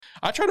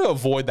I try to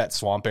avoid that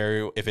swamp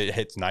area if it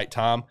hits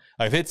nighttime.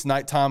 Like if it's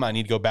nighttime, I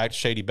need to go back to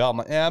Shady Belle. I'm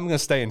like, I'm going to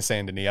stay in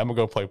Saint Denis. I'm going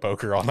to go play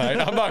poker all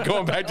night. I'm not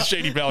going back to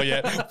Shady Belle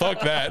yet.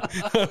 Fuck that.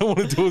 I don't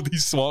want to deal with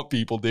these swamp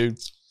people, dude.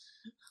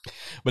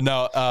 But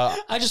no,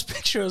 I just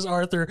picture as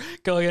Arthur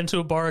going into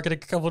a bar, getting a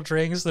couple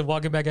drinks, then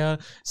walking back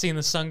out, seeing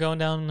the sun going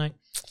down, and like,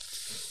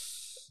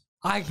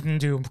 I can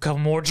do a couple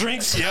more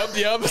drinks. Yep.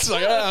 It's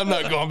like, I'm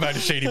not going back to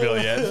Shady Belle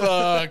yet.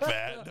 Fuck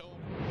that.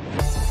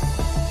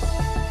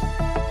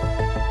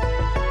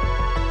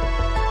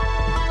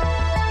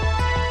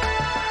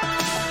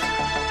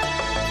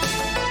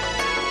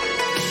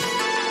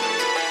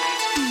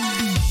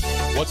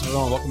 What's going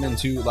on? Welcome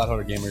into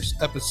Loudharder Gamers,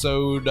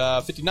 episode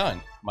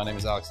 59. My name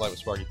is Alex Light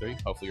with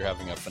Sparky3. Hopefully you're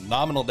having a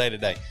phenomenal day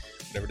today.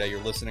 Whatever day you're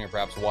listening or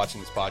perhaps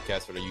watching this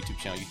podcast at our YouTube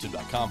channel,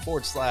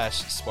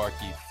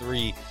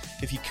 youtube.com/Sparky3.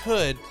 If you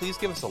could, please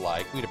give us a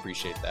like. We'd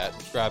appreciate that.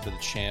 Subscribe to the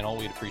channel.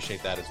 We'd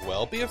appreciate that as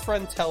well. Be a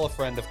friend, tell a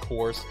friend, of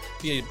course.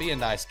 Be a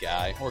nice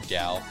guy or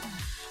gal.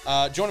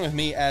 Joining with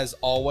me, as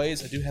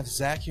always, I do have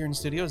Zach here in the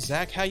studio.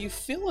 Zach, how you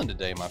feeling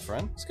today, my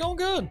friend? It's going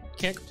good.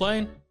 Can't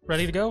complain.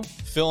 Ready to go?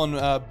 Feeling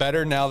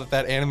better now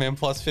that Anime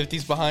Plus 50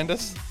 is behind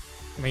us?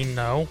 I mean,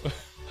 no.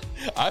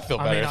 I feel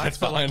better if it's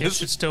feel behind like us. it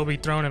should still be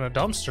thrown in a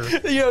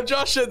dumpster.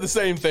 Josh said the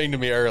same thing to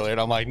me earlier,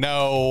 and I'm like,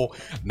 no,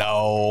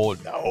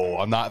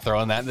 I'm not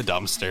throwing that in the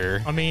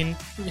dumpster. I mean,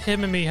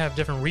 him and me have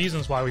different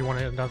reasons why we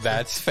want it in a dumpster.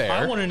 That's fair.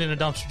 I want it in a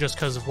dumpster just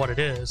because of what it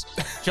is.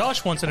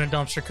 Josh wants it in a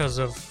dumpster because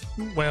of,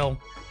 well,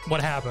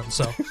 what happened,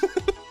 so.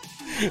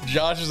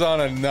 Josh is on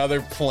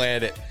another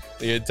planet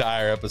the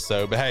entire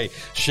episode. But hey,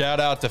 shout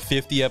out to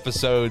 50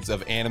 episodes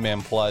of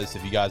Anime Plus.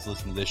 If you guys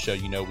listen to this show,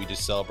 you know we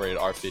just celebrated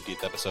our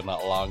 50th episode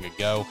not long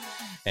ago.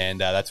 And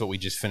that's what we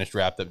just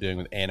wrapped up doing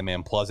with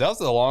Anime Plus. That was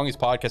the longest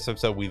podcast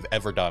episode we've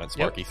ever done at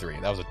Sparky 3.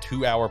 That was a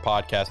 2-hour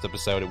podcast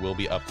episode. It will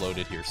be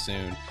uploaded here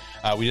soon.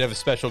 We did have a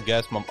special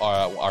guest,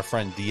 our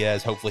friend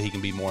Diaz. Hopefully he can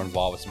be more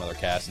involved with some other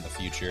casts in the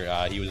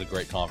future. He was a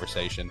great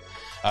conversation.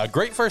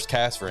 Great first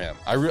cast for him.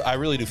 I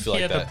really do feel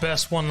like that. He had the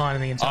best one-line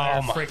in the entire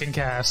freaking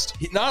cast.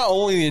 Not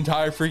only the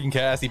entire freaking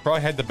cast, he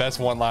probably had the best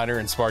one-liner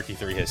in Sparky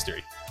 3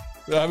 history.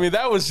 I mean,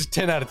 that was just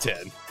 10 out of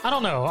 10. I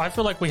don't know. I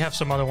feel like we have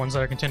some other ones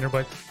that are contender,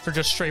 but for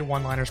just straight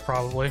one-liners,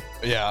 probably.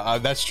 Yeah,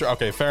 that's true.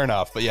 Okay, fair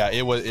enough. But yeah,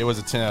 it was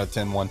a 10 out of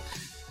 10 one.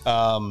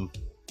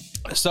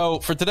 So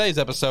for today's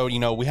episode,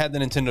 we had the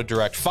Nintendo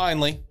Direct.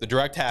 Finally, the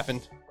Direct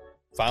happened.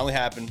 Finally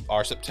happened.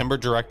 Our September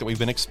Direct that we've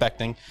been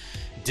expecting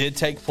did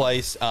take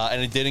place,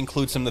 and it did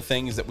include some of the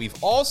things that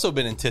we've also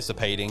been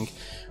anticipating,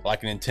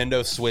 like a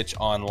Nintendo Switch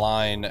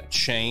Online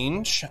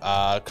change,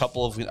 a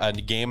couple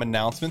of game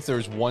announcements. There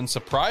was one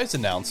surprise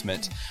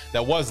announcement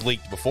that was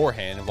leaked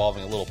beforehand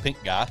involving a little pink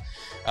guy.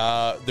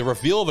 The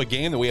reveal of a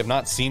game that we have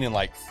not seen in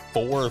like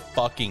 4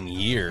 fucking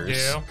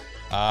years. Yeah.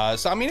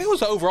 So, I mean, it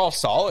was overall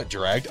solid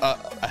Direct.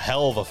 A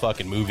hell of a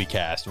fucking movie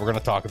cast. We're going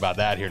to talk about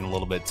that here in a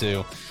little bit,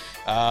 too.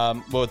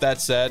 But with that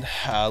said,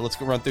 let's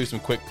go run through some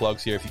quick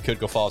plugs here. If you could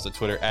go follow us on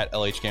Twitter at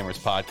LHGamers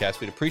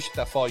Podcast. We'd appreciate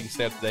that follow. You can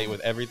stay up to date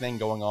with everything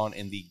going on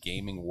in the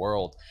gaming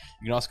world.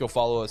 You can also go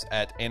follow us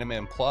at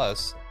Anime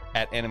Plus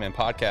at Anime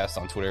Podcast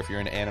on Twitter. If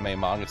you're into anime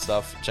manga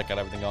stuff, check out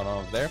everything going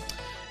on over there.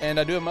 And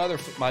I do have my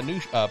new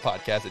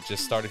podcast that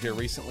just started here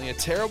recently, A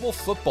Terrible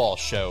Football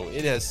Show.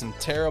 It has some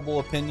terrible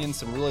opinions,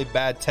 some really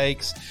bad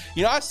takes.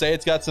 I say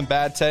it's got some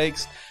bad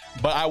takes,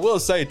 but I will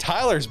say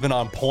Tyler's been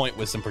on point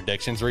with some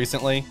predictions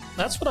recently.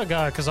 That's what I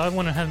got, because I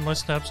went ahead and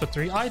listened to episode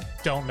 3. I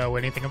don't know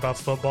anything about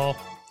football.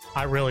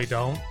 I really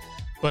don't.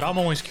 But I'm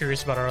always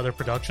curious about our other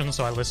productions,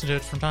 so I listen to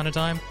it from time to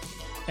time.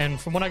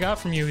 And from what I got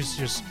from you is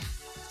just,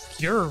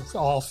 you're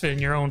off in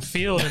your own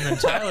field, and then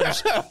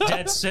Tyler's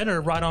dead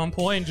center, right on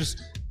point,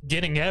 just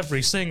getting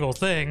every single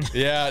thing.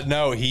 Yeah,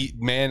 no,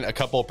 a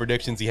couple of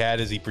predictions he had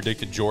is he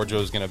predicted Georgia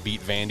was going to beat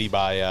Vandy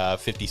by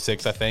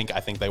 56, I think. I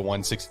think they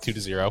won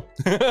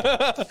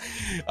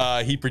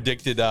 62-0. He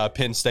predicted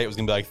Penn State was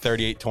going to be like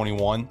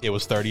 38-21. It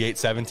was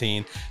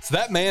 38-17. So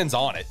that man's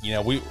on it.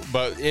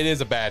 But it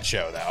is a bad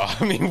show, though.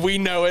 I mean, we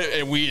know it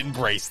and we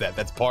embrace that.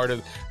 That's part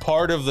of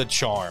the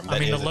charm. I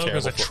mean, the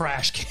logo's a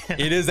trash can.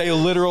 It is a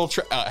literal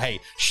hey,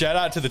 shout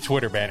out to the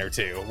Twitter banner,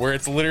 too, where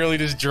it's literally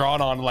just drawn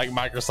on like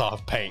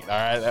Microsoft Paint, all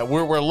right?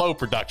 We're low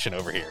production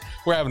over here.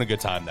 We're having a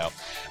good time, though.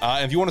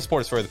 And if you want to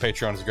support us further, the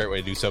Patreon is a great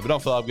way to do so. But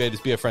don't feel obligated.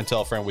 Just be a friend,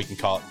 tell a friend. We can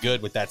call it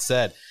good. With that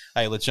said,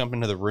 hey, let's jump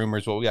into the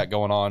rumors, what we got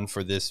going on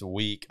for this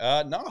week.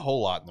 Not a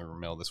whole lot in the rumor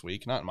mill this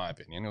week, not in my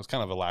opinion. It was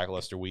kind of a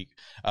lackluster week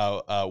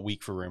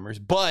for rumors.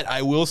 But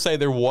I will say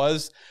there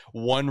was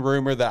one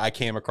rumor that I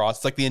came across.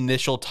 It's like the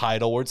initial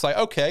title where it's like,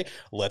 okay,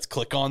 let's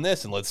click on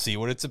this and let's see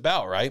what it's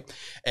about, right?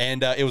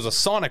 And it was a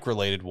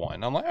Sonic-related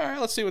one. I'm like, all right,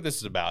 let's see what this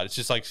is about. It's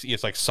just like,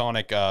 it's like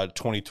Sonic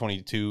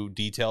 2022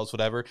 details,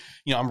 whatever.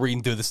 I'm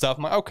reading through the stuff.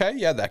 I'm like, okay,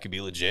 yeah, that could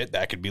be legit.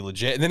 That could be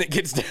legit. And then it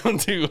gets down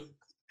to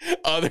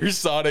other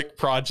Sonic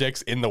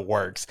projects in the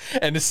works.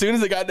 And as soon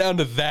as it got down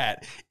to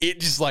that, it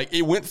just like,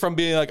 it went from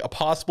being like a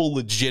possible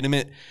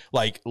legitimate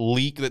like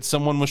leak that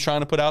someone was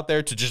trying to put out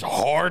there to just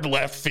hard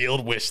left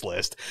field wish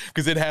list.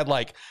 Because it had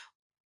like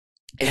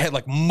it had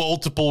like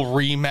multiple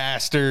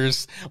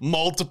remasters,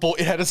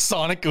 it had a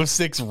Sonic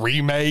 06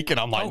 remake, and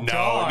I'm like, no.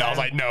 God. And I was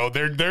like, no,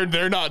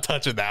 they're not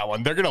touching that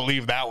one. They're gonna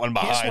leave that one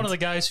behind. He's one of the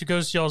guys who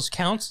goes to y'all's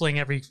counseling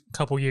every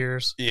couple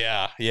years.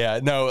 Yeah.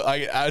 No,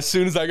 as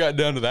soon as I got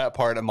down to that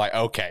part, I'm like,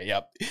 okay,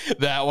 yep.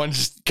 That one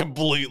just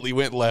completely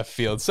went left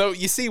field. So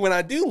you see, when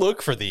I do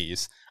look for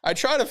these, I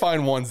try to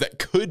find ones that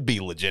could be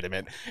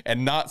legitimate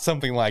and not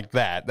something like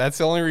that. That's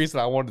the only reason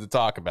I wanted to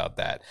talk about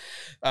that.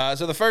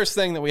 So the first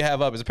thing that we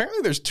have up is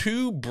apparently there's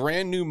 2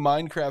 brand new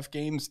Minecraft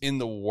games in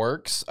the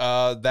works.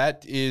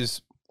 That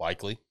is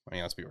likely. I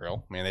mean, let's be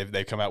real. I mean,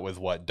 they've come out with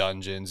what,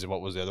 Dungeons, and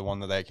what was the other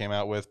one that they came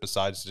out with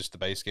besides just the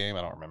base game?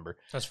 I don't remember.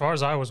 As far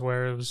as I was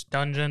aware, it was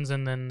Dungeons,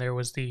 and then there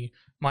was the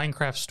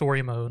Minecraft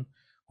story mode,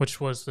 which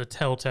was the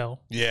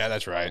Telltale. Yeah,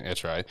 that's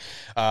right.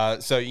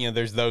 So, you know,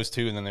 there's those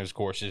 2, and then there's, of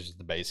course, just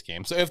the base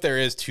game. So if there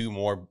is 2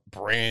 more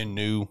brand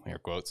new, air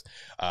quotes,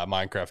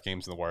 Minecraft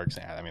games in the works,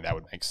 I mean, that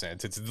would make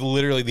sense. It's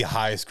literally the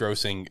highest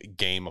grossing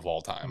game of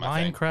all time,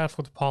 Minecraft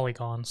with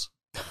polygons.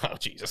 Oh,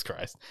 Jesus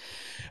Christ.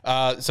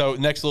 So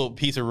next little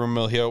piece of rumor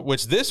mill here,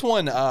 which this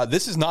one,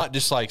 this is not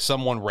just like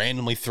someone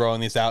randomly throwing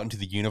this out into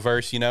the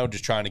universe, you know,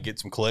 just trying to get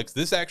some clicks.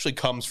 This actually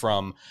comes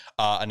from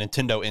a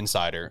Nintendo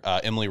insider,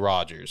 Emily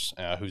Rogers,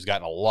 who's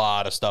gotten a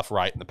lot of stuff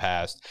right in the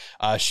past.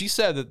 She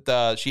said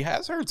that she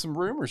has heard some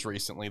rumors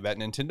recently that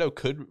Nintendo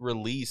could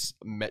release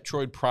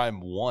Metroid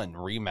Prime 1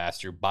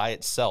 remaster by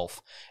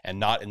itself and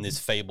not in this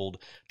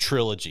fabled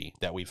trilogy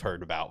that we've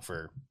heard about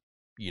for,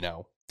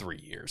 3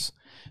 years.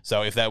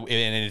 So if that,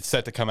 and it's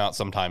set to come out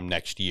sometime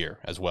next year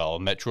as well,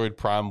 Metroid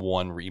Prime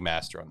 1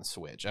 remaster on the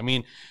Switch. I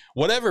mean,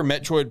 whatever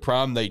Metroid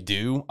Prime they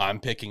do, I'm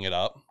picking it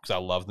up because I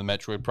love the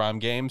Metroid Prime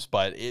games,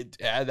 but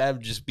that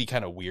would just be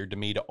kind of weird to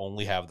me to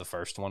only have the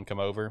first one come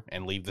over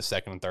and leave the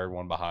second and third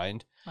one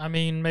behind. I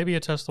mean, maybe a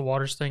test the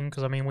waters thing,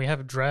 because I mean, we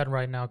have Dread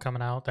right now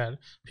coming out that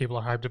people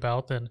are hyped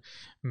about, then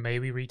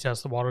maybe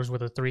retest the waters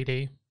with a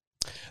 3D.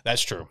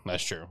 That's true.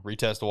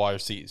 Retest the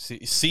waters,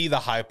 see the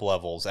hype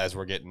levels as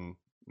we're getting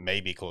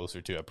maybe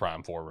closer to a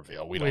Prime 4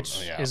 reveal. Which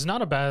is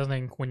not a bad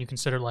thing when you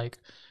consider like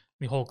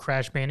the whole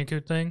Crash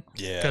Bandicoot thing.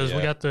 Yeah. Because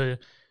we got the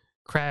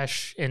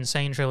Crash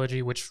Insane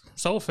trilogy, which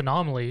sold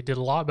phenomenally, did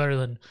a lot better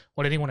than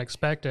what anyone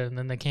expected, and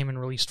then they came and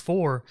released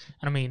 4.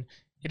 And I mean,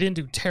 it didn't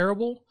do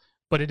terrible,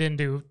 but it didn't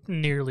do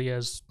nearly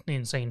as the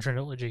Insane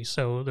trilogy.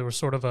 So there was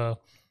sort of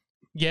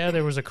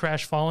there was a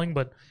Crash following,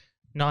 but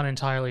not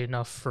entirely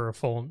enough for a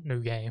full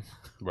new game.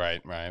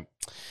 Right.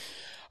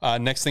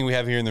 Next thing we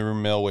have here in the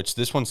rumor mill, which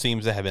this one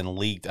seems to have been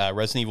leaked.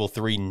 Resident Evil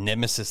 3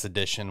 Nemesis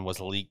Edition was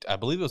leaked. I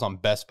believe it was on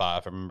Best Buy,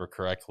 if I remember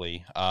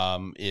correctly.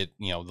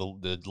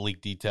 The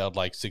leak detailed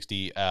like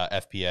 60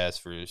 FPS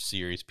for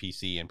Series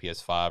PC and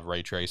PS5,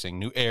 ray tracing,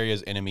 new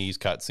areas, enemies,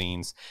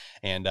 cutscenes,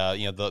 and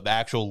the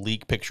actual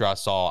leak picture I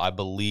saw, I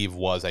believe,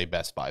 was a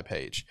Best Buy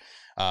page.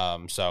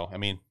 So, I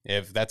mean,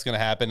 if that's going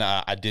to happen,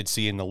 I did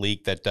see in the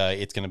leak that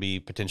it's going to be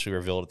potentially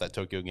revealed at that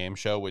Tokyo Game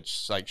Show,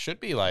 which should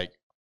be like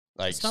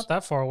it's not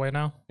that far away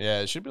now.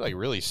 Yeah, it should be like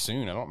really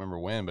soon. I don't remember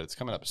when, but it's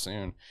coming up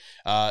soon.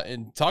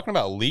 And talking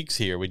about leaks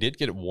here, we did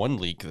get one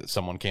leak that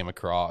someone came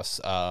across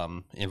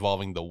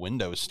involving the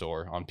Windows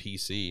Store on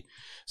PC.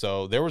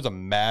 So there was a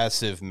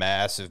massive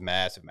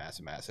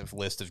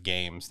list of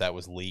games that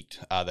was leaked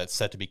that's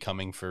set to be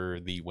coming for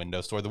the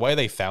Windows Store. The way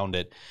they found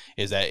it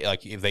is that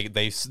like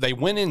they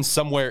went in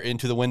somewhere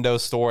into the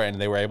Windows Store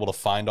and they were able to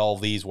find all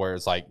of these where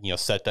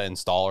it's set to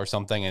install or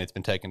something, and it's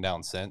been taken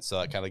down since. So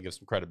that kind of gives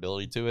some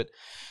credibility to it.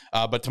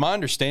 But to my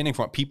understanding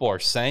from what people are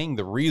saying,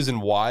 the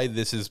reason why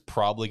this is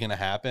probably going to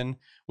happen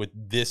with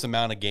this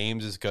amount of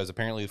games is because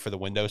apparently for the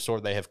Windows Store,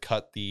 they have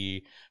cut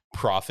the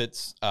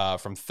profits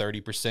from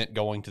 30%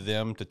 going to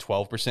them to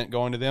 12%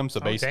 going to them.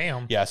 So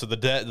damn. Yeah, so the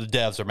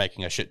devs are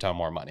making a shit ton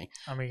more money.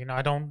 I mean,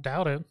 I don't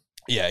doubt it.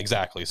 Yeah,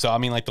 exactly. So, I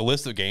mean, like the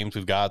list of games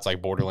we've got, it's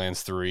like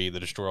Borderlands 3,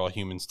 The Destroy All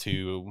Humans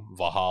 2,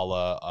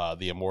 Valhalla,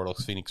 The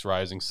Immortals, Phoenix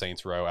Rising,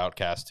 Saints Row,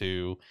 Outcast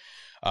 2,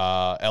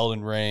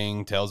 Elden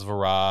Ring, Tales of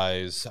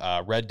Arise,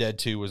 Red Dead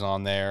 2 was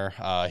on there,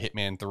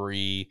 Hitman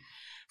 3,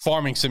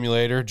 Farming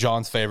Simulator,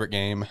 John's favorite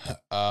game.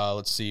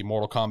 Let's see,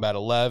 Mortal Kombat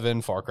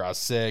 11, Far Cry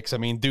 6. I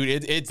mean,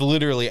 dude, it's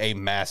literally a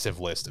massive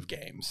list of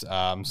games.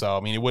 So,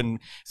 I mean,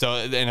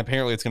 and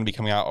apparently it's going to be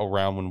coming out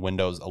around when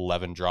Windows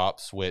 11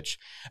 drops, which,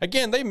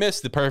 again, they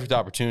missed the perfect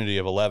opportunity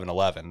of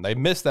 11.11. They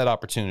missed that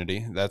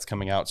opportunity. That's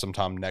coming out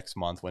sometime next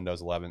month.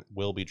 Windows 11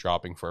 will be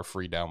dropping for a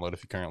free download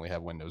if you currently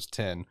have Windows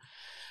 10.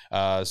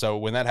 So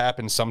when that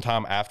happens,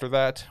 sometime after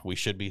that, we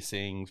should be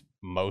seeing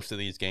most of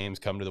these games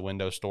come to the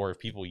Windows Store. If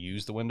people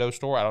use the Windows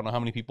Store, I don't know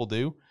how many people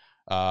do.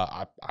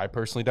 I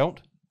personally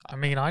don't. I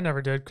mean, I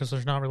never did because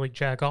there's not really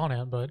jack on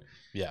it. But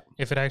yeah,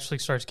 if it actually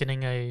starts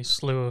getting a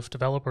slew of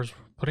developers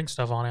putting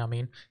stuff on it, I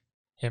mean,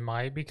 it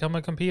might become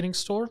a competing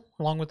store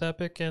along with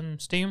Epic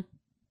and Steam.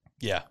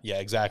 Yeah,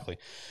 exactly.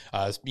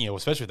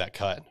 Especially with that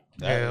cut.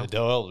 Yeah. The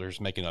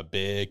developers making a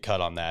big cut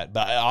on that.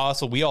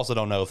 But we also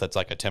don't know if that's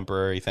like a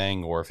temporary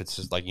thing or if it's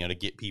just like, to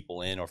get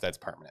people in or if that's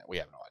permanent. We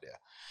have no idea.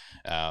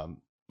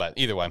 But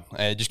either way,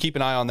 just keep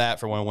an eye on that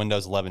for when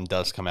Windows 11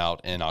 does come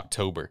out in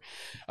October.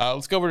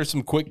 Let's go over to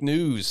some quick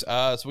news.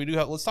 Let's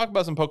talk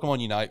about some Pokemon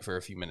Unite for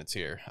a few minutes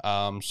here.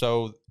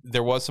 So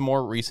there was some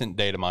more recent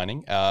data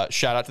mining.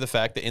 Shout out to the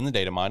fact that in the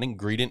data mining,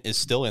 Greedent is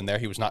still in there.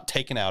 He was not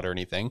taken out or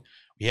anything.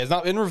 He has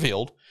not been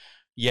revealed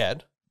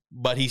yet,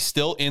 but he's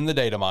still in the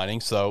data mining,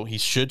 so he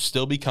should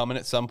still be coming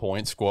at some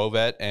point.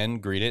 Squovet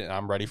and Greedent, and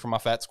I'm ready for my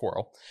fat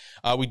squirrel.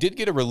 We did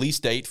get a release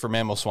date for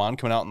Mamoswine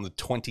coming out on the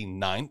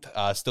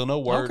 29th. Still no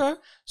word. Okay.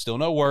 Still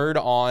no word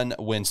on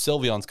when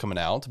Sylveon's coming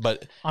out,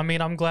 but I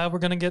mean, I'm glad we're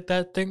gonna get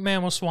that thick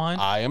Mamoswine.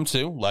 I am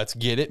too. Let's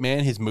get it,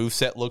 man. His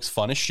moveset looks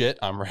fun as shit.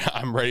 I'm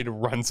ready to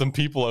run some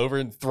people over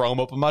and throw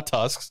them up in my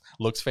tusks.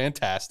 Looks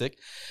fantastic.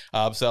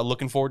 So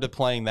looking forward to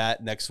playing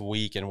that next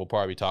week, and we'll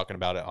probably be talking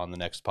about it on the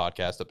next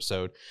podcast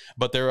episode.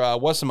 But there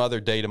was some other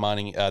data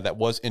mining that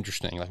was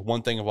interesting. Like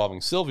one thing involving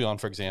Sylveon,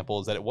 for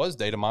example, is that it was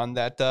data mined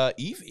that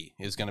Eevee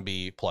is going to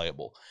be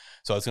playable.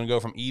 So it's going to go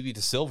from Eevee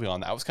to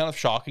Sylveon. That was kind of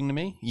shocking to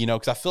me,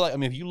 because I feel like,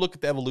 if you look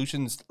at the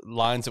evolutions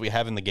lines that we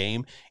have in the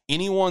game,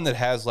 anyone that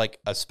has like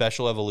a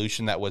special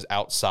evolution that was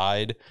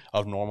outside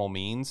of normal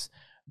means,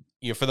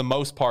 for the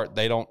most part,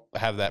 they don't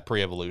have that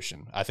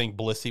pre-evolution. I think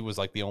Blissey was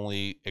like the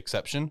only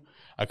exception.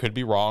 I could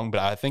be wrong,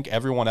 but I think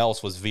everyone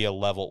else was via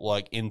level,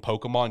 like in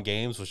Pokemon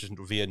games, was just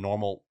via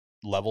normal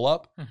level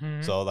up.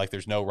 So like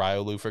there's no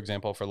Riolu, for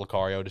example, for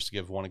Lucario, just to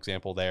give one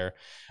example there.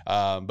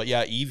 But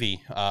yeah,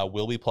 Eevee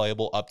will be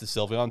playable up to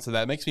Sylveon. So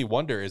that makes me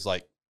wonder, is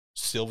like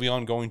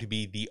Sylveon going to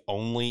be the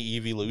only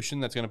evolution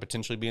that's going to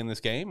potentially be in this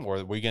game, or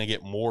are we going to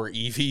get more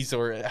Eevees,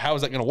 or how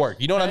is that going to work?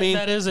 You know what I mean?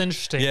 That is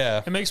interesting.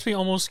 Yeah. It makes me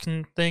almost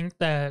think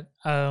that,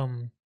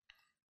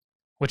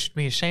 which would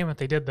be a shame if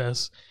they did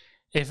this,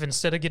 if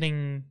instead of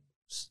getting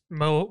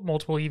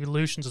multiple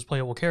evolutions as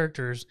playable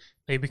characters,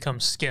 they become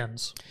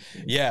skins.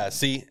 Yeah,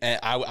 see, and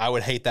I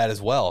would hate that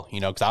as well,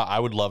 because I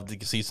would love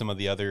to see some of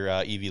the other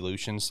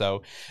evolutions.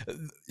 So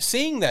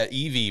seeing that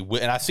Eevee,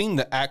 and I've seen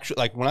the actual,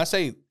 like when I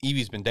say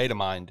Eevee's been data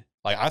mined,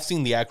 like I've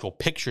seen the actual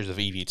pictures of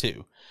Eevee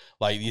too.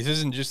 Like this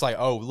isn't just like,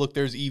 oh, look,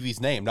 there's Eevee's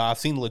name. No, I've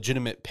seen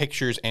legitimate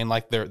pictures and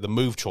like the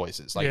move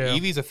choices. Like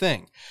Eevee's a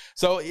thing.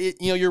 So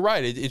you're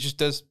right. It just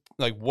does,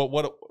 like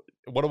what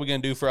are we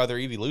going to do for other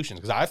evolutions?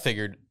 Because I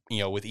figured,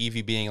 with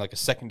Eevee being like a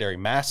secondary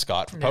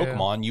mascot for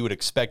Pokemon, you would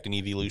expect an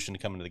evolution to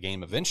come into the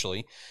game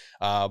eventually.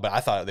 But I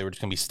thought they were just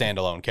going to be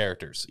standalone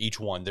characters. Each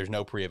one, there's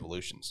no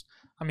pre-evolutions.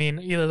 I mean,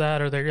 either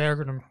that or they're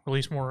going to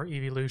release more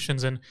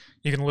evolutions, and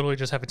you can literally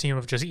just have a team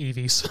of just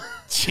Eevees.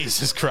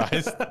 Jesus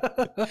Christ.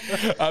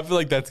 I feel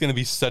like that's going to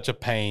be such a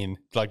pain,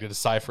 like to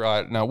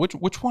decipher. Now, which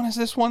one is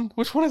this one?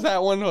 Which one is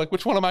that one? Like,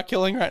 which one am I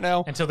killing right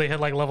now? Until they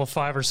hit like level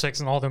 5 or 6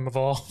 and all of them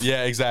evolve.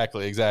 Yeah,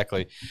 exactly.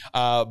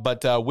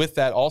 But with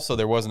that, also,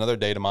 there was another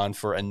data mine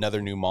for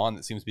another new Mon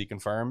that seems to be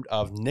confirmed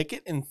of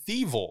Nickit and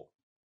Thievul.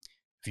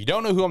 If you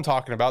don't know who I'm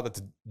talking about, that's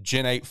a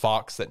Gen 8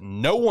 Fox that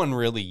no one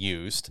really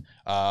used.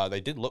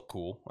 They did look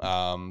cool.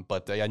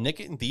 But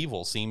Nickit and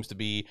Thievul seems to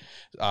be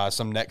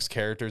some next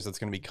characters that's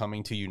going to be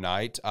coming to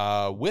Unite.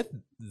 With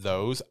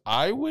those,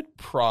 I would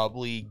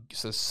probably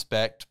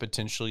suspect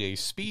potentially a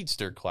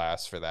speedster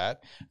class for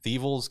that.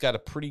 Thievul's got a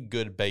pretty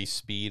good base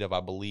speed of,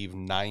 I believe,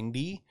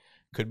 90.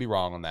 Could be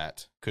wrong on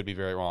that. Could be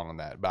very wrong on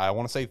that. But I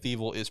want to say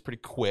Thievul is pretty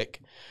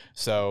quick.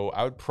 So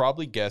I would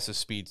probably guess a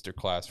speedster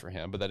class for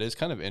him. But that is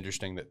kind of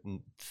interesting that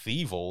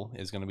Thievul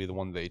is going to be the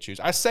one that they choose.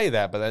 I say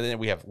that, but then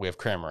we have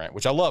Cramorant,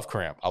 which I love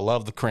Cram. I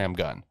love the Cram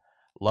gun.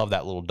 Love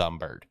that little dumb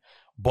bird.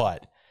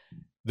 But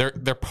their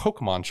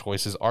Pokemon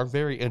choices are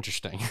very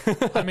interesting.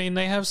 I mean,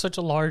 they have such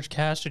a large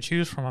cast to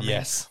choose from. I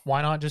mean,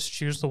 why not just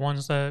choose the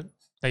ones that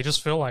they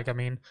just feel like? I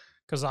mean,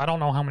 because I don't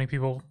know how many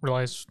people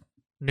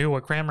knew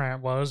what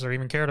Cramorant was or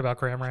even cared about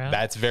Cramorant.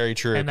 That's very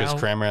true, because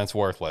Cramorant's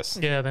worthless.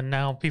 Yeah, then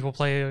now people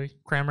play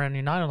Cramorant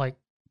United like,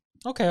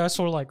 okay, I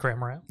sort of like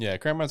Cramorant. Yeah,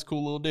 Cramorant's a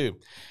cool little dude.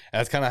 And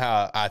that's kind of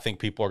how I think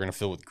people are going to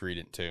feel with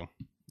Greedent too.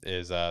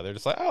 Is they're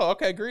just like, oh,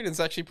 okay, Greedent's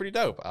actually pretty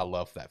dope. I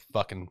love that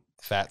fucking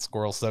fat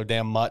squirrel so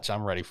damn much.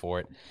 I'm ready for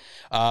it.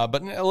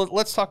 But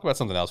let's talk about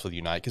something else with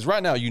Unite, because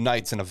right now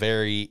Unite's in a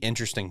very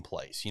interesting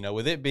place.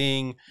 With it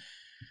being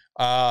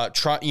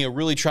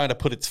really trying to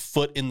put its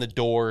foot in the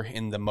door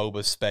in the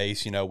MOBA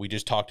space. We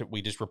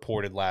just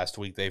reported last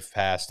week they've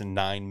passed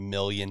 9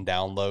 million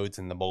downloads,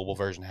 and the mobile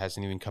version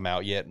hasn't even come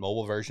out yet.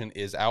 Mobile version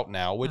is out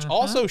now, which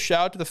also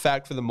shout out to the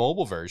fact for the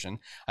mobile version.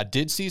 I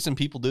did see some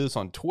people do this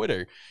on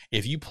Twitter.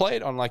 If you play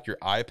it on like your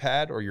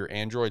iPad or your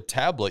Android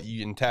tablet,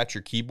 you can attach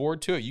your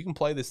keyboard to it. You can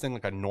play this thing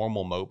like a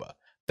normal MOBA.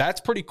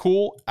 That's pretty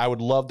cool. I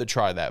would love to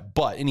try that.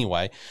 But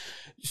anyway,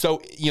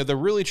 so, they're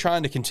really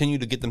trying to continue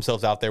to get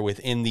themselves out there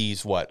within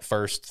these,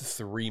 first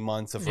 3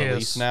 months of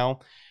release now.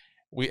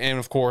 And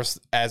of course,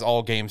 as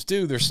all games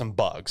do, there's some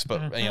bugs,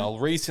 but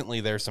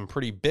recently there's some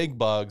pretty big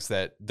bugs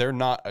that they're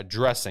not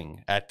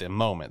addressing at the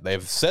moment.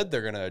 They've said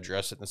they're going to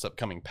address it in this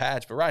upcoming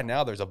patch, but right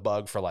now there's a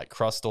bug for like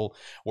Crustle,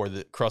 where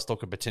the Crustle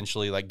could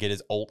potentially like get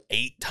his ult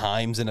 8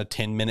 times in a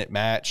 10-minute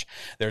match.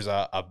 There's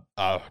a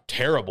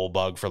terrible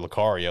bug for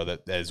Lucario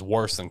that is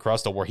worse than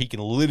Crustle, where he can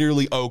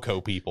literally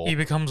OHKO people. He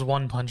becomes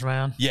One Punch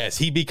Man. Yes,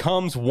 he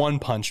becomes One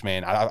Punch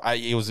Man.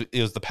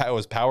 It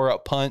was Power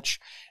Up Punch,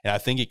 and I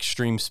think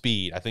Extreme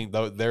Speed. I think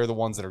they're the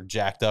ones that are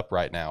jacked up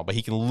right now, but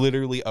he can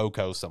literally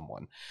OHKO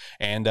someone.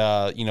 And,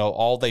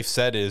 all they've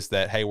said is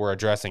that, hey, we're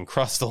addressing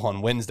Crustle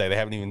on Wednesday. They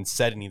haven't even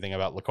said anything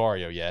about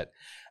Lucario yet.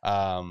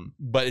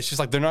 But it's just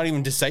like they're not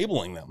even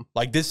disabling them.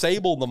 Like,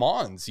 disable the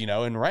Mons,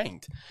 in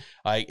ranked.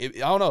 I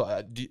don't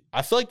know.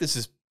 I feel like this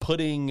is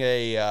putting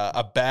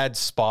a bad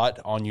spot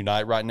on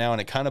Unite right now,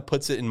 and it kind of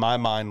puts it in my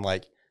mind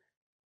like,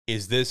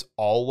 is this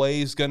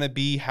always going to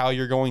be how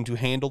you're going to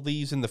handle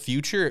these in the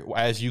future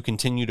as you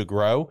continue to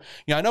grow?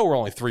 I know we're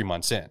only 3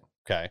 months in,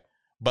 okay?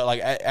 But like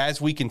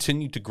as we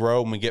continue to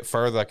grow and we get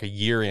further, like a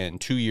year in,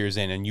 2 years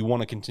in, and you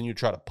want to continue to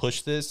try to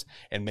push this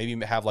and maybe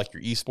have like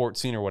your esports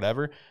scene or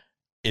whatever,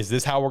 is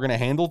this how we're going to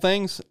handle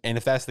things? And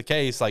if that's the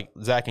case, like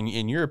Zach,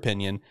 in your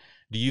opinion,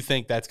 do you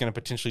think that's going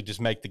to potentially just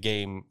make the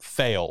game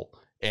fail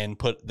and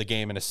put the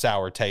game in a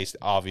sour taste,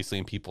 obviously,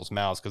 in people's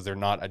mouths because they're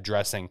not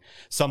addressing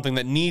something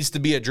that needs to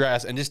be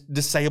addressed, and just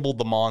disable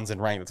the Mons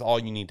and rank? That's all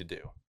you need to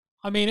do.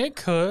 I mean, it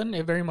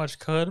very much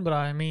could, but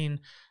I mean,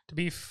 to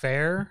be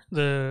fair,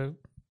 the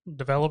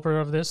developer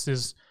of this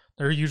is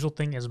their usual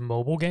thing is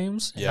mobile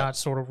games, and not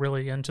sort of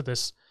really into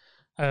this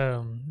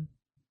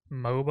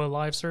MOBA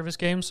live service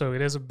game. So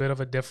it is a bit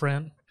of a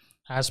different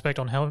aspect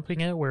on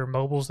helping it, where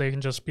mobiles, they can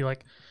just be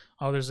like,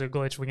 oh, there's a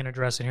glitch, we can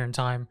address it here in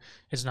time.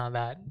 It's not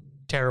that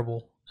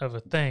terrible of a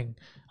thing.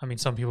 I mean,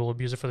 some people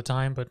abuse it for the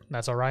time, but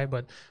that's all right.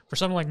 But for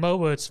something like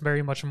MOBA, it's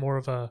very much more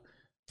of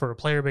for a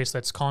player base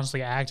that's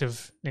constantly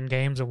active in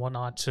games and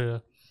whatnot,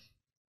 to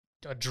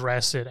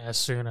address it as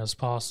soon as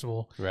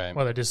possible. Right.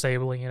 Whether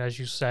disabling it, as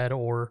you said,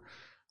 or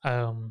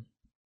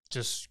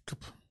just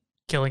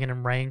killing it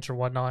in ranked or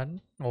whatnot,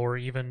 or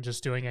even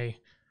just doing a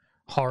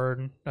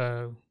hard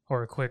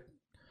or a quick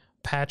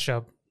patch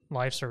up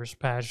live service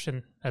patch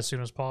as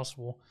soon as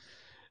possible.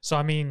 So,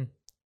 I mean,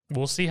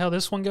 we'll see how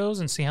this one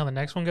goes and see how the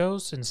next one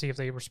goes and see if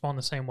they respond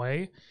the same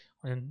way,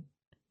 and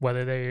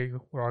whether they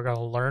are going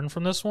to learn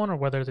from this one or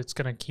whether it's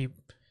going to keep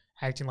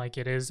acting like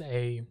it is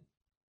a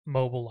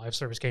mobile live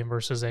service game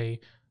versus a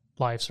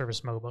live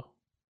service MOBA.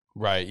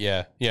 Right.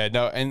 Yeah. Yeah.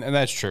 No. And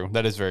that's true.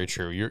 That is very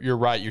true. You're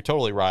right. You're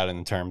totally right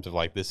in terms of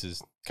like, this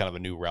is kind of a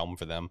new realm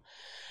for them.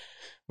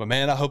 But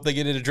man, I hope they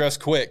get it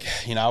addressed quick.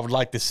 I would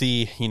like to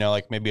see,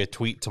 like maybe a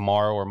tweet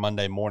tomorrow or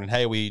Monday morning,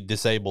 hey, we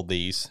disabled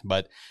these.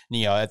 But,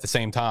 at the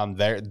same time,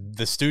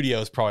 the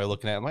studio's probably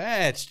looking at it like,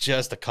 it's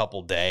just a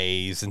couple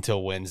days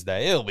until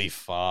Wednesday. It'll be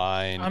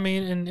fine. I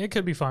mean, and it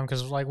could be fine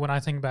because, like, when I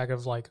think back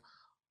of, like,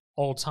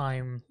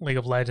 old-time League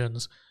of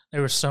Legends,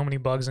 there were so many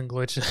bugs and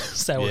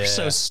glitches that were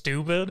so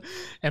stupid.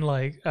 And,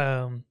 like,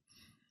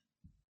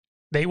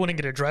 they wouldn't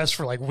get addressed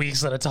for like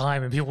weeks at a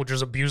time, and people would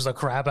just abuse the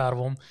crap out of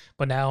them.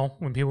 But now,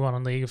 when people want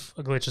to leave,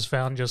 a glitch is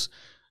found, just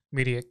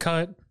immediate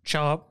cut,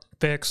 chop,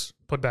 fix,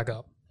 put back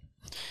up.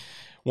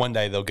 One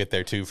day they'll get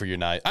there too for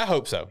Unite. I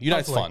hope so.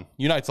 Unite's fun.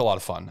 Unite's a lot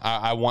of fun.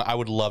 I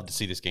would love to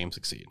see this game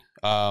succeed.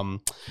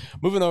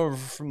 Moving over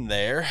from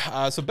there.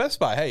 So Best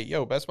Buy,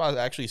 Best Buy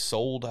actually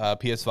sold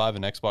PS5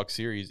 and Xbox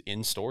Series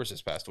in stores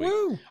this past week.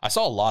 Woo! I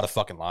saw a lot of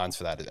fucking lines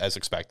for that, as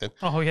expected.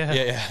 Oh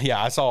yeah.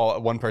 Yeah. I saw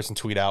one person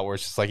tweet out where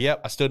it's just like,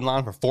 yep, I stood in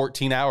line for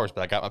 14 hours,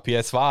 but I got my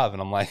PS5,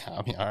 and I'm like, I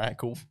mean, all right,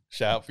 cool.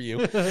 Shout out for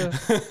you.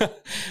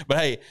 But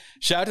hey,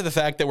 shout out to the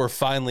fact that we're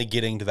finally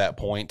getting to that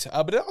point.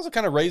 But it also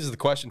kind of raises the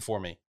question for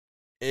me.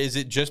 Is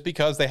it just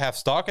because they have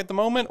stock at the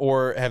moment,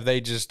 or have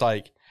they just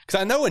like, because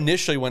I know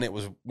initially when it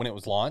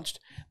was launched,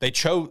 they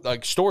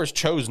stores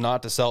chose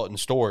not to sell it in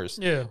stores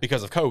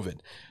because of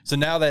COVID. So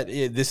now that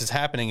this is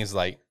happening, is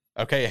like,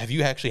 okay, have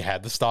you actually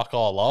had the stock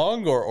all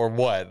along, or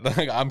what?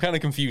 Like, I'm kind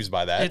of confused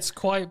by that. It's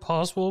quite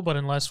possible, but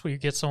unless we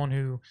get someone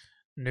who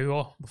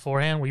knew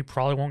beforehand, we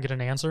probably won't get an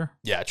answer.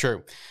 Yeah,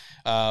 true.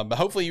 But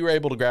hopefully you were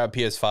able to grab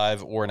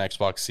PS5 or an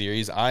Xbox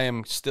Series. I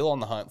am still on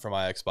the hunt for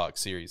my Xbox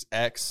Series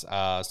X.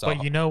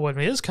 But you know what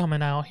is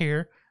coming out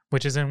here,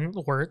 which is in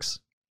the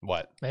works?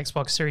 What? The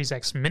Xbox Series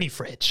X mini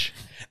fridge.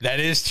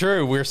 That is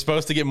true. We're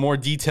supposed to get more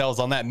details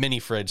on that mini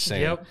fridge soon.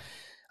 Yep.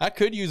 I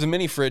could use a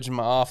mini fridge in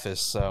my office,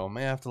 so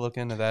may have to look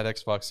into that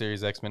Xbox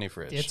Series X mini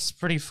fridge. It's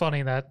pretty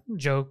funny that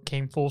joke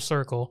came full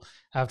circle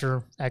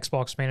after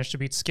Xbox managed to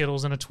beat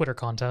Skittles in a Twitter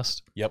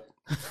contest. Yep.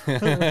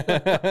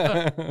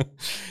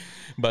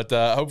 But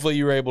hopefully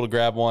you were able to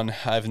grab one.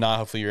 If not,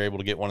 hopefully you're able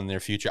to get one in the near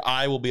future.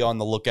 I will be on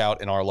the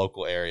lookout in our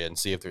local area and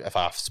see if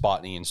I spot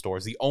any in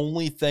stores. The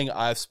only thing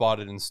I've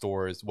spotted in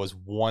stores was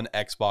one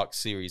Xbox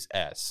Series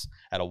S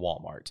at a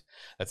Walmart.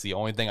 That's the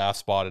only thing I've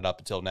spotted up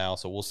until now.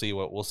 So we'll see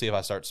if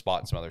I start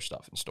spotting some other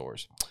stuff in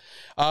stores.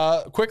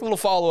 Quick little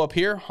follow up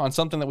here on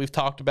something that we've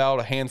talked about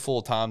a handful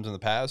of times in the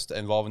past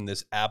involving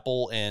this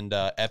Apple and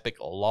Epic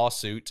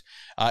lawsuit.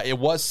 It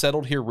was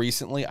settled here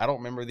recently. I don't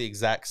remember the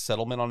exact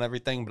settlement on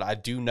everything, but I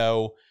do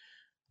know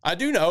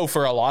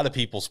for a lot of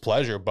people's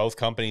pleasure, both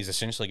companies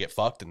essentially get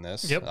fucked in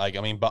this. Yep.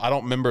 But I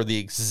don't remember the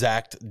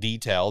exact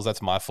details.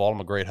 That's my fault.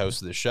 I'm a great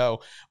host of this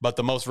show. But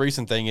the most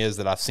recent thing is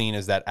that I've seen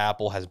is that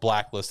Apple has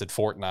blacklisted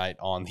Fortnite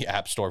on the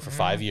App Store for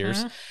 5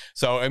 years.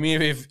 So, I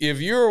mean, if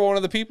you're one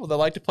of the people that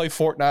like to play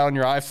Fortnite on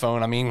your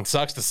iPhone, I mean, it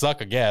sucks to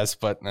suck, I guess,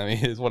 but I mean,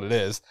 it is what it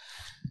is.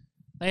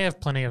 They have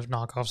plenty of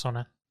knockoffs on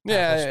it.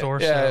 Yeah, Store,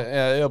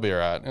 yeah, it'll be all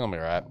right. It'll be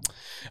all right.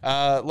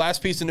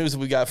 Last piece of news that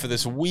we got for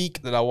this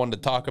week that I wanted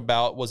to talk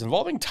about was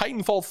involving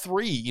Titanfall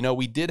 3. You know,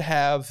 we did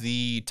have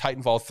the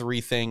Titanfall 3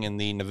 thing in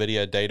the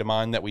NVIDIA data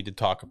mine that we did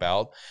talk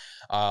about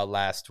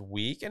last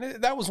week.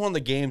 And that was one of the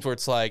games where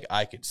it's like,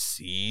 I could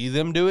see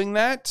them doing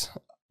that.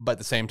 But at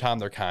the same time,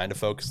 they're kind of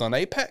focused on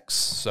Apex.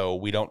 So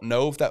we don't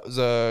know if that was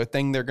a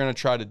thing they're going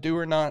to try to do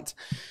or not.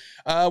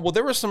 Well,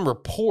 there were some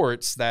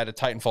reports that a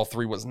Titanfall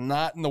 3 was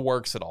not in the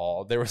works at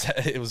all.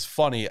 It was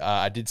funny.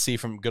 I did see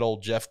from good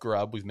old Jeff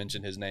Grubb, we've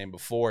mentioned his name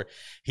before.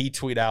 He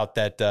tweeted out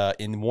that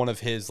in one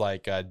of his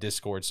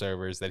Discord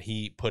servers that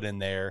he put in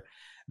there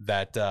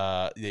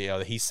that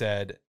he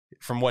said,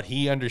 from what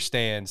he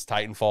understands,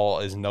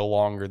 Titanfall is no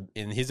longer,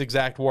 in his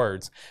exact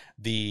words,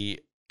 the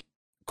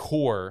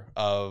core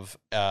of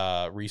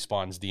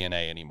Respawn's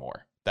DNA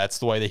anymore. That's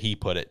the way that he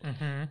put it.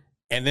 Mm-hmm.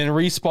 And then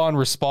Respawn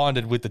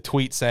responded with the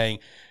tweet saying,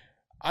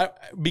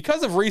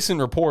 because of recent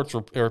reports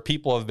where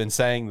people have been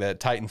saying that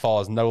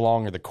Titanfall is no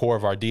longer the core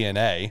of our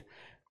DNA,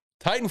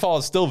 Titanfall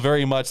is still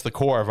very much the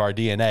core of our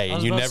DNA,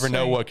 and you never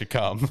know what could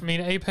come. I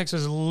mean, Apex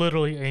is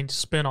literally a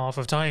spin-off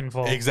of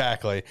Titanfall.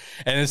 Exactly.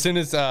 And as soon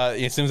as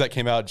that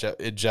came out,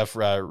 Jeff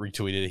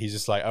retweeted it. He's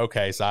just like,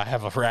 okay, so I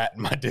have a rat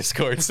in my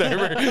Discord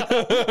server.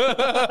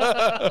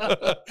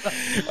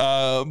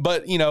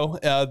 But,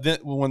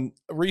 when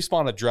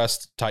Respawn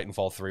addressed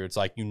Titanfall 3, it's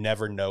like you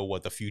never know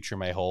what the future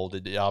may hold.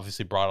 It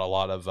obviously brought a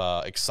lot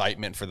of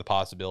excitement for the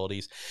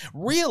possibilities.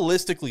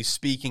 Realistically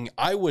speaking,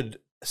 I would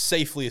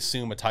safely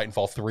assume a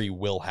Titanfall 3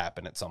 will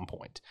happen at some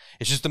point.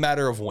 It's just a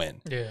matter of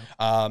when. Yeah.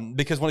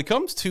 Because when it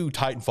comes to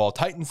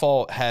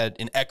Titanfall had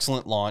an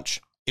excellent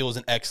launch. It was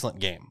an excellent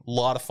game. A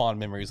lot of fond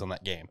memories on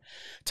that game.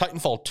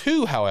 Titanfall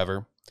 2,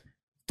 however,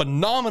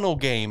 phenomenal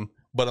game,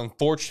 but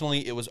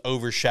unfortunately it was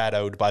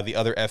overshadowed by the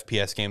other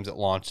FPS games that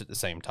launched at the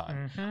same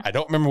time. Mm-hmm. I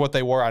don't remember what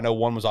they were. I know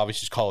one was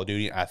obviously just Call of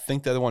Duty. I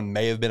think the other one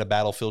may have been a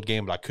Battlefield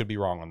game, but I could be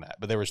wrong on that.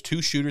 But there was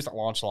 2 shooters that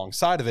launched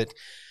alongside of it.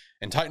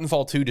 And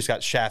Titanfall 2 just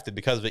got shafted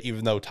because of it,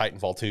 even though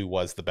Titanfall 2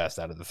 was the best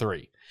out of the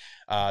 3.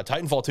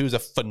 Titanfall 2 is a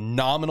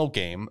phenomenal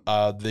game.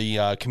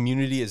 The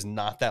community is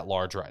not that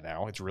large right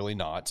now. It's really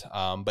not.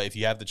 But if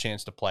you have the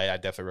chance to play, I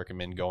definitely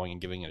recommend going and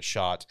giving it a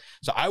shot.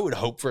 So I would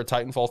hope for a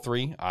Titanfall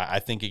 3. I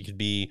think it could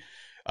be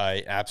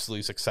an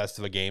absolute success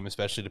of a game,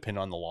 especially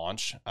depending on the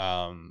launch.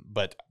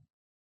 But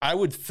I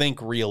would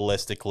think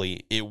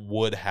realistically it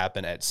would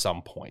happen at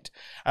some point.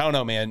 I don't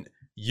know, man.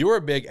 You're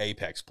a big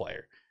Apex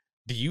player.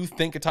 Do you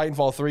think a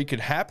Titanfall 3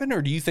 could happen,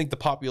 or do you think the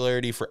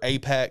popularity for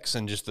Apex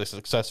and just the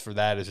success for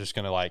that is just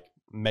going to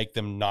make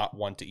them not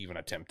want to even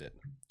attempt it?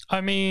 I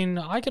mean,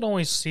 I can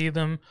always see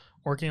them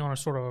working on a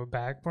sort of a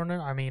back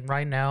burner. I mean,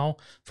 right now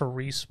for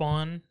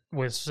Respawn,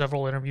 with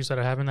several interviews that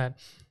have happened, that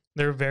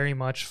they're very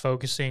much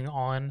focusing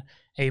on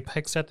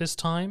Apex at this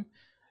time.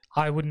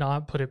 I would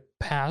not put it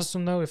past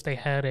them, though, if they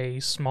had a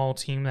small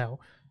team that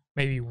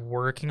maybe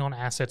working on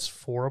assets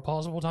for a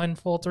possible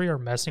Titanfall 3 or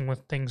messing with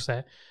things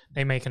that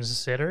they may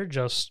consider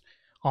just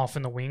off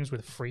in the wings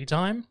with free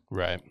time.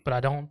 Right. But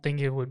I don't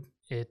think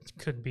it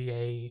could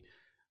be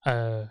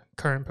a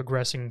current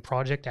progressing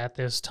project at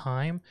this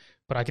time.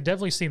 But I could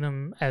definitely see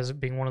them as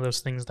being one of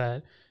those things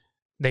that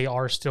they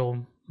are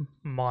still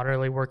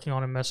moderately working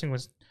on and messing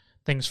with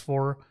things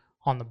for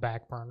on the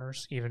back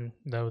burners, even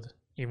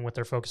with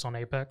their focus on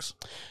Apex.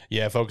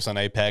 Yeah, focus on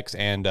Apex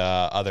and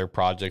other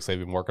projects they've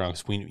been working on.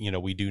 Because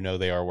we do know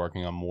they are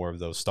working on more of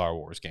those Star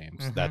Wars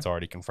games. Mm-hmm. That's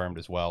already confirmed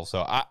as well.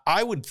 So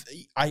I like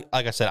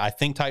I said, I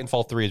think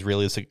Titanfall 3 is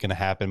realistically going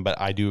to happen, but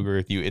I do agree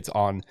with you. It's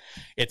on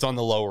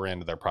the lower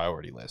end of their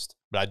priority list,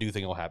 but I do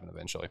think it'll happen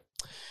eventually.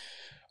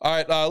 All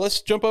right,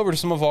 let's jump over to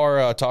some of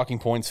our talking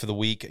points for the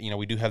week.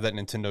 We do have that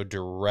Nintendo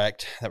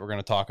Direct that we're going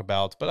to talk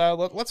about,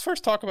 but let's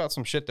first talk about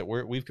some shit that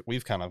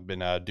we've kind of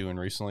been doing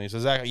recently. So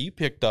Zach, you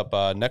picked up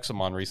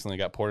Nexomon recently,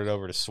 got ported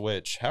over to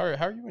Switch. How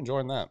are you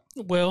enjoying that?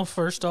 Well,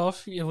 first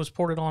off, it was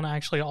ported on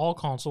actually all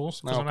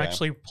consoles because I'm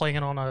actually playing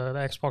it on the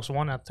Xbox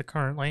One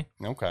currently.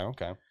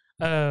 Okay.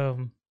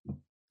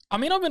 I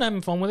mean, I've been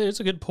having fun with it. It's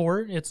a good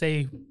port. It's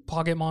a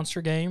Pocket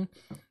Monster game,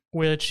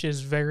 which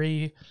is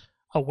very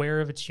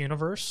aware of its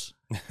universe.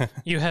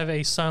 You have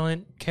a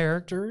silent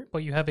character,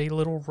 but you have a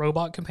little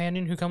robot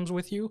companion who comes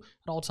with you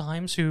at all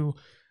times who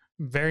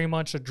very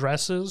much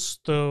addresses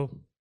the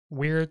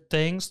weird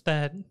things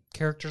that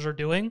characters are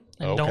doing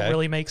and don't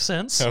really make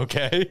sense.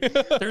 Okay.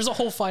 There's a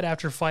whole fight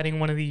after fighting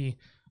one of the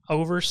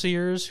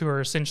overseers who are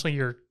essentially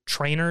your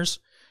trainers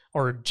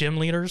or gym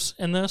leaders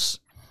in this.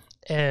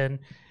 And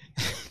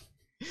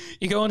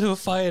you go into a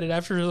fight, and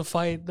after the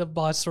fight, the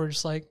boss sort of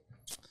just like,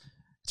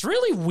 it's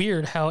really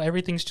weird how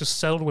everything's just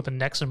settled with a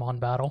Nexomon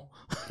battle.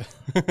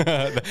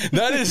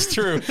 That is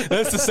true.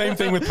 That's the same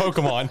thing with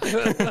Pokemon.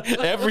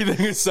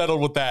 Everything is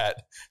settled with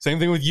that. Same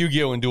thing with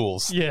Yu-Gi-Oh! And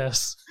duels.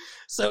 Yes.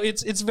 So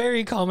it's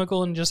very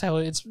comical, and just how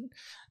it's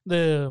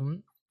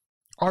the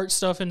art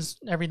stuff and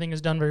everything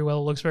is done very well.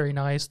 It looks very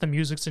nice. The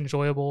music's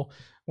enjoyable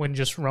when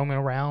just roaming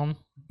around.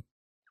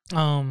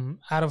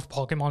 Out of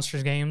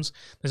Pokemonsters games,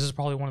 this is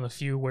probably one of the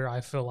few where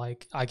I feel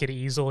like I could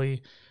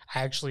easily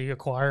actually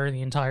acquire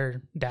the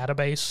entire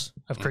database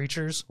of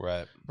creatures,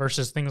 right?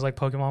 Versus things like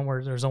Pokemon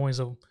where there's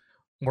always a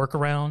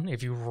workaround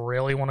if you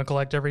really want to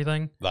collect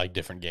everything, like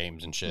different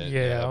games and shit.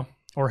 Yeah,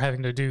 or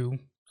having to do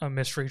a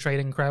mystery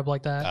trading crap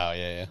like that. Oh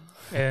yeah,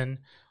 and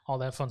all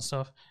that fun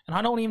stuff. And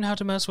I don't even have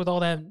to mess with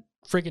all that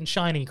freaking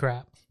shiny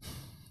crap.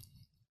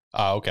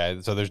 Oh, okay.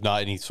 So there's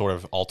not any sort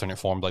of alternate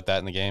forms like that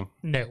in the game?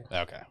 No.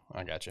 Okay,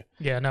 I got you.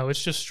 Yeah, no,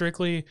 it's just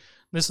strictly,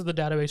 this is the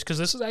database, because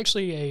this is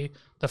actually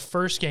the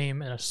first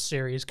game in a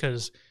series,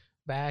 because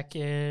back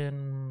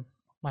in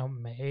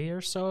May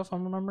or so, if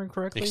I'm remembering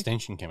correctly.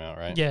 Extinction came out,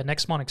 right? Yeah,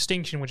 Nexomon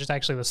Extinction, which is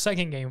actually the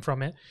second game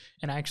from it,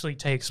 and actually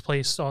takes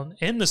place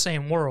in the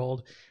same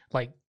world,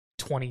 like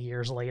 20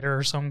 years later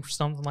or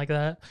something like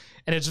that.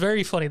 And it's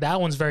very funny.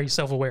 That one's very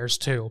self-aware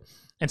too.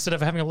 Instead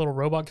of having a little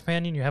robot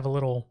companion, you have a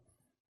little...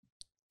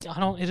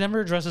 it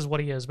never addresses what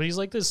he is, but he's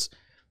like this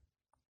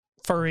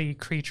furry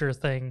creature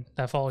thing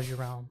that follows you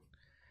around.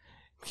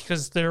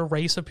 Because they're a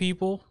race of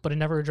people, but it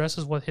never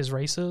addresses what his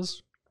race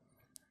is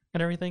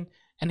and everything.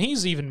 And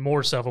he's even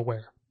more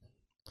self-aware.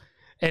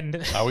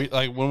 And are we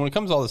like when it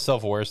comes to all the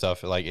self-aware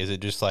stuff, like is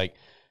it just like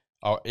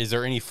is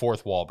there any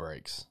fourth wall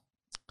breaks?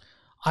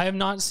 I have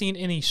not seen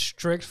any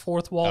strict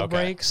fourth wall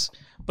breaks,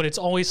 but it's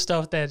always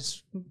stuff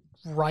that's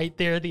right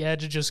there at the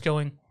edge of just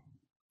going,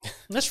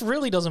 this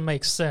really doesn't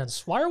make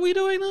sense. Why are we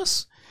doing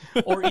this?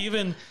 Or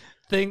even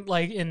think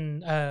like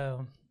in, I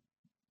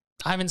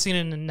haven't seen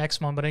it in the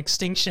next one, but in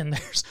Extinction,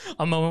 there's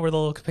a moment where the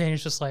little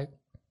companion's just like,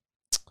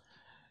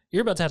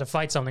 you're about to have to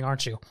fight something,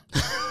 aren't you?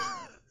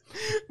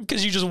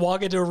 Because you just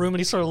walk into a room and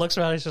he sort of looks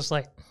around and he's just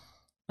like,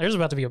 there's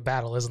about to be a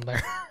battle, isn't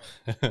there?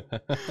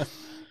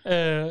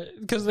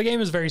 Because the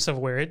game is very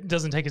self-aware. It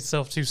doesn't take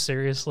itself too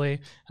seriously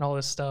and all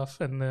this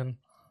stuff. And then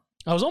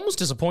I was almost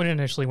disappointed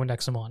initially when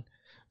Nexomon,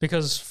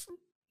 because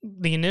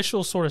the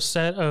initial sort of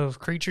set of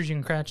creatures you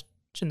can catch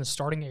in the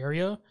starting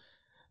area,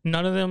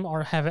 none of them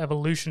have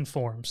evolution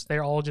forms.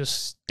 They're all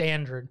just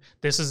standard.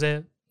 This is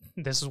it.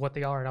 This is what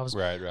they are. And I was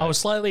I was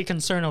slightly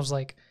concerned. I was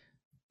like,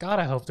 God,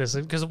 I hope this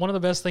is, because one of the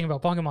best things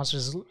about Pokemonsters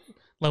is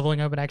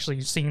leveling up and actually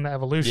seeing the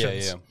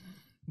evolutions. Yeah.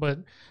 But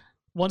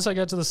once I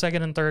got to the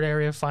second and third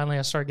area, finally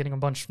I started getting a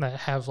bunch that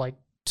have like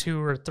 2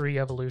 or 3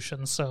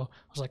 evolutions. So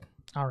I was like,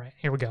 all right,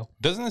 here we go.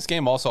 Doesn't this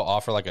game also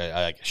offer like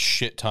a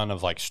shit ton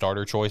of like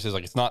starter choices?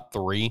 Like it's not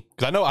 3,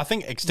 because I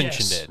think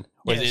Extinction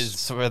did.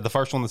 Is the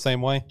first one the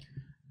same way?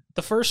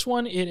 The first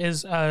one, it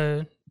is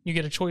you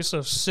get a choice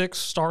of 6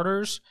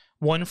 starters,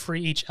 1 for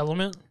each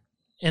element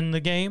in the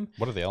game.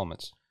 What are the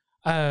elements?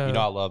 I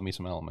love me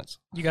some elements.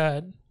 You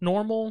got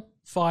normal,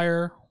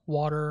 fire,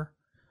 water,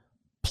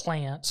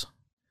 plant.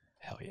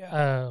 Hell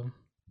yeah.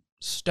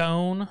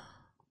 Stone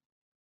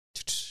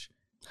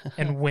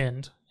and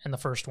wind in the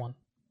first one.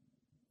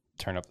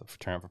 Turn up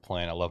for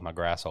playing. I love my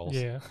grass holes.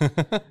 Yeah.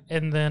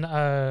 And then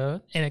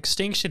in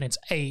Extinction, it's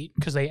 8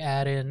 because they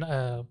add in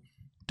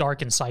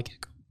dark and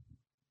psychic.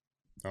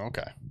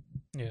 Okay.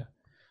 Yeah.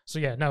 So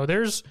yeah, no,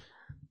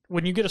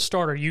 when you get a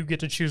starter, you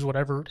get to choose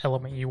whatever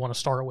element you want to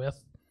start with.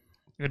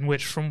 In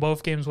which, from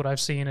both games, what I've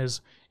seen is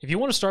if you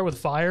want to start with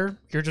fire,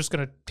 you're just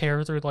going to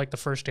tear through like the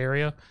first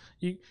area.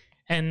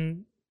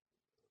 And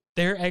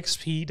their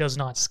XP does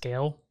not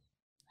scale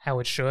how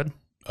it should.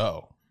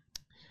 Oh.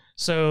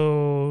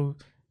 So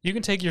you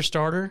can take your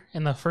starter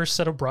and the first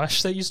set of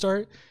brush that you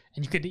start,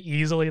 and you could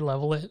easily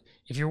level it.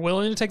 If you're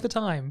willing to take the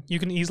time, you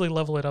can easily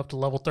level it up to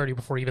level 30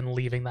 before even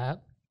leaving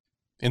that.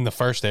 In the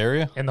first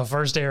area? In the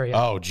first area.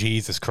 Oh,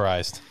 Jesus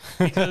Christ.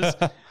 Because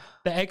the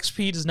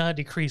XP does not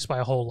decrease by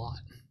a whole lot.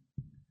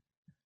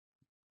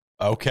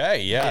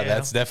 Okay, yeah,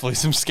 that's definitely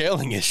some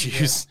scaling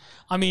issues.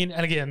 Yeah. I mean,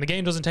 and again, the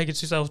game doesn't take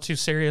itself too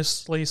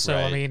seriously, so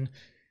I mean,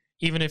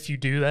 even if you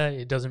do that,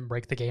 it doesn't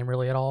break the game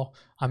really at all.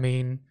 I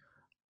mean,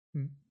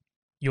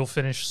 you'll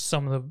finish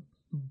some of the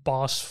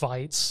boss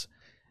fights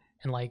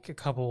in like a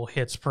couple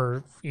hits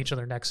per each of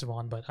their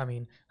Nexomon, but I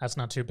mean, that's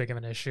not too big of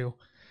an issue.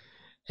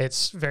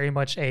 It's very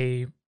much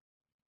a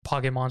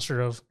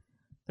Pokemonster of,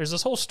 there's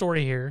this whole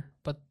story here,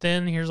 but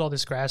then here's all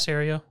this grass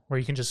area where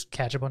you can just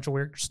catch a bunch of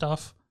weird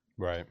stuff.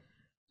 Right.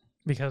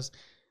 Because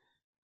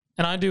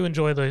And I do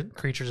enjoy the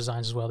creature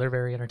designs as well. They're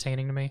very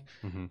entertaining to me.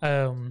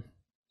 Mhm.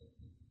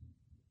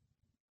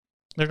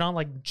 They're not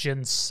like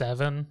Gen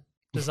 7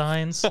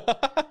 designs,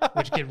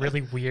 which get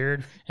really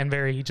weird and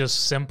very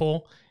just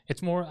simple.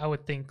 It's more, I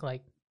would think,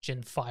 like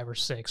Gen 5 or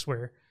 6,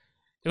 where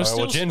it was still...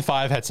 Well, Gen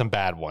 5 had some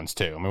bad ones,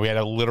 too. I mean, we had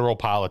a literal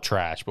pile of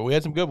trash, but we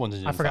had some good ones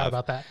in Gen 5. I forgot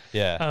about that.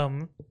 Yeah.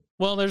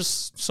 Well,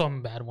 there's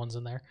some bad ones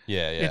in there.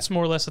 Yeah. It's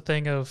more or less a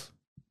thing of,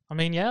 I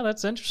mean, yeah,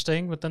 that's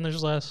interesting, but then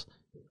there's less,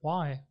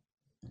 why?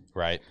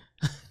 Right.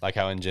 Like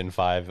how in Gen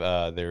 5,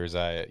 there's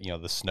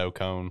the snow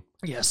cone.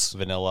 Yes.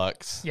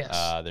 Vanillux.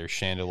 Yes. There's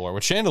Chandelure,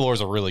 which Chandelure is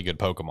a really good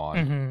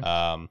Pokemon.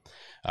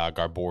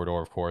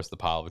 Garbodor, of course, the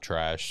pile of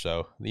trash.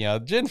 So,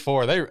 Gen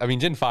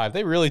 5,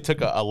 they really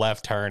took a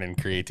left turn in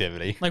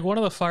creativity. Like one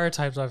of the fire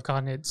types I've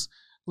gotten, it's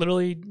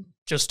literally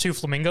just 2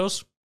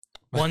 flamingos.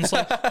 One's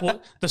like,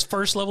 this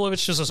first level of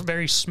it's just a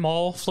very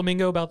small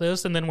flamingo about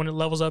this, and then when it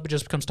levels up, it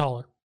just becomes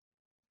taller.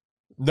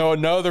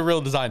 No, the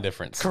real design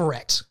difference.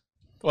 Correct.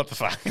 What the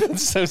fuck?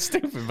 That's so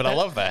stupid, but I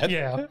love that.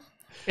 Yeah.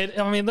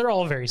 They're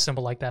all very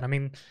simple like that. I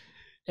mean,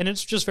 and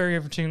it's just very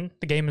opportune.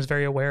 The game is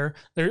very aware.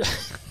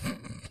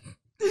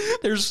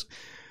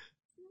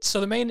 So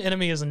the main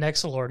enemy is a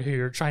Nexalord who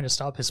you're trying to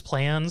stop his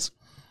plans,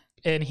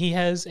 and he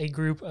has a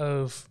group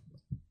of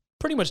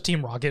pretty much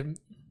Team Rocket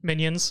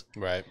minions.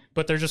 Right.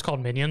 But they're just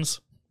called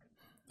minions.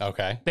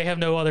 Okay. They have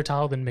no other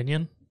title than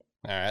minion.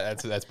 All right,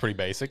 that's pretty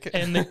basic.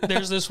 And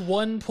there's this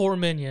one poor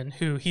minion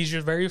who he's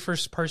your very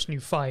first person you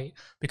fight,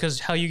 because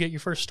how you get your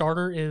first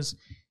starter is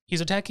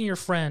he's attacking your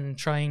friend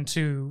trying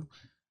to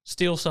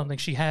steal something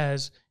she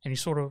has, and you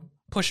sort of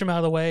push him out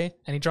of the way,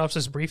 and he drops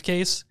his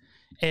briefcase,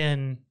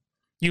 and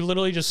you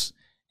literally just,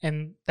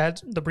 and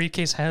that the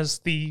briefcase has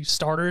the 6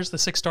 starters,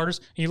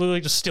 and you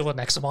literally just steal a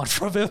Nexamon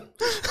from him.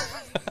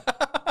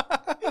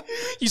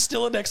 You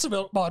steal a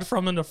Nexamon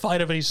from him to fight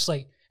him, and he's just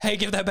like, hey,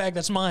 give that back,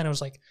 that's mine. I was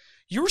like,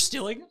 you were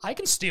stealing, I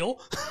can steal.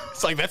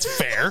 It's like, that's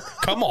fair.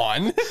 Come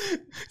on.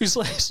 He's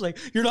like,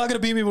 you're not going to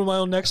beat me with my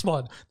own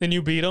Nexamon. Then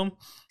you beat him.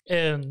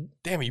 And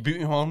damn, you beat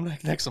me with my own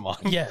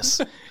Nexamon.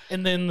 Yes.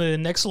 And then the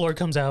Nexalord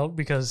comes out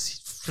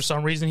because for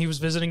some reason he was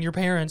visiting your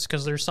parents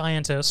because they're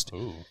scientists.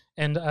 Ooh.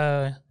 And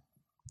I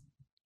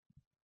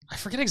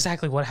forget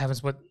exactly what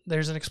happens, but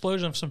there's an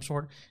explosion of some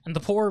sort. And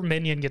the poor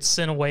minion gets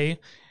sent away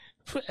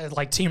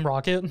like Team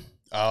Rocket.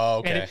 Oh,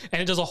 okay.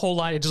 And it does a whole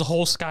line. It does a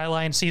whole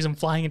skyline, sees him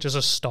flying into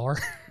a star.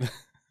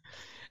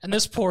 And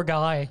this poor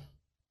guy,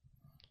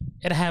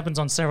 it happens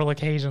on several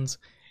occasions.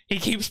 He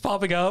keeps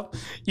popping up.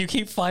 You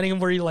keep fighting him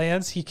where he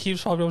lands. He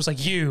keeps popping up. It's like,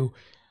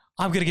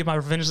 I'm going to get my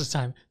revenge this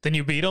time. Then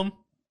you beat him.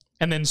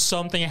 And then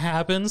something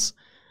happens.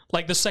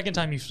 Like the second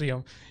time you see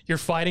him, you're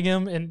fighting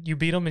him and you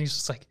beat him. And he's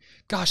just like,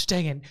 gosh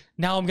dang it.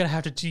 Now I'm going to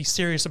have to be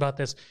serious about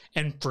this.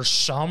 And for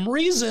some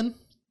reason,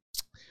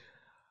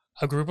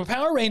 a group of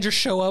Power Rangers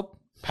show up.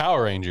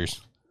 Power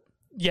Rangers.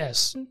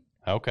 Yes.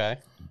 Okay.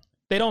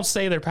 They don't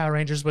say they're Power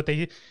Rangers, but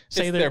they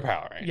say they're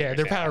Power Rangers. Yeah,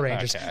 they're Power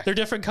Rangers. Okay. They're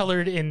different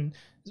colored in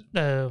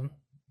those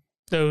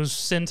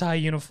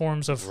Sentai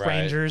uniforms of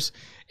Rangers,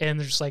 and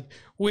they're just like,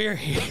 we're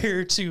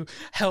here to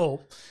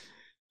help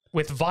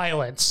with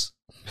violence.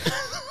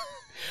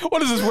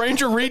 What is this,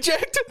 Ranger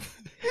Reject?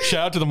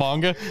 Shout out to the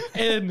manga.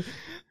 And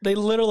they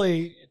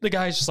literally, the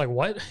guy's just like,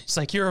 what? He's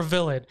like, you're a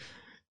villain.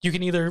 You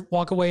can either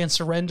walk away and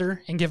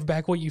surrender and give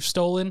back what you've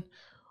stolen,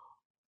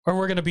 or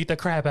we're going to beat the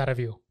crap out of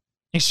you.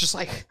 He's just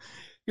like,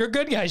 you're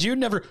good guys. You'd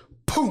never,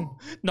 boom,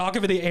 knock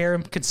him in the air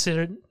and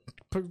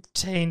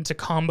pertain to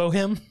combo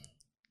him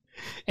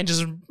and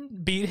just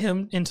beat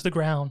him into the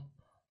ground.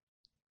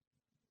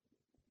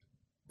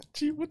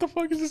 Gee, what the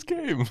fuck is this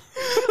game?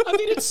 I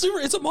mean,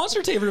 it's a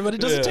monster tamer, but it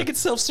doesn't take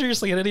itself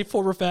seriously in any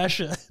form or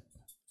fashion.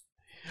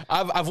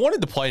 I've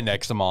wanted to play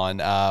Nexamon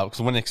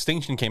because when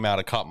Extinction came out,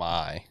 it caught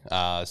my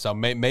eye. So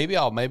maybe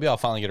I'll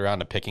finally get around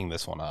to picking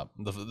this one up,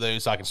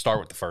 so I can start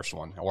with the first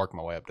one and work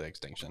my way up to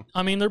Extinction.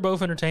 I mean, they're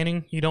both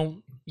entertaining.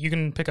 You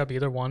can pick up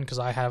either one because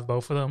I have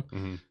both of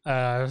them.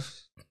 Mm-hmm.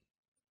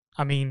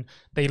 I mean,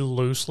 they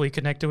loosely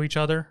connect to each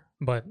other,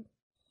 but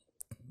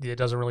it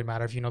doesn't really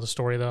matter if you know the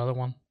story of the other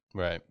one.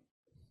 Right.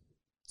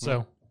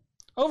 So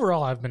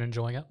overall, I've been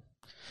enjoying it,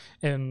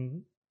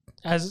 and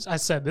as I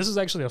said, this is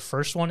actually the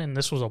first one, and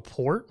this was a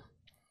port.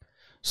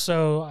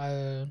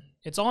 So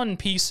it's on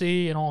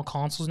PC and all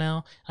consoles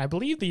now. I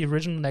believe the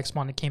original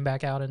Nexamon came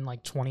back out in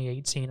like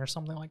 2018 or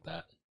something like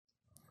that.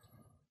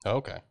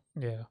 Okay.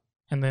 Yeah.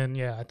 And then,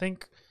 I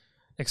think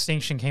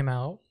Extinction came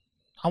out,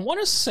 I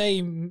want to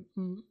say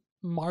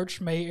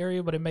March, May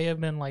area, but it may have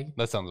been like...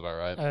 That sounds about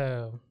right.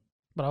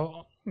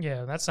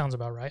 That sounds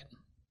about right.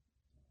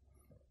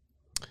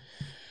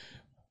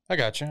 I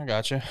got you.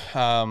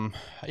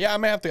 I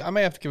may have to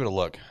give it a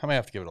look.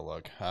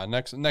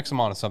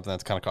 Nexamon is something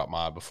that's kind of caught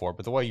my eye before,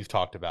 but the way you've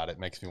talked about it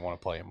makes me want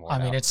to play it more. I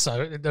mean,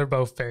 they're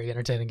both very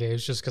entertaining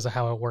games just because of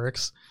how it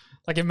works.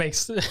 Like it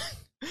makes,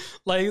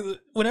 like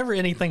whenever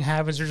anything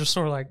happens, you're just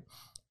sort of like,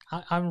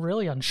 I'm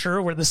really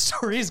unsure where the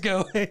story's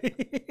going.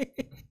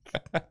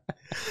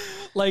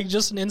 Like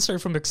just an insert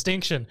from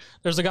Extinction.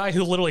 There's a guy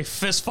who literally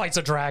fist fights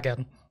a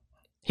dragon.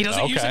 He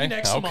doesn't use any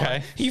Nexamon.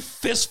 Okay. He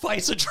fist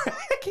fights a dragon.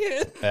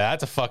 Yeah,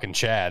 that's a fucking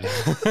Chad.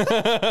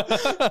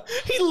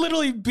 He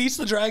literally beats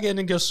the dragon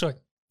and goes, "So,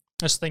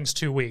 this thing's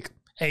too weak.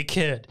 Hey,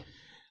 kid,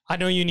 I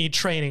know you need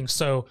training,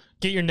 so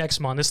get your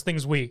Nexamon. This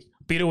thing's weak.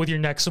 Beat it with your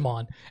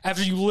Nexamon."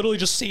 After you literally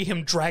just see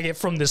him drag it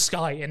from the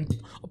sky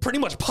and pretty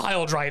much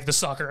pile drive the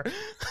sucker.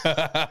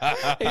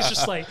 It's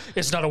just like,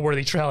 it's not a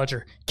worthy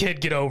challenger.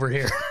 Kid, get over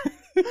here.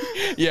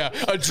 Yeah,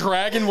 a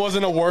dragon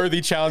wasn't a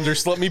worthy challenger,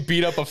 so let me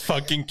beat up a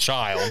fucking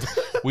child.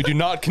 We do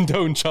not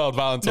condone child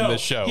violence on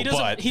this show, he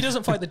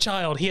doesn't fight the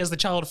child. He has the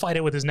child fight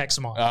it with his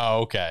Nexamon.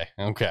 Oh, okay.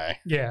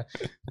 Yeah.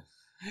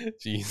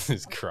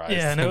 Jesus Christ.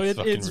 Yeah, no, That's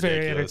it's fucking very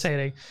ridiculous.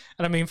 entertaining.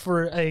 And I mean,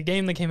 for a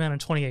game that came out in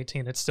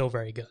 2018, it's still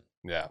very good.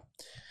 Yeah.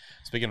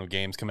 Speaking of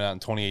games coming out in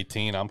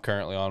 2018, I'm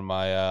currently on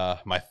my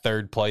my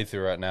third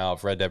playthrough right now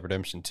of Red Dead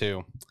Redemption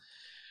 2.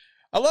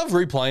 I love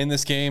replaying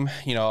this game.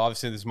 You know,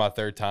 obviously this is my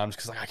third time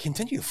because like I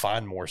continue to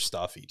find more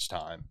stuff each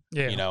time.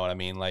 Yeah. You know what I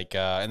mean? Like,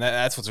 and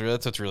that's what's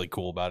really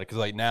cool about it. Because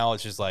like now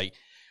it's just like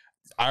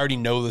I already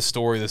know the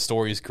story. The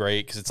story is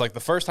great because it's like the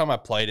first time I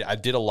played it, I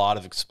did a lot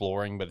of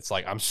exploring, but it's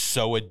like I'm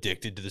so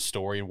addicted to the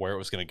story and where it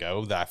was going to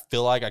go that I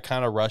feel like I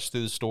kind of rushed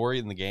through the story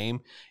in the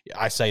game.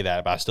 I say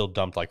that, but I still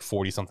dumped like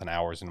 40 something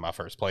hours into my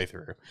first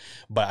playthrough.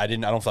 But I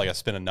don't feel like I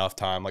spent enough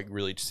time like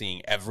really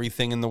seeing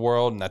everything in the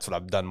world, and that's what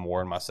I've done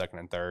more in my second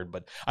and third.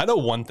 But I know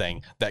one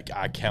thing that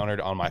I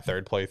countered on my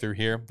third playthrough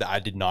here that I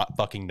did not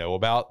fucking know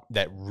about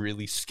that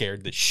really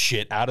scared the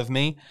shit out of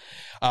me.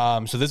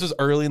 So this was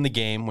early in the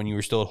game when you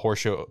were still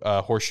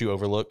at Horseshoe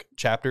Overlook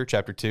chapter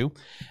 2,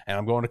 and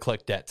I'm going to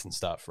collect debts and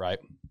stuff, right?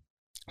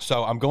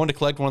 So I'm going to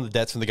collect one of the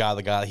debts from the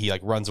guy he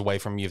like runs away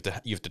from. You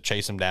have to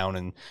chase him down,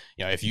 and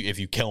you know if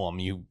you kill him,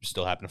 you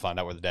still happen to find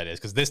out where the debt is.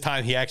 Because this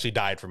time he actually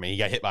died for me. He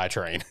got hit by a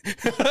train. He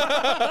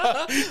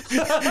got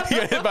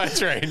hit by a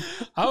train.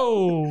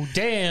 Oh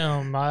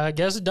damn! I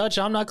guess Dutch,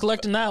 I'm not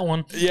collecting that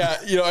one. Yeah,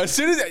 you know, as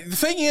soon as the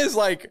thing is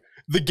like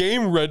the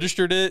game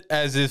registered it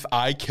as if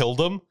I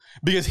killed him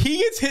because he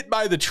gets hit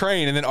by the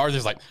train, and then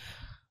Arthur's like,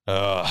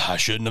 I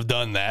shouldn't have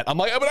done that. I'm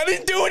like, but I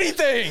didn't do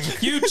anything.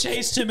 You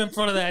chased him in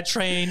front of that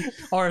train,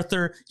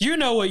 Arthur. You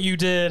know what you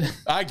did.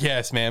 I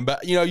guess, man.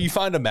 But, you know, you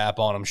find a map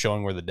on him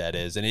showing where the debt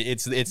is. And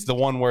it's the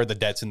one where the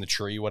debt's in the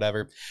tree,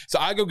 whatever. So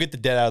I go get the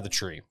debt out of the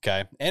tree,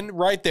 okay? And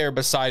right there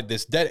beside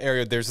this debt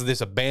area, there's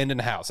this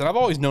abandoned house. And I've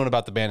always known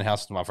about the abandoned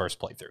house in my first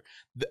playthrough.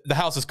 The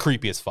house is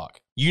creepy as fuck.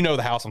 You know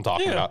the house I'm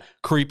talking about.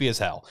 Creepy as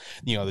hell.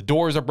 You know, the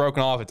doors are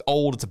broken off. It's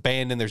old. It's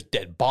abandoned. There's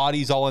dead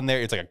bodies all in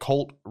there. It's like a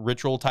cult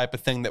ritual type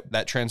of thing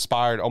that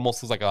transpired.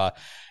 Almost looks like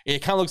it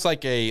kind of looks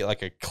like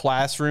a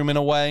classroom in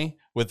a way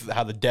with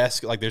how the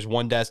desk, like there's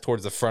one desk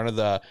towards the front of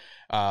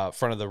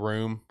the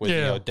room with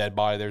you know, dead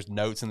body. There's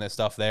notes and that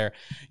stuff there.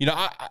 You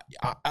know,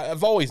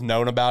 I've always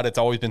known about it. It's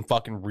always been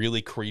fucking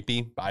really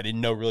creepy. But I didn't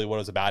know really what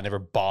it was about. I never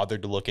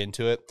bothered to look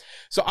into it.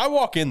 So I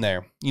walk in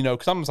there, you know,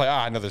 because I'm just like,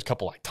 I know there's a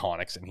couple like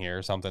tonics in here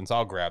or something. So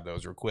I'll grab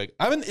those real quick.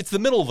 It's the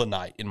middle of the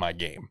night in my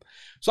game.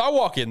 So I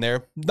walk in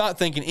there, not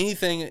thinking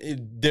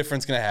anything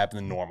different's going to happen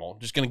than normal.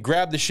 Just going to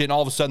grab the shit, and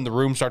all of a sudden the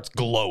room starts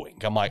glowing.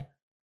 I'm like,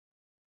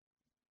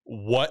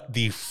 what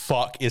the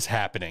fuck is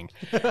happening?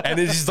 And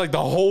it's just like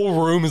the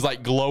whole room is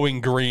like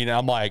glowing green. And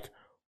I'm like,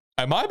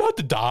 am I about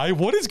to die?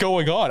 What is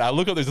going on? I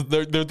look up,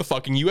 there's the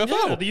fucking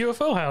UFO. Yeah, the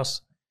UFO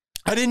house.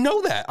 I didn't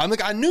know that. I'm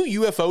like, I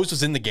knew UFOs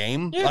was in the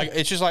game. Yeah. Like,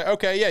 it's just like,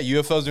 okay, yeah,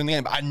 UFOs are in the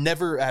game. But I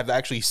never have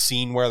actually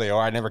seen where they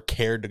are. I never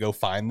cared to go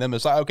find them.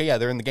 It's like, okay, yeah,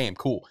 they're in the game.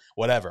 Cool.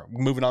 Whatever.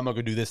 Moving on, I'm going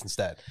to go do this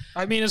instead.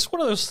 I mean, it's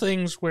one of those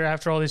things where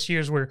after all these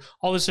years where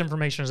all this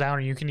information is out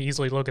and you can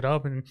easily look it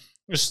up, and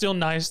it's still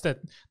nice that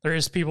there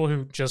is people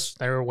who just,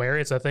 they're aware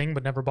it's a thing,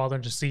 but never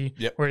bothered to see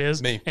where it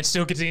is. Me. And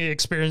still get to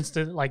experience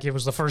it like it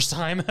was the first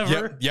time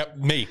ever. Yep.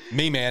 Me,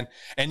 man.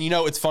 And you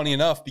know, it's funny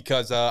enough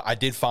because I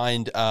did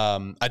find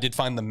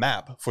the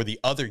map for the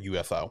other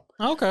UFO.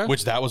 Okay.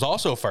 Which that was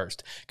also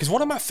first. Because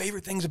one of my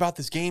favorite things about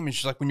this game is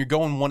just like when you're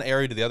going one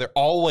area to the other,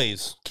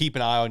 always keep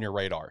an eye on your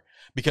radar.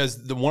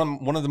 Because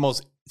some of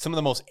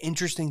the most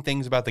interesting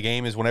things about the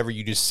game is whenever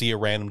you just see a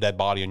random dead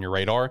body on your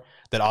radar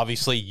that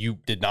obviously you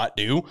did not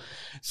do.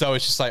 So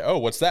it's just like, oh,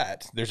 what's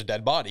that? There's a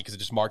dead body because it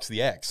just marks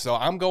the X. So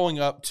I'm going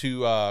up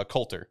to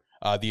Coulter.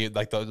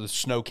 The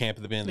snow camp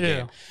at the beginning of the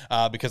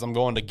game, because I'm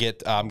going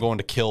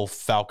to kill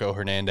Falco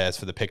Hernandez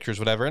for the pictures,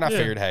 whatever. And I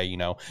figured, hey, you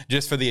know,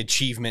 just for the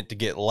achievement to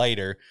get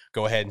later,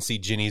 go ahead and see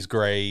Jenny's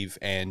grave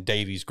and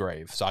Davy's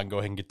grave, so I can go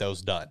ahead and get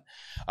those done.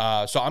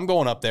 So I'm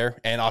going up there,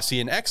 and I'll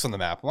see an X on the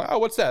map. I'm like, oh,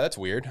 what's that? That's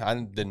weird. I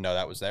didn't know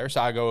that was there. So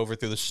I go over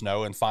through the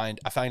snow and find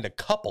a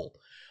couple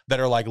that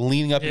are like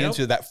leaning up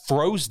into that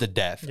froze to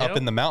death up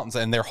in the mountains,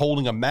 and they're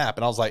holding a map.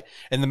 And I was like,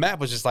 and the map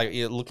was just like,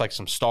 it looked like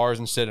some stars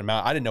instead of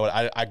mountain. I didn't know it.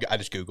 I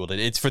just Googled it.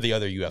 It's for the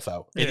other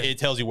UFO. It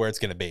tells you where it's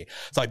going to be.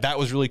 It's like, that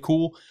was really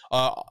cool.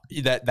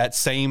 That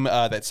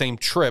same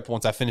trip,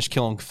 once I finished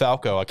killing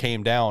Falco, I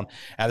came down,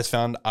 I just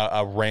found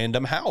a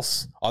random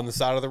house on the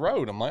side of the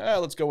road. I'm like,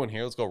 let's go in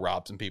here. Let's go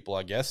rob some people,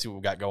 I guess, see what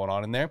we got going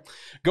on in there.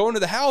 Go into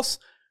the house,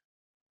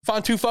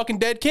 find 2 fucking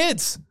dead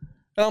kids.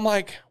 And I'm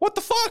like, what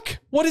the fuck?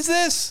 What is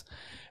this?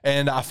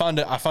 And I found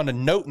a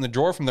note in the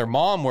drawer from their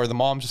mom where the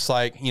mom's just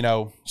like, you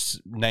know,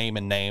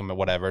 name or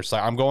whatever. It's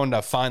like, I'm going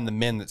to find the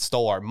men that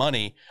stole our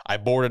money. I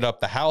boarded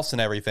up the house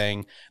and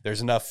everything.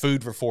 There's enough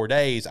food for 4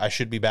 days. I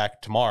should be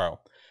back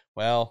tomorrow.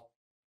 Well,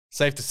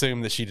 safe to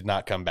assume that she did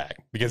not come back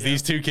because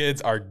these 2 kids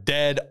are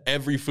dead.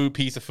 Every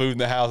piece of food in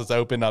the house is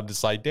open. I'm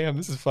just like, damn,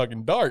 this is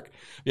fucking dark.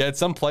 Yeah, it's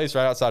some place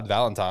right outside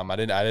Valentine.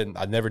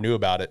 I never knew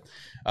about it.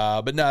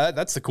 But no,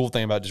 that's the cool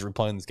thing about just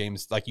replaying this game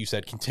is, like you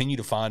said, continue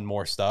to find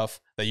more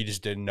stuff that you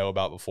just didn't know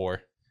about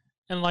before.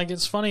 And like,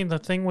 it's funny, the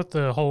thing with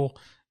the whole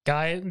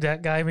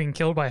that guy being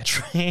killed by a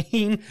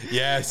train.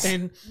 Yes.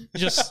 And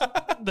just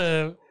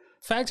the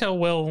fact how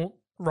well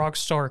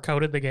Rockstar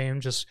coded the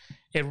game, just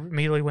it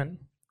immediately went,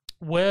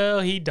 well,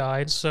 he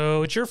died,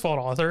 so it's your fault,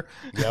 author.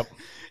 Yep.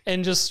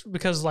 And just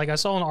because, like, I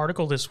saw an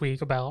article this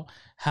week about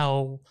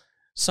how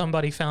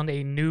somebody found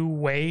a new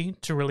way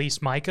to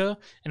release Micah,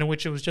 and in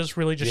which it was just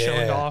really just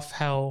showing off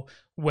how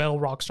well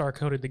Rockstar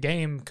coded the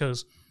game,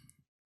 because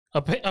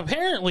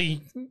apparently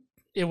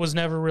it was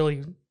never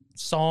really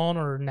sawn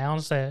or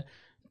announced that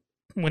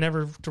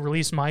whenever to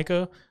release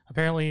Micah,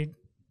 apparently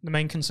the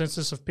main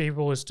consensus of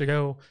people is to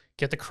go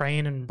get the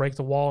crane and break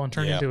the wall and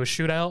turn it into a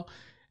shootout.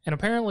 And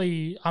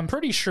apparently, I'm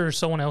pretty sure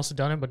someone else had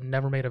done it, but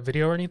never made a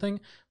video or anything.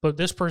 But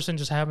this person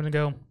just happened to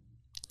go,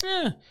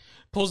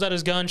 pulls out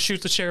his gun,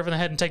 shoots the sheriff in the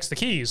head, and takes the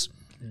keys.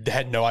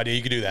 Had no idea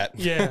you could do that.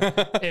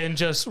 Yeah, and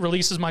just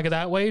releases Micah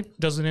that way.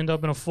 Doesn't end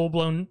up in a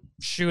full-blown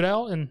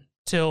shootout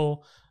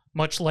until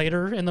much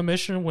later in the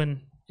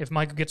mission if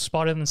Micah gets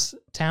spotted in this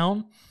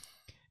town.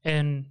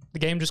 And the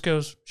game just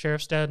goes,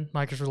 sheriff's dead,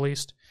 Micah's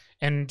released.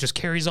 And just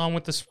carries on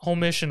with this whole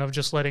mission of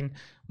just letting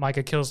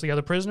Micah kills the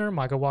other prisoner.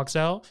 Micah walks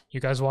out. You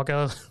guys walk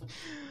out of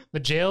the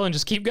jail and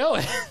just keep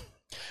going.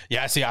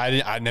 Yeah, see,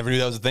 I never knew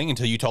that was a thing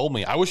until you told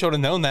me. I wish I would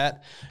have known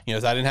that. You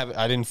know,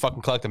 I didn't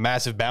fucking collect a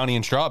massive bounty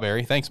in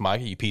Strawberry. Thanks,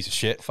 Micah, you piece of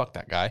shit. Fuck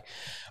that guy.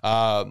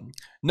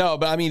 No,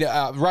 but I mean,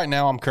 right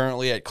now I'm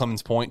currently at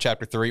Clemens Point,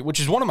 Chapter 3, which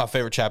is one of my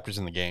favorite chapters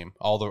in the game.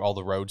 All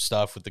the road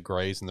stuff with the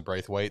Greys and the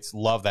Braithwaites.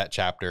 Love that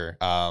chapter.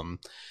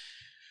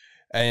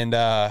 And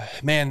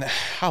man,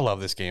 I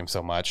love this game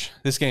so much.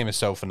 This game is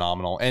so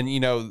phenomenal. And you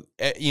know,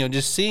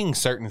 just seeing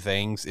certain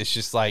things, it's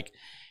just like,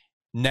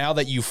 now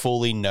that you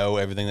fully know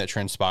everything that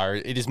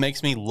transpired, it just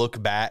makes me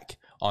look back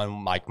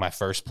on like my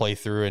first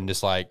playthrough and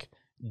just like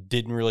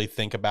didn't really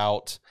think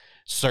about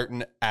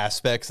certain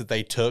aspects that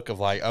they took of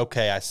like,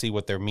 okay, I see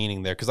what they're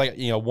meaning there. Because like,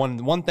 you know,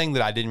 one thing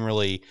that I didn't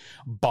really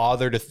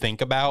bother to think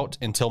about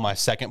until my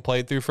second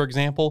playthrough, for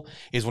example,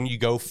 is when you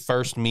go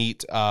first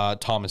meet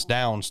Thomas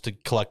Downs to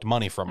collect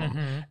money from him.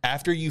 Mm-hmm.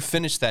 After you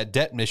finish that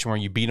debt mission where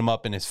you beat him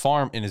up in his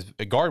farm, in his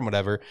garden,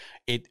 whatever,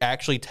 it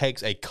actually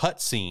takes a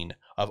cutscene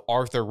of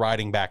Arthur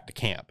riding back to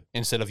camp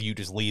instead of you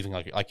just leaving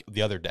like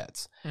the other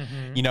debts.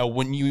 Mm-hmm. You know,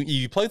 when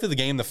you play through the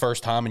game the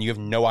first time and you have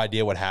no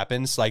idea what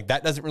happens, like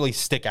that doesn't really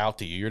stick out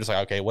to you. You're just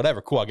like, okay,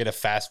 whatever, cool, I'll get a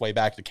fast way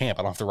back to camp.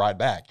 I don't have to ride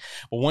back.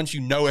 But once you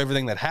know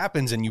everything that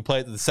happens and you play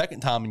it the second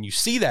time and you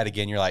see that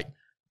again, you're like,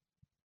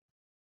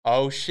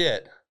 oh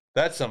shit,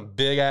 that's some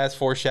big ass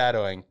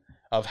foreshadowing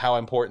of how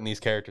important these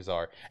characters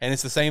are. And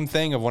it's the same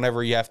thing of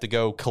whenever you have to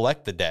go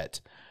collect the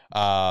debt.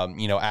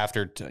 You know,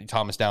 after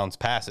Thomas Downs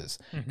passes,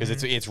 because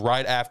it's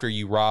right after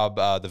you rob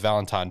the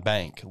Valentine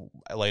Bank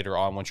later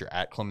on once you're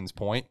at Clemens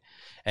Point,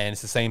 and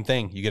it's the same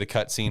thing. You get a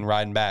cutscene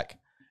riding back,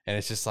 and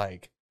it's just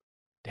like,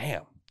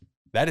 damn,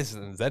 that is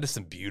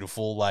some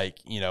beautiful, like,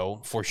 you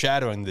know,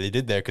 foreshadowing that they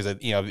did there. Because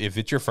you know, if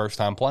it's your first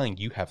time playing,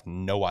 you have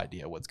no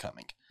idea what's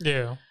coming.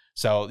 Yeah.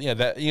 So yeah,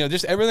 that, you know,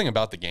 just everything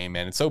about the game,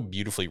 man, it's so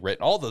beautifully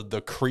written. All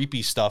the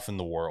creepy stuff in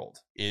the world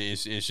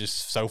is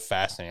just so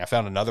fascinating. I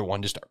found another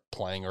one just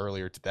playing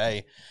earlier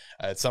today.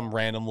 It's some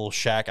random little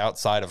shack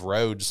outside of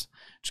Rhodes.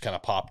 Just kind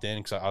of popped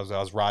in because I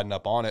was riding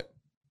up on it.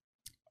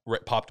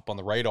 Popped up on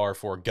the radar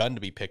for a gun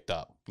to be picked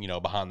up, you know,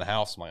 behind the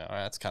house. I'm like, oh,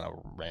 that's kind of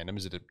random.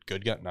 Is it a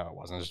good gun? No, it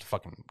wasn't. It was just a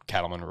fucking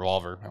cattleman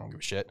revolver. I don't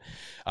give a shit.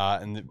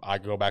 And I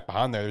go back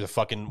behind there. There's a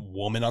fucking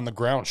woman on the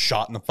ground,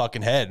 shot in the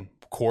fucking head,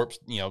 corpse,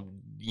 you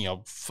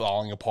know,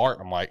 falling apart.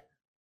 I'm like,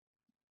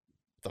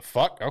 the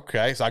fuck?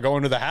 Okay. So I go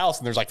into the house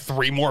and there's like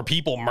 3 more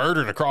people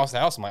murdered across the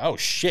house. I'm like, oh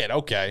shit.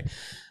 Okay.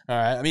 All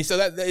right. I mean, so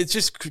that it's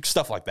just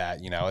stuff like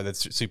that, you know,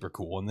 that's super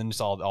cool. And then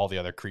just all the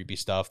other creepy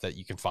stuff that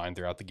you can find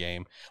throughout the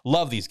game.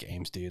 Love these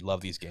games, dude.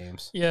 Love these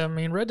games. Yeah. I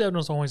mean, Red Dead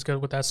was always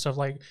good with that stuff.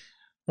 Like,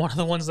 one of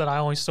the ones that I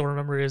always still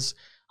remember is,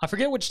 I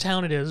forget which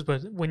town it is,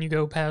 but when you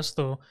go past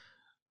the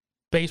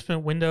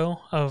basement window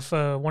of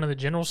one of the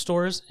general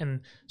stores and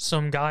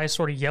some guy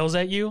sort of yells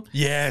at you.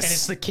 Yes. And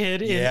it's the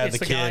kid. It's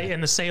the guy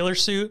in the sailor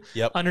suit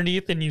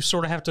underneath, and you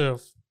sort of have to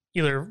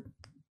either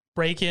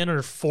break in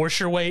or force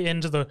your way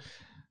into the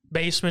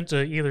basement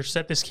to either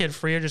set this kid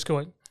free or just go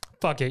like,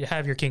 fuck it,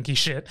 have your kinky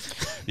shit.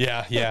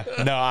 Yeah.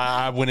 No,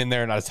 I went in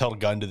there and I just held a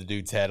gun to the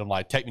dude's head. I'm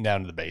like, take me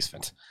down to the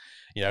basement.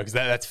 You know, because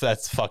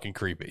that's fucking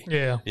creepy.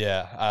 Yeah.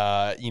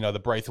 Yeah. You know, the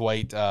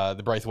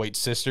Braithwaite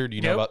sister. Do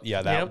you know about?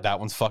 Yeah, that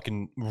one's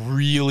fucking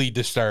really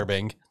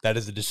disturbing. That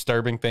is a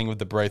disturbing thing with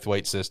the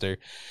Braithwaite sister.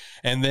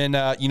 And then,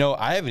 you know,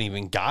 I haven't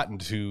even gotten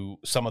to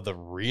some of the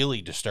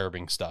really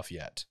disturbing stuff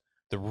yet.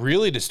 The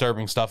really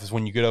disturbing stuff is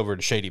when you get over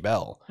to Shady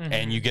Belle,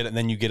 and you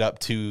get up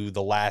to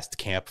the last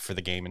camp for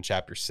the game in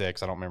chapter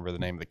 6. I don't remember the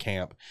name of the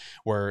camp.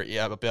 Where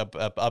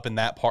up in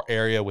that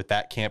area with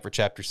that camp for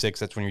chapter 6,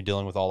 that's when you're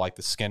dealing with all like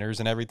the Skinners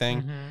and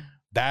everything.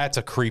 That's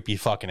a creepy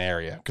fucking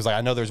area, because like,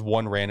 I know there's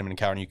one random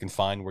encounter you can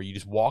find where you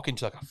just walk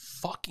into like a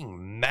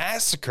fucking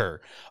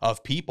massacre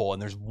of people, and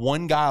there's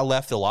one guy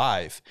left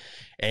alive,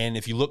 and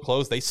if you look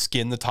close, they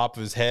skin the top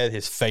of his head.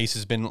 His face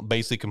has been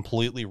basically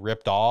completely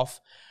ripped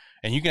off.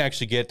 And you can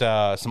actually get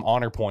some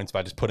honor points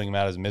by just putting him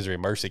out as a misery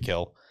mercy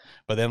kill.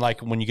 But then, like,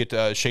 when you get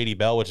to Shady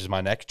Belle, which is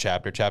my next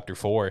chapter, chapter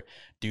 4,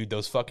 dude,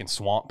 those fucking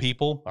swamp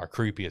people are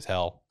creepy as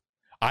hell.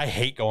 I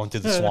hate going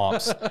through the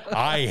swamps.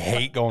 I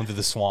hate going through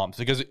the swamps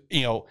because,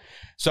 you know,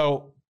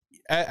 so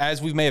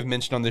as we may have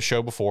mentioned on this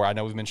show before, I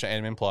know we've mentioned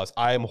Anime Plus,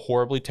 I am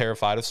horribly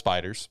terrified of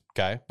spiders.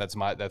 Okay. That's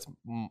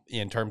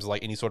in terms of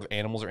like any sort of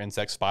animals or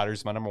insects, spiders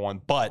is my number one.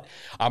 But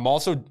I'm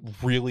also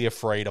really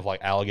afraid of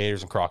like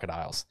alligators and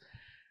crocodiles.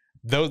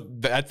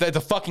 That's a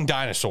fucking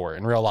dinosaur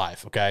in real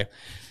life, okay?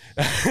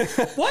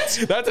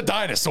 What? That's a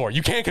dinosaur.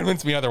 You can't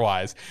convince me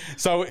otherwise.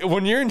 So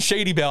when you're in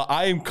Shady Belle,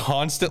 I am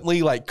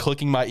constantly like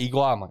clicking my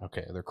eagle eye. I'm like,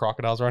 okay, there are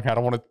crocodiles around here. I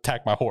don't want to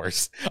attack my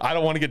horse. I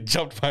don't want to get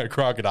jumped by a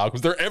crocodile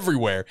because they're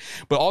everywhere.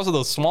 But also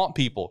those swamp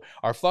people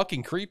are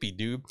fucking creepy,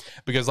 dude.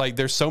 Because like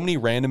there's so many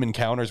random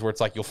encounters where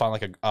it's like you'll find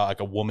like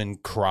a woman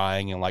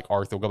crying, and like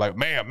Arthur will go like,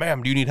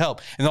 ma'am, do you need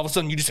help? And all of a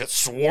sudden you just get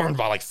swarmed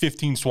by like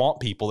 15 swamp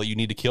people that you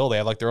need to kill. They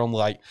have like their own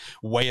like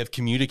way of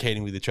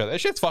communicating with each other.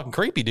 That shit's fucking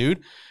creepy,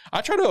 dude.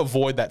 I try to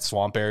avoid that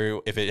swamp area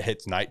if it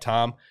hits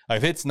nighttime. Like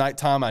if it's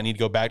nighttime, I need to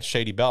go back to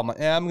Shady Belle. I'm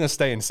like, I'm going to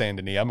stay in Saint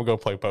Denis. I'm going to go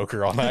play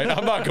poker all night.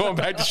 I'm not going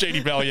back to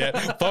Shady Belle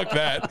yet. Fuck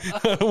that.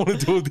 I don't want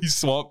to deal with these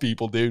swamp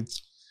people, dude.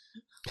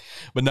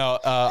 But no,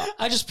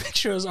 I just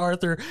picture as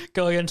Arthur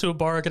going into a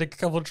bar, getting a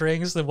couple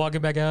drinks, then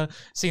walking back out,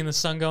 seeing the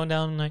sun going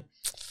down, and like,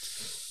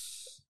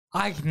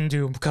 I can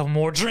do a couple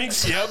more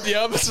drinks. Yep.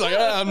 It's like,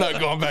 I'm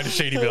not going back to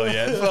Shady Belle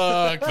yet.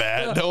 Fuck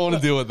that. Don't want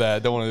to deal with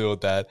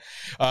that.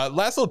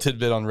 Last little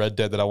tidbit on Red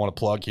Dead that I want to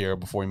plug here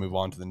before we move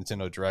on to the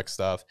Nintendo Direct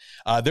stuff.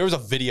 There was a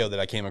video that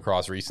I came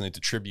across recently. It's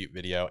a tribute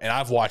video, and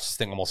I've watched this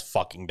thing almost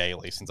fucking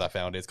daily since I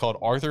found it. It's called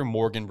Arthur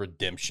Morgan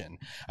Redemption.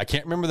 I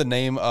can't remember the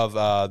name of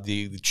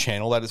the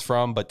channel that it's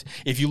from, but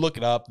if you look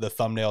it up, the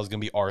thumbnail is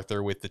going to be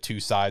Arthur with the two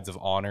sides of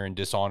honor and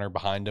dishonor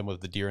behind him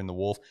with the deer and the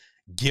wolf.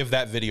 Give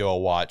that video a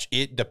watch.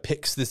 It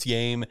depicts this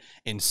game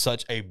in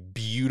such a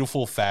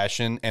beautiful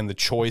fashion, and the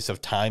choice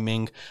of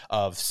timing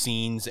of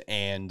scenes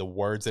and the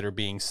words that are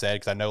being said.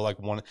 Because I know like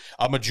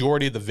a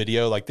majority of the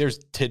video, like there's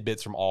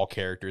tidbits from all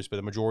characters, but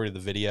the majority of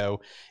the video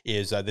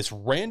is this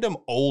random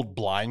old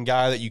blind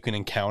guy that you can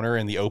encounter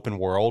in the open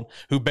world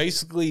who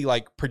basically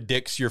like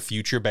predicts your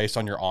future based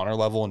on your honor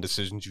level and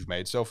decisions you've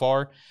made so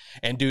far.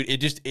 And dude,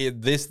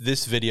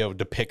 this video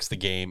depicts the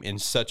game in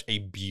such a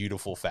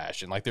beautiful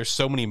fashion. Like there's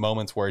so many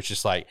moments where it's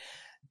just like,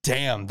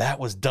 damn, that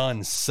was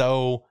done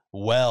so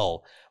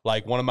well.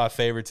 Like one of my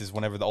favorites is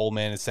whenever the old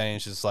man is saying,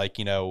 it's just like,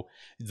 you know,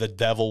 the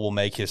devil will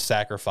make his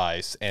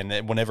sacrifice. And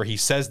then whenever he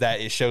says that,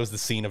 it shows the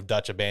scene of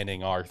Dutch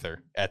abandoning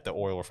Arthur at the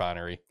oil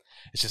refinery.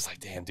 It's just like,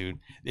 damn, dude,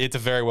 it's a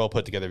very well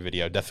put together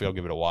video. Definitely go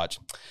give it a watch.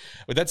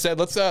 With that said,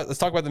 let's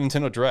talk about the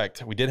Nintendo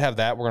Direct. We did have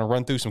that. We're going to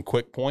run through some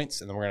quick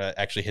points, and then we're going to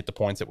actually hit the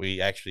points that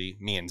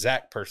me and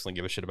Zach personally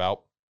give a shit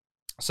about.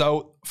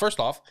 So first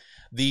off,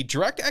 the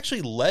Direct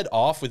actually led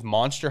off with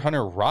Monster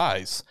Hunter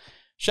Rise.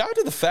 Shout out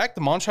to the fact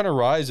that Monster Hunter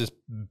Rise is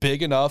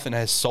big enough and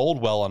has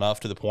sold well enough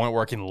to the point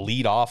where it can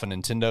lead off a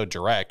Nintendo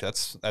Direct.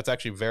 That's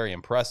actually very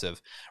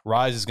impressive.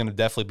 Rise is going to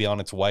definitely be on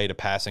its way to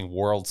passing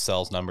world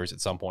sales numbers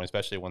at some point,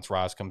 especially once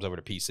Rise comes over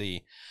to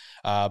PC.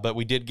 But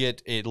we did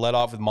get it led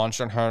off with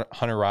Monster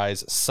Hunter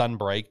Rise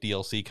Sunbreak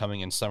DLC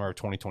coming in summer of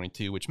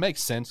 2022, which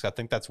makes sense. I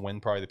think that's when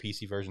probably the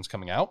PC version's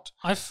coming out.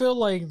 I feel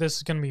like this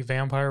is going to be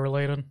vampire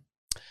related.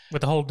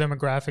 With the whole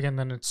demographic, and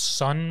then it's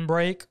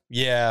Sunbreak.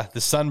 Yeah, the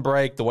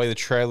Sunbreak, the way the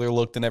trailer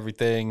looked and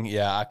everything.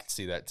 Yeah, I could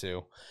see that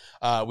too.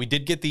 We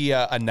did get the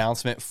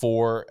announcement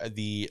for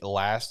the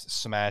last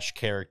Smash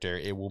character.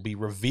 It will be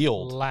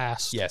revealed.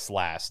 Last.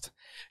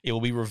 It will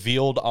be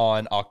revealed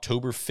on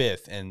October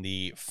 5th in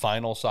the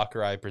final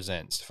Sakurai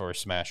Presents for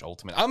Smash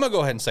Ultimate. I'm gonna go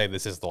ahead and say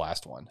this is the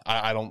last one.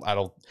 I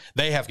don't.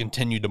 They have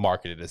continued to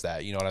market it as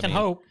that. You know what I mean?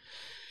 Can hope.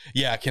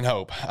 Yeah, I can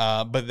hope.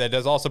 But that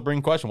does also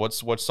bring question.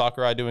 What's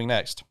Sakurai doing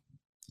next?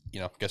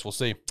 guess we'll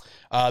see.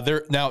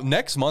 There now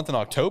next month in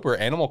October,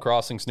 Animal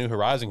Crossing's New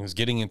Horizons is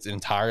getting its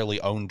entirely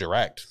own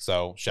direct.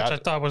 So Which I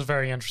thought was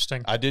very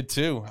interesting. I did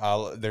too.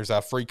 There's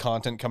free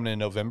content coming in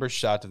November.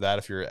 Shout out to that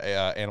if you're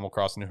a Animal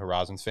Crossing New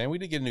Horizons fan. We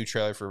did get a new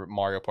trailer for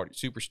Mario Party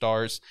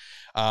Superstars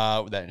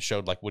that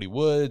showed like Woody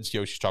Woods,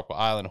 Yoshi's Tropical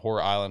Island,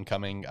 Horror Island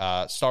coming.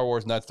 Star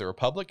Wars Knights of the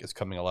Republic is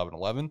coming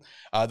 11/11.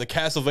 The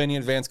Castlevania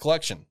Advanced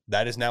Collection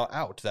that is now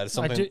out. That is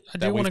something I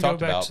do want to go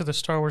back to the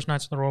Star Wars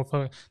Knights of the Royal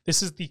Republic.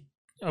 This is the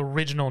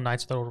original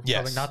Knights of the Republic,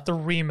 yes. not the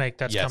remake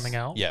that's coming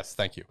out. Yes,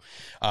 thank you.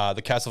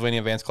 The Castlevania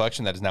Advanced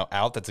Collection that is now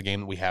out. That's a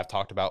game that we have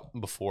talked about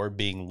before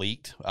being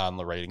leaked on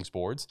the ratings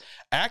boards.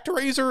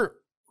 ActRaiser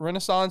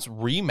Renaissance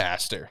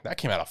Remaster. That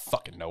came out of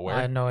fucking nowhere.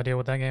 I had no idea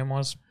what that game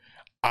was.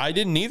 I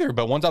didn't either,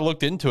 but once I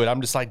looked into it, I'm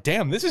just like,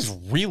 damn, this is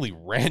really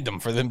random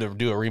for them to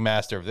do a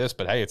remaster of this.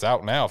 But hey, it's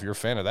out now. If you're a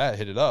fan of that,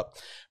 hit it up.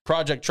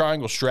 Project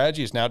Triangle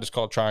Strategy is now just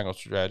called Triangle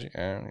Strategy.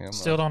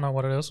 Still don't know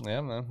what it is.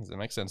 Yeah, no, that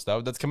makes sense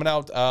though. That's coming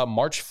out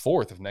March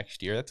 4th of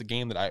next year. That's a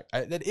game that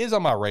that is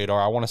on my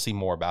radar. I want to see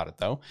more about it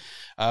though.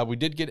 We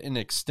did get an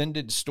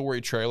extended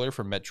story trailer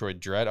for Metroid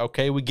Dread.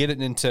 Okay, we get it,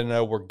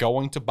 Nintendo. We're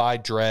going to buy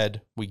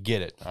Dread. We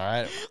get it. All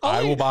right,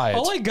 I will buy it.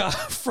 All I got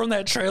from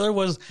that trailer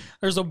was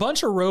there's a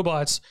bunch of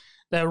robots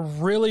that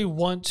really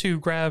want to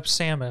grab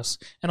Samus,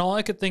 and all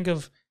I could think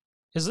of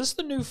is this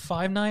the new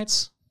Five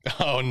Nights?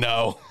 Oh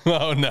no!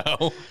 Oh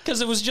no!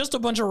 Because it was just a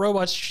bunch of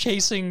robots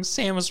chasing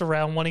Samus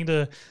around, wanting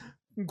to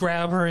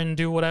grab her and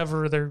do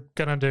whatever they're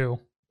gonna do.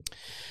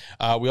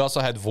 We also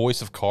had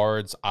Voice of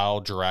Cards, Isle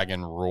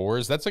Dragon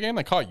Roars. That's a game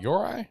that caught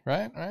your eye,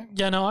 right?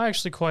 Yeah, no, I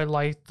actually quite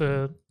like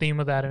the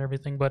theme of that and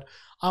everything, but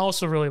I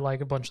also really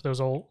like a bunch of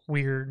those old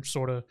weird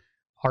sort of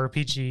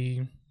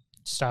RPG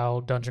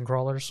style dungeon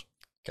crawlers.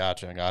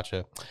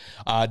 Gotcha.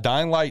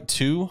 Dying Light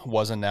 2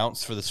 was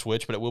announced for the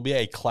Switch, but it will be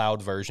a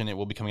cloud version. It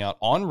will be coming out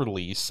on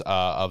release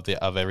of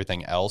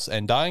everything else.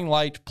 And Dying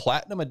Light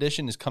Platinum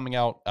Edition is coming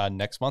out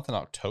next month in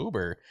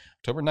October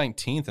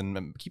 19th.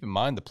 And keep in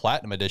mind, the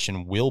Platinum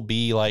Edition will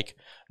be like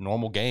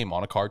normal game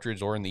on a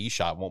cartridge or in the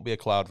eShop. Won't be a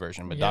cloud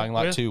version, but Dying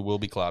Light 2 will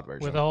be cloud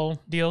version. With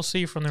all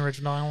DLC from the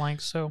original Dying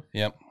Light, so.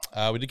 Yep.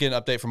 We did get an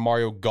update from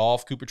Mario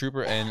Golf, Koopa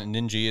Trooper, and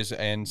Ninjas,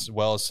 and as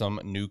well as some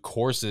new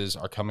courses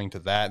are coming to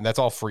that. And that's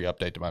all free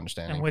update to my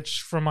understanding. And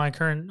which, from my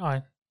current,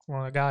 I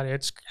got it.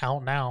 It's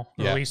out now,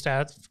 released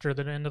after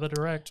the end of the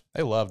Direct.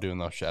 They love doing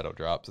those shadow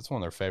drops. It's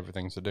one of their favorite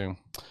things to do.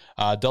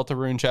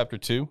 Deltarune Chapter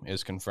 2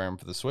 is confirmed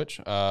for the Switch.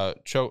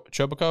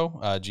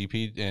 Chocobo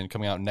GP and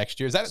coming out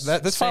next year.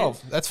 That's Final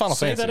Fantasy.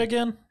 Say that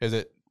again. Is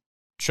it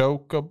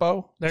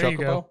Chocobo? There you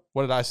go.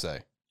 What did I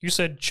say? You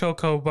said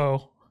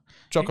Chocobo.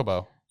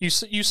 Chocobo. You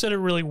said it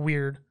really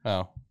weird.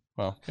 Oh,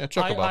 well, yeah,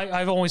 Chocobo.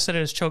 I've always said it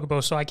as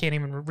Chocobo, so I can't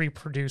even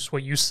reproduce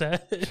what you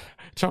said.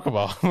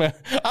 Chocobo.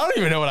 I don't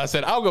even know what I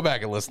said. I'll go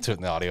back and listen to it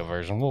in the audio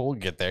version. We'll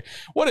get there.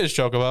 What is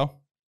Chocobo?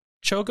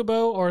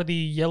 Chocobo are the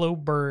yellow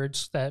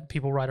birds that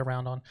people ride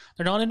around on.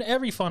 They're not in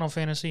every Final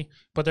Fantasy,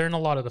 but they're in a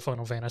lot of the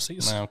Final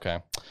Fantasies. Okay.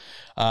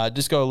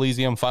 Disco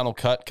Elysium Final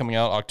Cut coming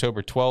out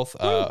October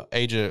 12th.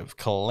 Age of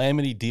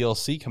Calamity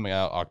DLC coming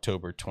out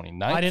October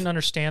 29th. I didn't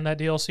understand that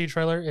DLC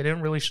trailer. It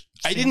didn't really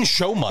I didn't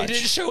show much. It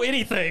didn't show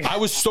anything. I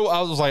was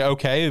like,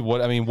 okay,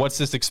 what's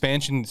this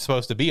expansion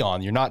supposed to be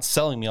on? You're not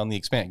selling me on the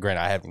expansion.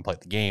 Granted, I haven't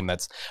played the game.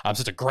 I'm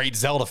such a great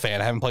Zelda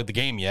fan. I haven't played the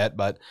game yet,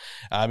 but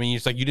I mean,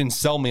 it's like you didn't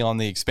sell me on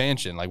the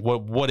expansion. Like,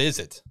 what is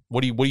it?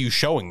 What are you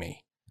showing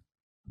me?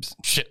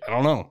 Shit, I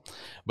don't know.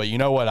 But you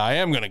know what I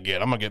am going to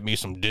get? I'm going to get me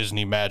some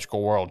Disney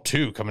Magical World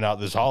 2 coming out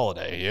this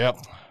holiday. Yep.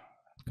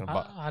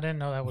 I didn't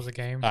know that was a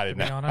game. I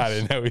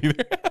didn't know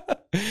either.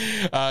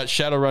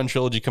 Shadowrun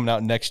Trilogy coming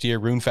out next year.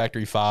 Rune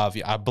Factory 5.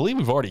 I believe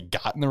we've already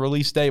gotten the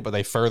release date, but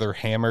they further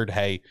hammered,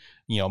 hey,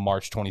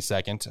 March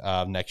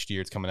 22nd next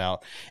year it's coming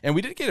out. And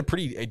we did get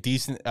a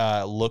decent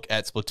look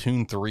at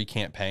Splatoon 3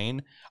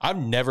 campaign. I've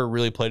never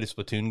really played a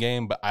Splatoon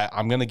game, but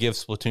I'm going to give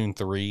Splatoon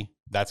 3.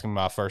 That's going to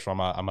be my first one.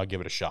 I'm going to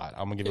give it a shot.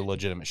 I'm going to give it a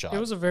legitimate shot. It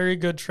was a very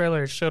good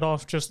trailer. It showed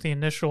off just the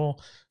initial,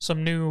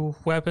 some new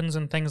weapons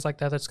and things like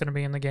that that's going to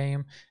be in the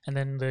game. And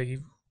then the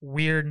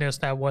weirdness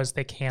that was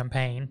the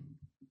campaign.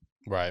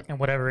 Right. And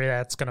whatever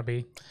that's going to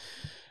be.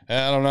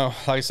 I don't know.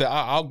 Like I said,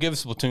 I'll give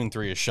Splatoon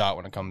 3 a shot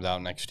when it comes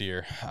out next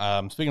year.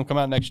 Speaking of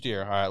coming out next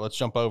year, all right, let's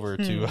jump over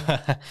to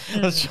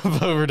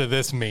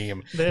this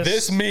meme.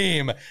 This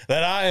meme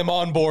that I am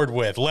on board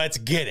with. Let's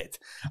get it.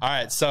 All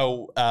right,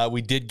 so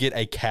we did get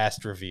a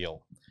cast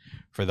reveal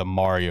for the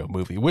Mario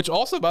movie, which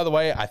also, by the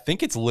way, I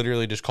think it's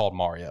literally just called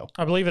Mario.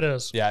 I believe it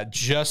is. Yeah,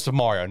 just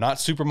Mario. Not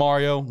Super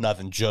Mario,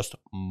 nothing, just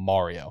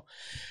Mario.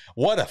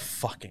 What a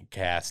fucking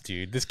cast,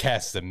 dude. This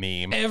cast is a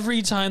meme.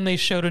 Every time they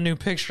showed a new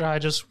picture, I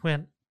just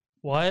went,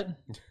 what?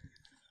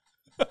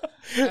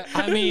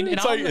 I mean,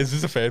 it's like, is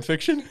this a fan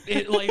fiction?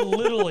 It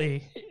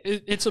literally,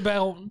 it's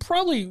about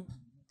probably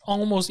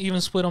almost even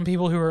split on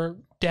people who are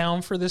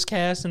down for this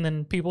cast and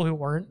then people who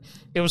weren't.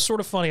 It was sort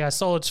of funny. I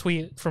saw a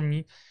tweet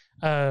from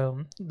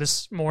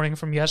this morning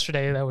from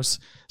yesterday that was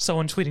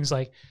someone tweeting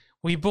like,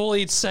 we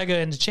bullied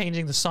Sega into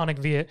changing the Sonic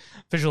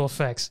visual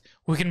effects.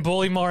 we can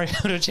bully Mario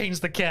to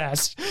change the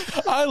cast.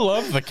 I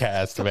love the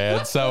cast,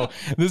 man. So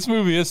this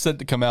movie is set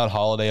to come out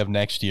holiday of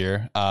next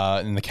year.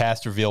 And the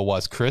cast reveal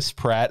was Chris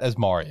Pratt as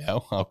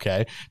Mario.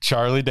 Okay.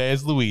 Charlie Day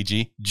as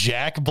Luigi.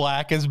 Jack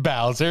Black as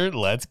Bowser.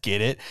 Let's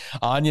get it.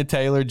 Anya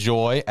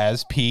Taylor-Joy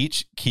as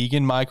Peach.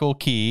 Keegan-Michael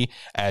Key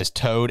as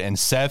Toad. And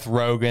Seth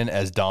Rogen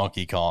as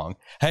Donkey Kong.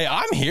 Hey,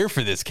 I'm here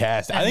for this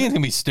cast. I think it's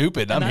going to be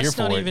stupid. I'm here for it. That's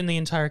not even the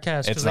entire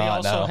cast. It's Because they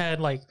not, also no. had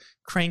like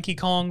Cranky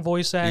Kong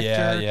voice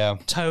actor. Yeah.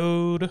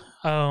 Toad.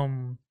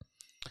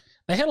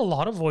 They had a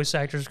lot of voice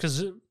actors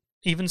because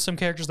even some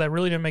characters that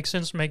really didn't make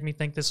sense make me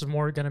think this is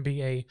more going to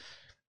be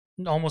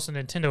almost a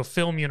Nintendo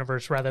film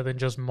universe rather than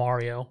just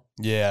Mario.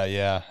 Yeah.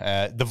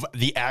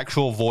 The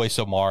actual voice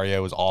of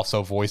Mario is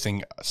also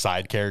voicing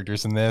side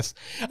characters in this.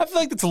 I feel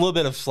like that's a little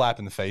bit of slap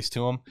in the face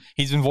to him.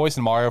 He's been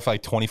voicing Mario for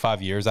like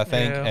 25 years, I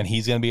think, Yeah. and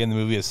he's going to be in the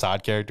movie as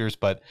side characters.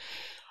 But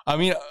I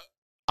mean,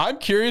 I'm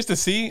curious to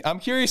see. I'm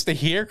curious to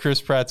hear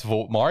Chris Pratt's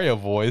Mario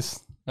voice.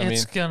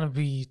 It's gonna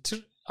be.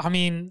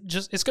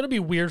 It's gonna be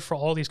weird for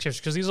all these characters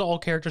because these are all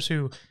characters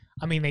who,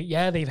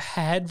 they've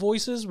had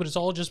voices, but it's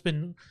all just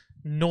been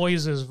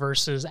noises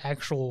versus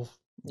actual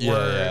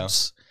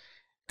words.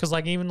 Because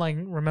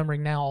even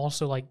remembering now,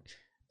 also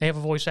they have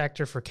a voice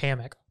actor for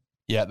Kamek.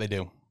 Yeah, they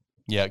do.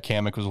 Yeah,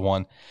 Kamek was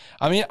one.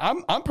 I mean,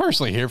 I'm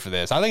personally here for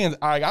this. I think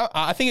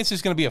it's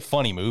just going to be a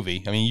funny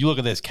movie. I mean, you look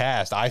at this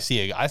cast. I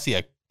see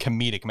a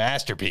comedic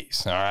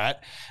masterpiece. All right.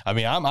 I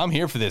mean, I'm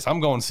here for this. I'm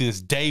going to see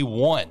this day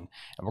one, and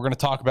we're going to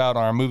talk about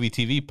on our movie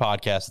TV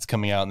podcast that's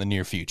coming out in the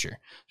near future.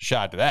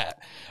 Shout out to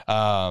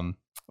that.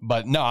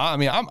 But no, I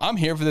mean, I'm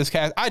here for this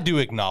cast. I do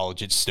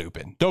acknowledge it's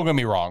stupid. Don't get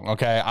me wrong,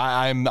 okay?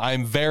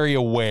 I'm very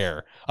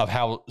aware of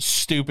how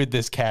stupid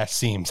this cast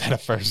seems at a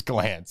first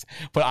glance.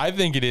 But I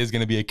think it is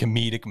going to be a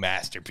comedic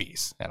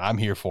masterpiece, and I'm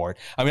here for it.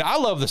 I mean, I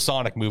love the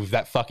Sonic movie, if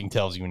that fucking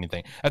tells you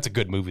anything. That's a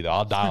good movie, though.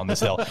 I'll die on this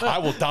hill. I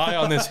will die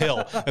on this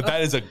hill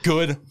that is a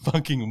good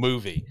fucking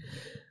movie.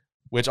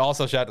 Which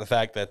also shout out to the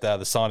fact that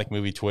the Sonic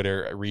movie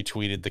Twitter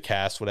retweeted the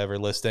cast, whatever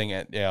listing,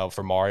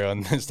 for Mario,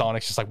 and then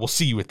Sonic's just like, "We'll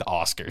see you at the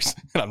Oscars."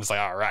 And I'm just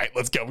like, "All right,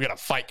 let's go. We got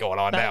a fight going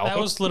on now." That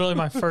was literally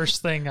my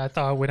first thing I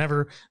thought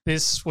whenever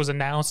this was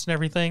announced and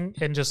everything,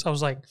 and I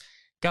was like,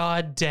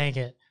 "God dang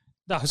it!"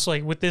 I was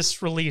like, with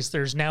this release,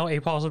 there's now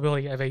a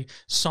possibility of a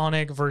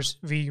Sonic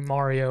v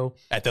Mario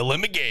at the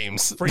Olympic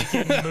Games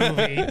freaking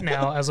movie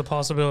now as a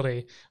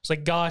possibility. It's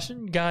like, gosh,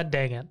 God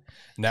dang it!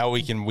 Now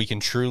we can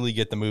truly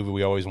get the movie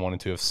we always wanted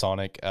to of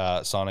Sonic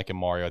and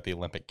Mario at the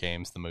Olympic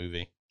Games, the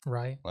movie.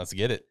 Right. Let's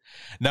get it.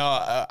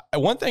 Now,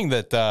 one thing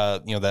that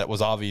that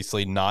was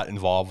obviously not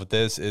involved with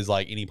this is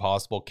any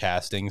possible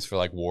castings for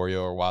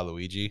Wario or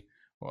Waluigi.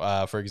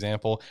 For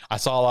example, I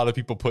saw a lot of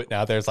people putting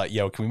out there, it's like,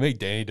 yo, can we make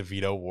Danny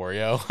DeVito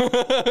Wario?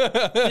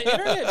 The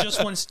internet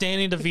just wants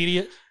Danny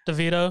DeVito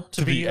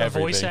to be a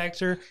everything. voice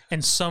actor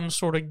in some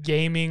sort of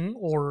gaming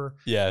or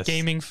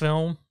gaming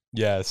film.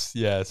 Yes.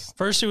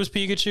 First it was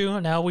Pikachu,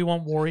 and now we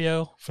want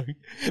Wario.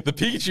 The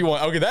Pikachu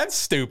one, okay, that's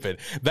stupid.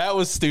 That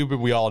was stupid,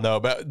 we all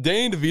know. But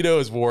Danny DeVito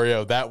as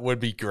Wario, that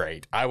would be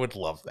great. I would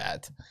love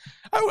that.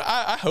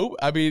 I hope.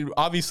 I mean,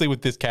 obviously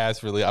with this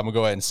cast, really, I'm going to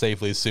go ahead and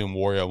safely assume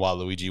Wario and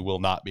Waluigi will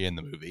not be in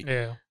the movie.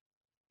 Yeah.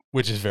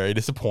 Which is very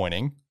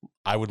disappointing.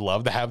 I would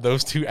love to have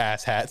those two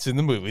asshats in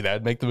the movie. That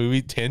would make the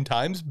movie 10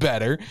 times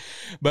better.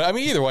 But I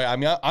mean, either way, I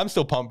mean, I'm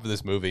still pumped for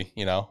this movie.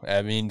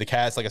 I mean, the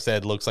cast, like I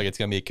said, looks like it's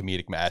going to be a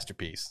comedic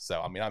masterpiece. So,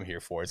 I mean, I'm here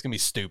for it. It's going to be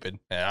stupid.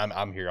 And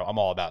I'm here. I'm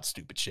all about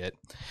stupid shit.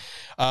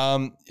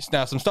 Now,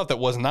 some stuff that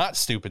was not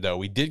stupid, though.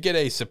 We did get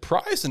a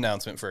surprise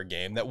announcement for a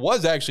game that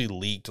was actually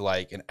leaked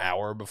an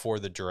hour before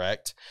the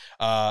direct.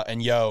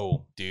 And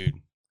yo, dude,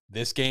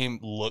 this game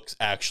looks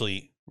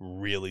actually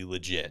really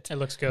legit. It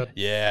looks good.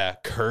 Yeah,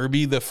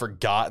 Kirby the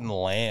Forgotten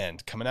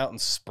Land coming out in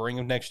spring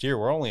of next year.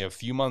 We're only a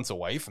few months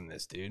away from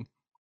this, dude.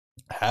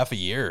 Half a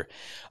year.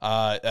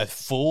 A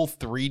full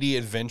 3D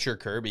adventure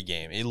Kirby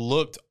game. It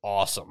looked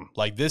awesome.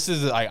 This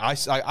is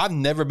I've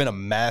never been a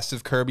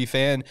massive Kirby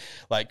fan.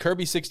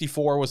 Kirby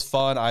 64 was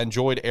fun. I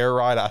enjoyed Air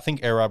Ride. I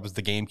think Air Ride was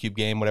the GameCube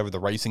game, whatever, the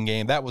racing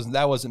game. That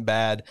wasn't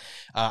bad.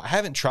 I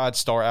haven't tried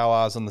Star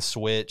Allies on the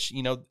Switch.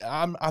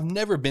 I've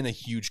never been a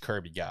huge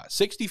Kirby guy.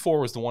 64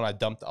 was the one I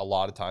dumped a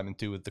lot of time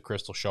into with the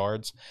Crystal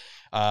Shards.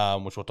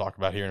 Which we'll talk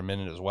about here in a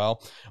minute as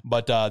well.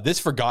 But this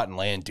Forgotten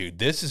Land, dude,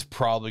 this is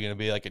probably going to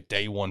be a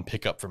day one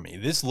pickup for me.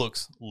 This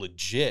looks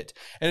legit.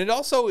 And it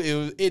also,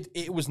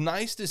 it was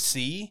nice to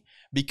see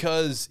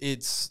because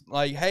it's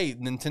hey,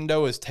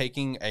 Nintendo is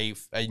taking a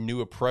new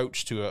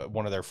approach to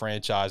one of their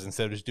franchise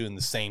instead of just doing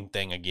the same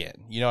thing again.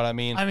 You know what I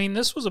mean? I mean,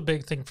 this was a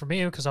big thing for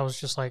me because I was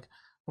just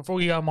before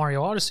we got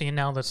Mario Odyssey, and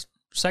now that's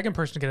second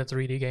person to get a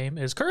 3D game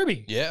is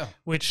Kirby. Yeah.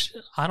 Which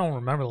I don't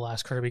remember the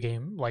last Kirby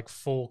game,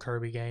 full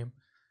Kirby game.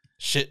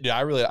 Shit, dude, I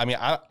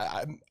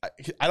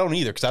don't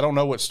either because I don't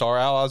know what Star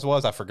Allies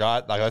was. I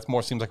forgot. That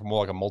seems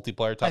more like a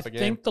multiplayer type of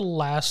game. I think the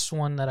last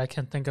one that I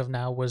can think of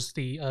now was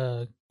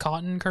the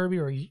Cotton Kirby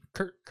or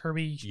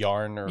Kirby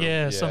Yarn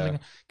or something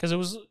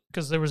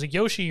because there was a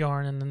Yoshi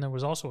Yarn and then there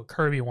was also a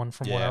Kirby one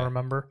from what I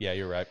remember. Yeah,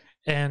 you're right.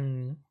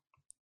 And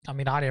I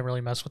mean, I didn't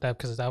really mess with that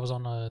because that was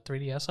on a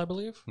 3DS, I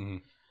believe.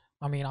 Mhm.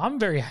 I mean, I'm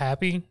very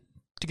happy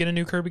to get a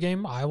new Kirby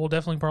game. I will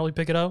definitely probably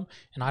pick it up,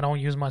 and I don't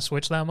use my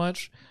Switch that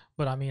much.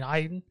 But I mean,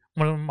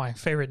 one of my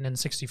favorite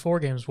N64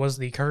 games was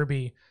the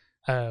Kirby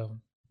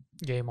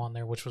game on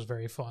there, which was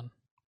very fun.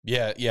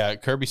 Yeah,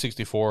 Kirby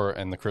 64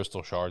 and the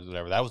Crystal Shards,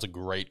 whatever. That was a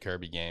great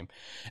Kirby game.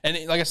 And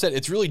like I said,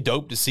 it's really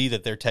dope to see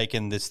that they're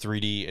taking this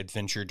 3D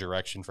adventure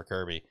direction for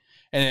Kirby.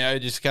 And it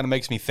just kind of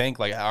makes me think,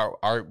 like,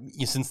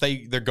 since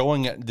they're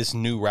going this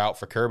new route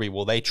for Kirby,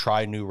 will they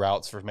try new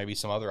routes for maybe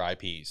some other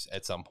IPs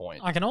at some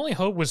point? I can only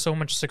hope with so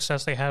much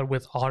success they had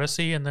with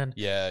Odyssey, and then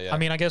Yeah. I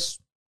mean, I guess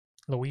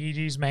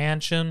Luigi's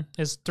Mansion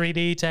is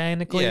 3D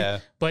technically,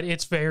 Yeah. but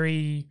it's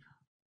very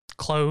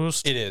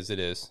closed. It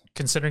is.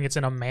 Considering it's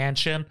in a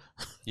mansion.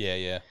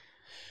 Yeah.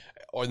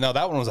 Or no,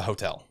 that one was a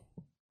hotel.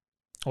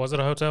 Was it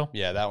a hotel?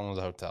 Yeah, that one was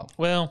a hotel.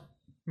 Well,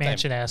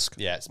 mansion-esque.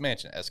 Yeah, it's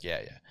mansion-esque.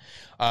 Yeah.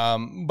 But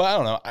I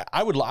don't know.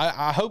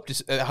 I hope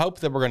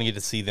that we're going to get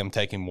to see them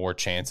taking more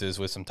chances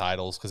with some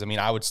titles, because I mean,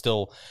 I would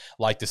still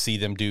like to see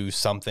them do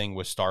something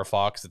with Star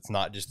Fox. It's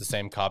not just the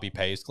same copy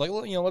paste. Like,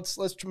 you know, let's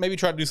maybe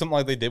try to do something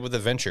like they did with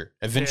Adventure.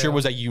 Adventure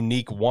was a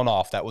unique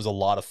one-off that was a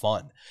lot of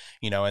fun,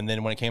 you know. And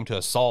then when it came to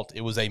Assault,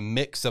 it was a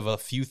mix of a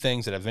few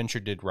things that Adventure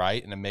did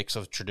right and a mix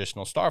of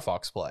traditional Star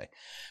Fox play.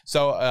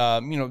 So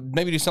you know,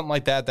 maybe do something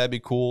like that. That'd be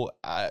cool.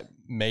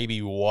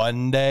 Maybe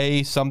one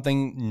day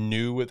something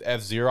new with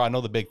F-Zero. I know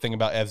the big thing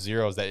about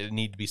F-Zero is that it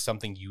need to be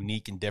something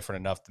unique and different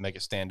enough to make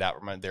it stand out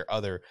from their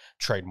other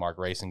trademark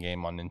racing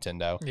game on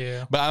Nintendo.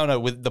 Yeah. But I don't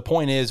know. The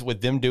point is,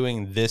 with them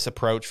doing this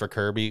approach for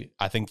Kirby,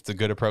 I think it's a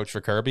good approach for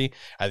Kirby.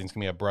 I think it's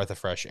going to be a breath of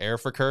fresh air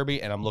for Kirby,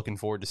 and I'm looking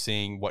forward to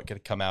seeing what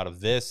could come out of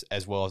this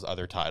as well as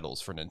other titles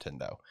for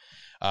Nintendo.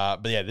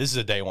 But yeah, this is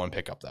a day one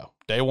pickup, though.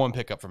 Day one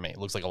pickup for me. It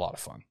looks like a lot of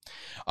fun.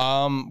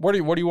 Where do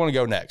you want to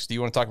go next? Do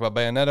you want to talk about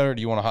Bayonetta, or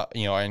do you want to,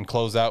 and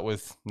close out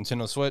with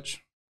Nintendo Switch?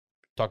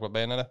 Talk about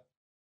Bayonetta?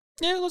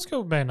 Yeah, let's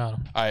go with Bayonetta.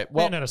 All right.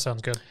 Well, Bayonetta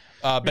sounds good.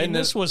 I mean,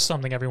 this was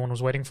something everyone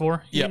was waiting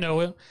for. You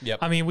know it. Yep.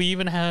 I mean, we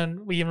even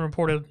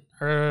reported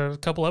a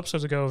couple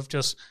episodes ago of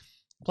just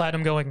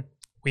Platinum going,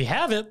 we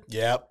have it,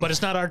 but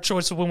it's not our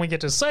choice of when we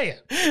get to say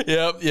it.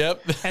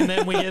 Yep. And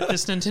then we get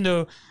this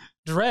Nintendo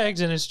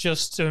Direct, and it's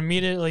just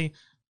immediately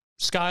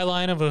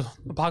skyline of a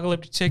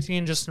apocalyptic city,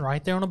 and just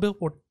right there on a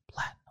billboard,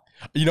 Platinum.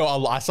 You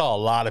know, I saw a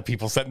lot of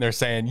people sitting there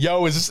saying,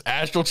 yo, is this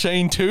Astral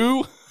Chain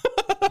 2?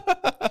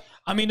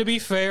 I mean, to be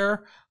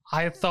fair,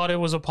 I thought it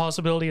was a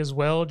possibility as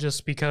well,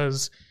 just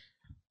because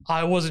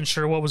I wasn't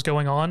sure what was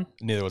going on.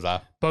 Neither was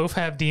I. Both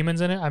have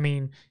demons in it. I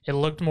mean, it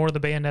looked more the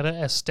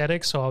Bayonetta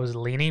aesthetic, so I was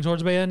leaning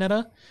towards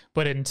Bayonetta.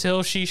 But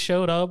until she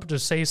showed up to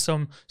say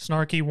some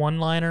snarky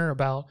one-liner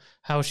about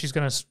how she's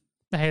going to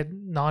have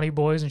naughty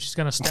boys and she's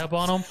going to step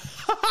on them,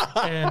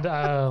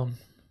 and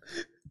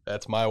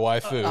that's my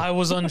waifu. I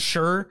was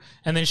unsure.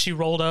 And then she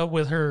rolled up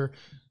with her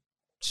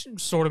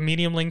sort of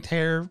medium-length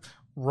hair,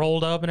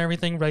 rolled up and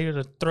everything, ready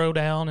to throw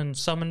down and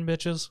summon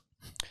bitches.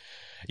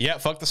 Yeah,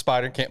 fuck the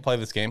spider. Can't play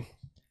this game.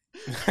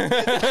 We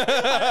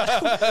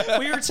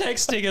were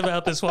texting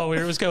about this while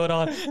it was going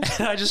on,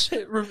 and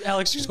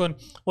Alex just going,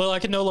 well, I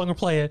can no longer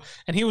play it.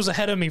 And he was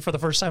ahead of me for the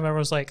first time. I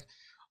was like,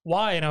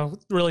 why? And I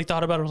really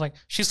thought about it. I was like,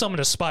 she summoned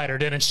a spider,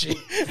 didn't she?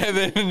 And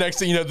then the next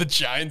thing you know, the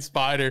giant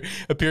spider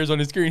appears on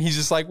his screen. He's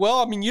just like, well,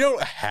 I mean, you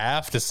don't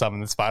have to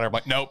summon the spider. I'm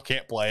like, nope,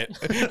 can't play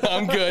it.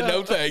 I'm good.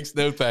 No thanks.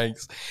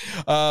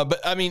 But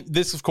I mean,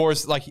 this, of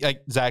course, like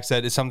Zach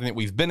said, is something that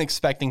we've been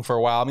expecting for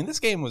a while. I mean, this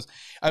game was,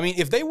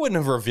 if they wouldn't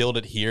have revealed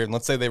it here, and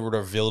let's say they would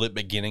have revealed it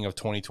beginning of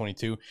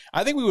 2022,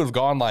 I think we would have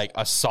gone like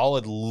a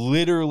solid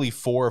literally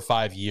 4 or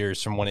 5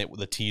 years from when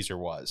the teaser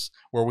was,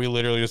 where we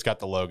literally just got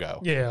the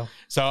logo. Yeah.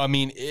 So, I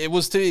mean, it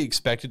was to be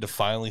expected to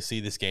finally see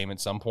this game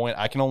at some point.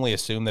 I can only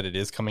assume that it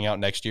is coming out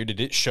next year. Did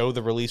it show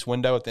the release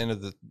window at the end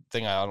of the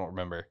thing? I don't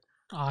remember.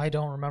 I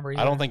don't remember either.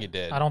 I don't think it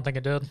did. I don't think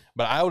it did.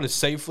 But I would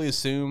safely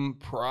assume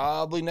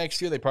probably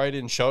next year. They probably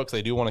didn't show it because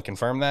they do want to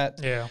confirm that.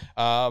 Yeah.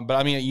 But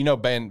I mean,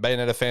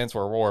 Bayonetta fans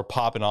were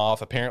popping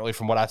off. Apparently,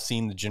 from what I've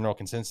seen, the general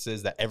consensus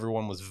is that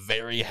everyone was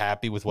very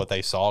happy with what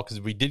they saw, because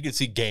we did get to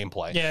see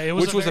gameplay. Yeah,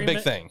 which was a big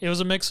thing. It was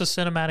a mix of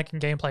cinematic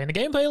and gameplay, and the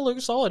gameplay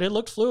looked solid. It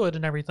looked fluid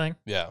and everything.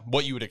 Yeah,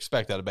 what you would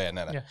expect out of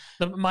Bayonetta.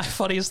 Yeah. My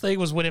funniest thing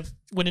was when it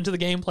went into the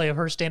gameplay of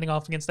her standing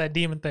off against that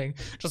demon thing.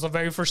 Just the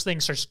very first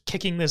thing, starts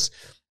kicking this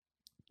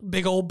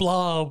big old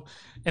blob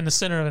in the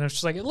center of it. And it's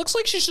just like, it looks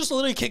like she's just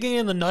literally kicking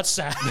in the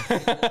nutsack.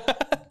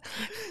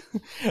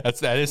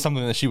 That is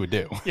something that she would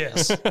do.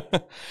 Yes.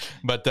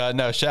 But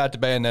no, shout out to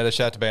Bayonetta.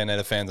 Shout out to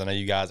Bayonetta fans. I know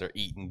you guys are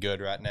eating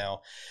good right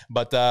now.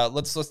 But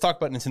let's talk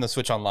about Nintendo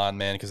Switch Online,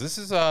 man, because this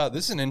is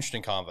an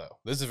interesting convo.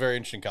 This is a very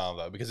interesting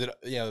convo because it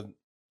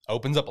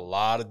opens up a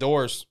lot of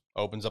doors.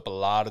 Opens up a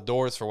lot of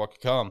doors for what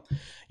could come.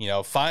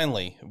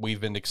 Finally,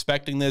 we've been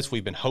expecting this.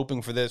 We've been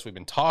hoping for this. We've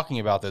been talking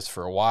about this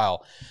for a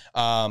while.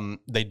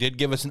 They did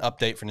give us an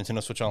update for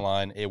Nintendo Switch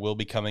Online. It will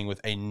be coming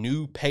with a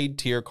new paid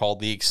tier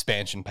called the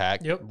Expansion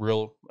Pack. Yep.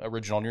 Real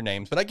original on your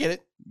names, but I get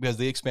it, because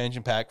the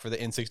Expansion Pack for the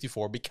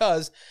N64,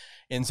 because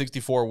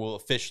N64 will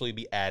officially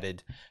be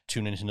added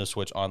to Nintendo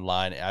Switch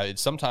Online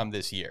sometime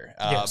this year.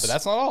 Yes. But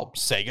that's not all.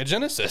 Sega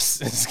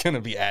Genesis is going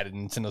to be added to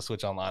Nintendo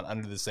Switch Online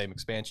under the same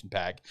expansion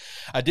pack.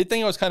 I did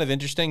think it was kind of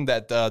interesting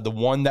that the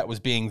one that was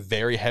being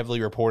very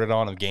heavily reported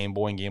on of Game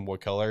Boy and Game Boy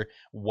Color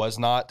was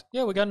not.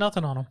 Yeah, we got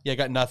nothing on them. Yeah,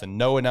 got nothing.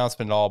 No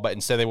announcement at all. But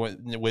instead they went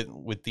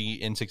with the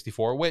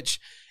N64, which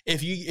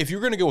if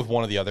you're going to go with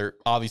one or the other,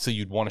 obviously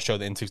you'd want to show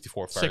the N64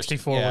 first.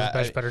 64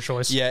 was a better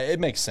choice. Yeah, it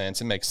makes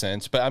sense. It makes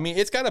sense. But I mean,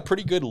 it's got a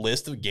pretty good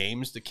list of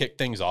games to kick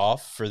things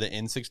off for the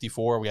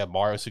N64. We have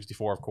Mario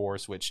 64, of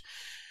course, which,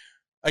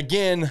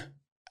 again,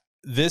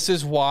 this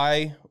is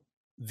why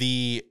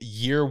the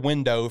year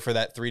window for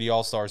that 3D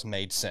All-Stars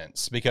made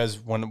sense. Because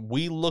when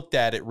we looked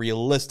at it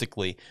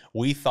realistically,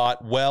 we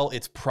thought, well,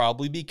 it's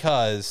probably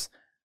because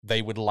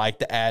they would like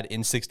to add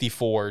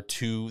N64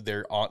 to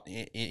their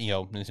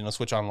Nintendo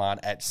Switch Online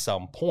at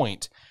some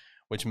point,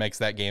 which makes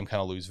that game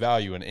kind of lose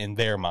value in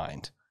their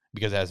mind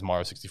because it has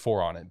Mario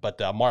 64 on it.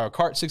 But Mario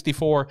Kart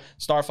 64,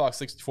 Star Fox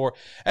 64.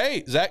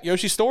 Hey, Zach,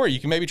 Yoshi's Story.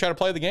 You can maybe try to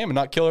play the game and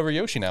not kill every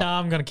Yoshi now. No,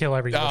 I'm going to kill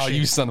every Yoshi. Oh,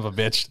 you son of a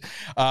bitch.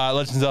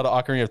 Legend of Zelda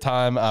Ocarina of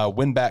Time,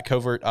 Win-Back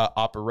Covert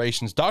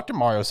Operations, Dr.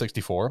 Mario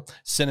 64,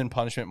 Sin and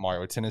Punishment,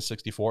 Mario Tennis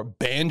 64,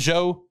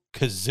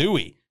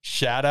 Banjo-Kazooie.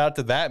 Shout out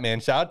to that, man.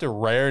 Shout out to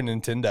Rare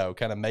Nintendo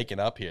kind of making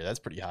up here. That's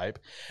pretty hype.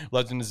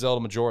 Legend of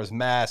Zelda Majora's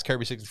Mask,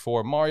 Kirby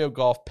 64, Mario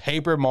Golf,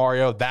 Paper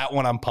Mario. That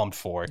one I'm pumped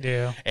for.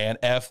 Yeah. And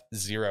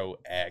F-Zero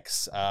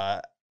X.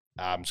 I'm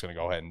just going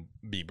to go ahead and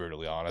be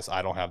brutally honest.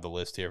 I don't have the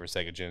list here for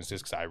Sega Genesis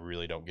because I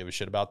really don't give a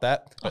shit about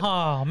that.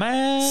 Oh,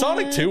 man.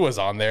 Sonic 2 was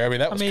on there. I mean,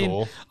 that was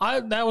cool.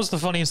 That was the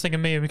funniest thing to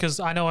me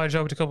because I know I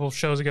joked a couple of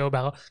shows ago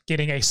about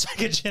getting a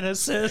Sega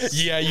Genesis.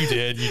 Yeah, you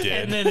did. You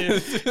did. And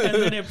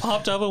then it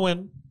popped up and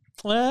went,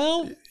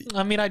 well,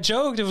 I mean, I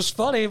joked. It was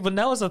funny, but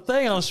now it's a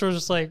thing. I was sort of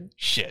just like,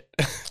 shit.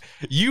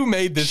 You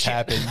made this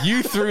happen.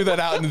 You threw that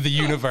out into the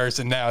universe,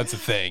 and now it's a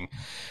thing.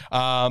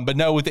 But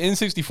no, with the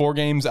N64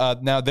 games,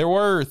 now there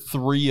were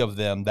 3 of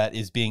them that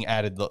is being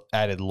added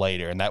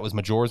later, and that was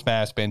Majora's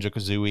Mask,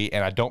 Banjo-Kazooie,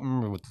 and I don't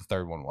remember what the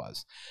third one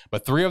was.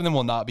 But 3 of them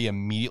will not be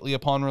immediately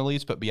upon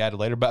release, but be added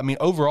later. But I mean,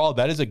 overall,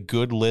 that is a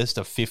good list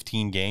of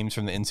 15 games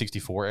from the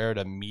N64 era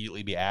to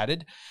immediately be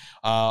added.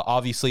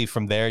 Obviously,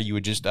 from there, you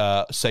would just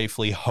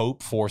safely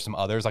hope for some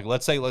others. Like,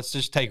 let's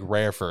just take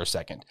Rare for a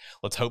second.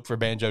 Let's hope for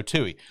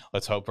Banjo-Tooie.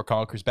 Let's hope for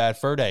Conker's Bad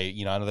Fur Day.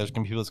 You know, I know there's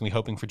going to be people that's going to be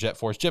hoping for Jet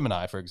Force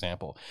Gemini, for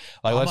example.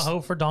 Like, I'm a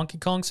hope for Donkey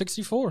Kong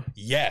 64.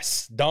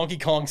 Yes, Donkey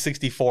Kong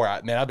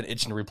 64. Man, I've been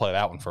itching to replay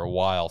that one for a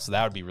while, so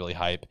that would be really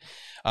hype.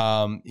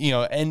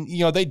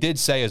 They did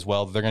say as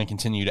well that they're going to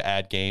continue to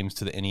add games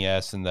to the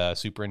NES and the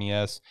Super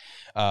NES,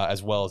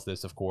 as well as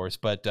this, of course.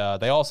 But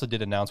they also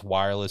did announce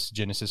wireless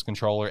Genesis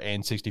controller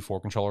and 64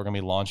 controller are going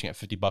to be launching at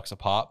 $50 a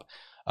pop.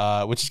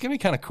 Which is going to be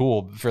kind of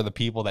cool for the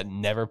people that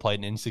never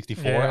played an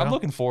N64. Yeah. I'm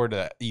looking forward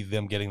to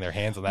them getting their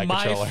hands on that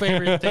controller. My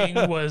favorite thing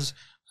was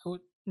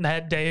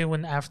that day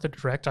when after the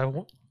Direct, I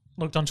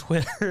looked on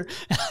Twitter.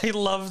 I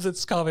loved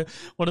this comment.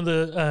 One of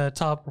the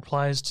top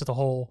replies to the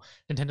whole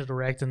Nintendo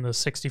Direct in the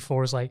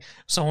 64 is like,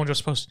 someone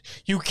just posted,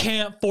 "You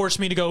can't force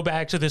me to go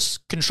back to this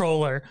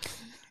controller."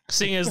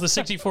 Seeing as the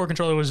 64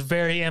 controller was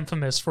very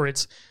infamous for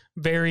its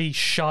very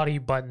shoddy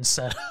button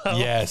setup.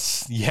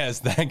 Yes,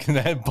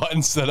 that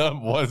button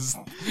setup was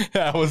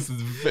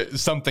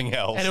something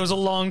else. And it was a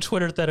long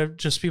Twitter thread of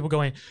just people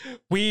going,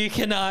 "We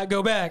cannot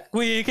go back.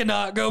 We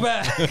cannot go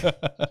back."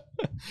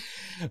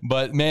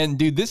 But man,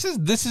 dude, this is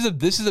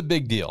a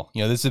big deal.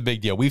 You know, this is a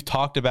big deal. We've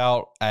talked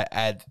about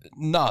ad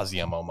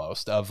nauseum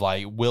almost of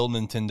like, will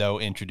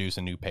Nintendo introduce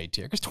a new paid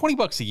tier? Because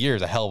 $20 a year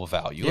is a hell of a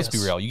value. Let's be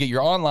real. You get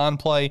your online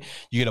play,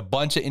 you get a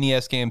bunch of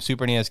NES games,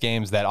 Super NES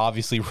games that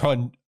obviously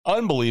run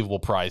unbelievable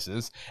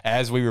prices,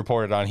 as we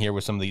reported on here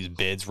with some of these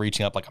bids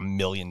reaching up like $1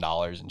 million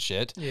and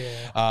shit.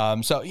 Yeah.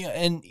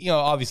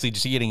 Obviously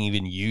just getting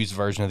even used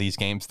version of these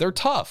games, they're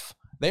tough.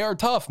 They are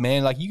tough,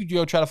 man. Like, you could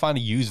go try to find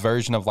a used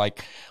version of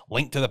like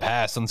Link to the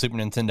Past on Super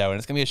Nintendo, and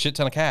it's gonna be a shit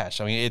ton of cash.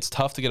 I mean, it's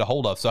tough to get a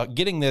hold of. So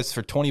getting this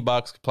for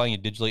 $20, playing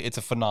it digitally, it's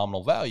a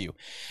phenomenal value.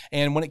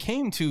 And when it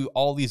came to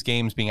all these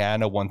games being added, I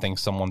know one thing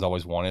someone's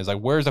always wanted is like,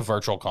 where's a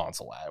virtual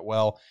console at?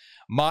 Well,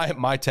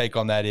 my take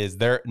on that is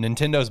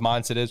Nintendo's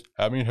mindset is,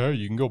 I mean, hey,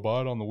 you can go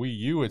buy it on the Wii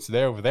U. It's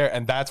there over there.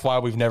 And that's why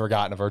we've never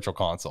gotten a virtual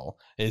console,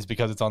 is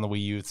because it's on the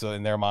Wii U. So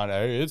in their mind,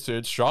 hey, it's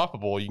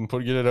shoppable. You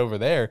can get it over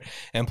there.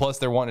 And plus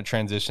they're wanting to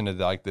transition to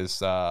like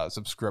this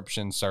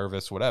subscription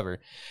service,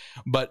 whatever.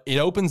 But it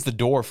opens the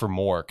door for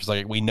more, because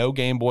like we know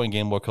Game Boy and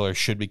Game Boy Color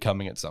should be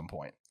coming at some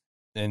point.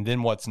 And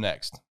then what's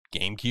next?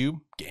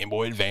 GameCube, Game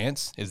Boy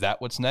Advance, is that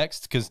what's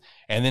next?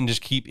 And then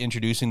just keep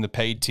introducing the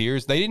paid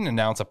tiers. They didn't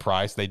announce a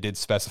price. They did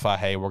specify,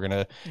 hey, we're going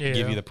to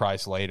give you the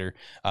price later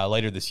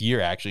this year,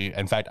 actually.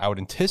 In fact, I would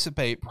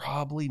anticipate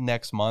probably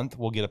next month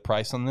we'll get a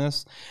price on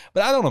this.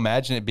 But I don't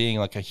imagine it being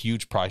like a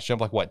huge price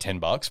jump, like what,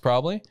 $10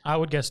 probably? I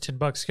would guess $10,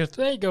 because if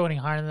they go any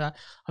higher than that,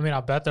 I mean,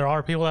 I bet there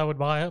are people that would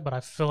buy it, but I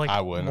feel like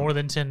more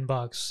than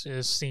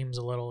 $10 seems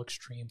a little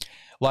extreme.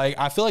 Like,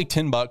 I feel like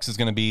 $10 is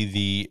going to be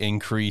the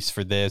increase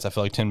for this. I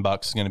feel like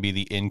 $10 is going to be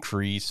the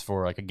increase increase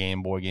for like a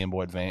Game Boy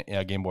Advance,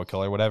 Game Boy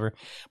Color, whatever.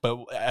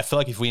 But I feel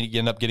like if we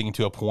end up getting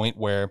into a point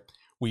where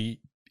we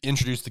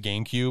introduce the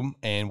GameCube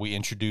and we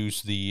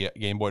introduce the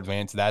Game Boy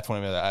Advance, that's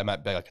when I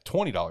might be like a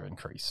 $20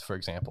 increase, for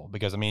example.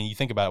 Because I mean, you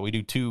think about it, we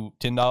do two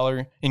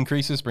 $10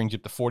 increases, brings you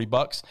up to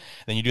 $40.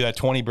 Then you do that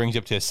 20, brings you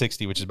up to a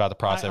 60, which is about the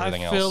price of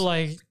everything else. I feel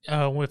like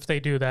if they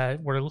do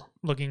that, we're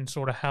looking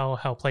sort of how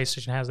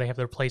PlayStation has. They have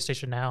their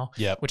PlayStation Now,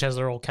 Yep. which has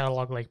their old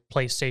catalog, like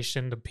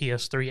PlayStation, the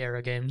PS3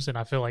 era games, and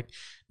I feel like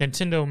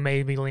Nintendo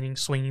may be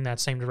swinging that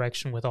same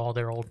direction with all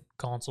their old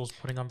consoles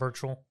putting on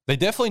virtual. They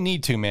definitely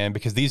need to, man,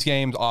 because these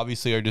games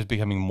obviously are just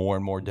becoming more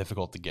and more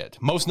difficult to get.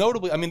 Most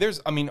notably,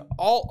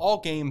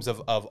 all games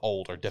of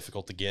old are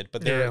difficult to get,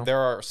 but there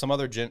are some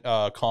other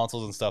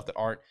consoles and stuff that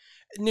aren't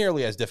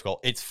nearly as difficult.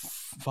 It's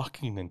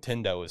fucking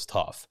Nintendo is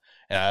tough.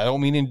 And I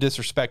don't mean to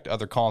disrespect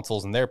other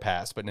consoles in their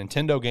past, but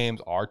Nintendo games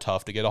are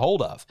tough to get a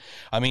hold of.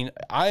 I mean,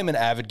 I'm an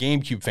avid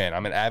GameCube fan.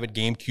 I'm an avid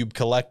GameCube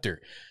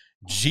collector.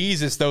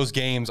 Jesus, those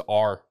games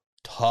are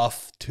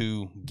tough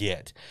to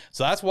get.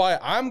 So that's why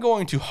I'm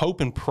going to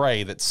hope and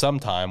pray that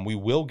sometime we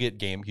will get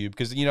GameCube,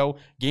 because, you know,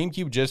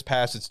 GameCube just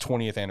passed its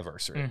 20th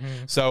anniversary.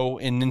 Mm-hmm. So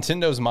in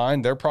Nintendo's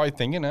mind, they're probably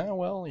thinking,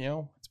 well, you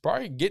know,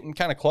 probably getting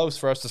kind of close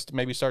for us to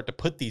maybe start to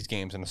put these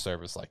games in a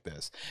service like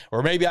this.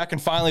 Or maybe I can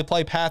finally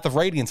play Path of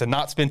Radiance and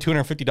not spend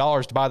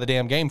 $250 to buy the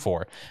damn game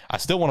for. I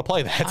still want to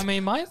play that. I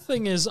mean, my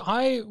thing is,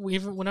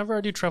 whenever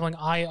I do traveling,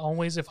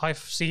 if I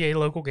see a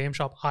local game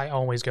shop, I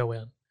always go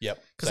in.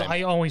 Yep. Because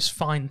I always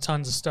find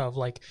tons of stuff.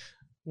 Like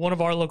one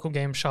of our local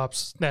game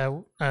shops that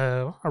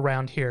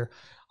around here,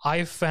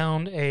 I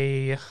found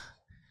a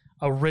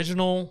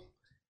original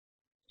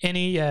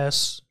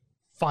NES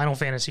Final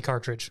Fantasy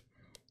cartridge.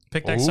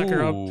 Pick that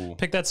sucker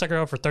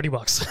up for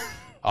 $30.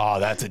 Oh,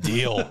 that's a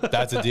deal.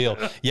 That's a deal.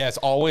 Yes,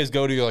 always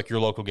go to your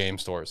local game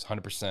stores,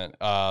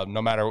 100%.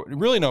 No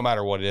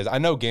matter what it is. I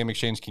know Game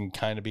Exchange can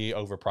kind of be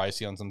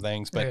overpricey on some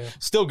things, but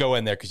still go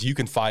in there because you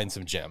can find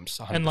some gems,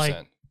 100%. And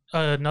like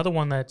another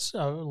one that's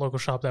a local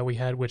shop that we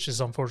had, which is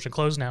unfortunately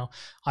closed now,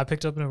 I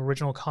picked up an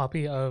original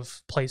copy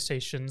of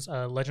PlayStation's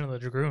Legend of the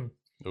Dragoon.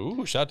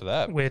 Ooh, shout out to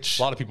that. Which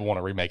a lot of people want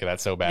to remake of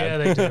that so bad. Yeah,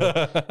 they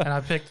do. And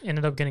I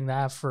ended up getting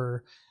that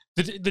for...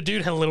 The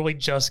dude had literally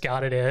just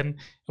got it in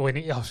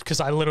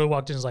because I literally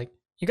walked in and was like,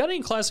 "You got any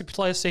classic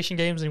PlayStation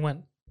games?" And he went,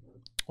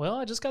 "Well,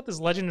 I just got this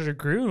Legend of the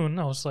Dragoon."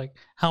 I was like,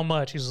 "How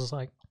much?" He was just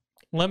like,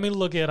 "Let me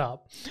look it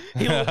up."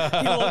 He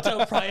looked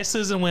up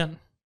prices and went,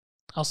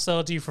 "I'll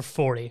sell it to you for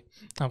 $40."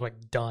 I was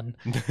like, "Done."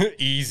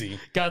 Easy.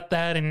 Got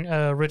that in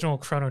original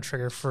Chrono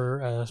Trigger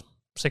for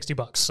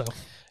 $60. So.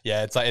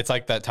 Yeah, it's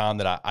like that time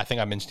that I think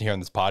I mentioned here on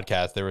this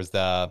podcast. There was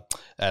at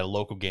a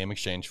local Game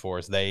Exchange for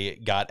us. They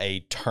got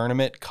a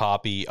tournament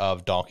copy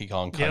of Donkey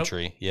Kong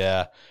Country,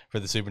 for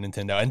the Super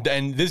Nintendo.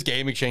 And this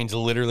Game Exchange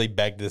literally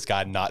begged this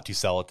guy not to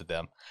sell it to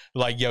them.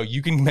 Like, yo,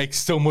 you can make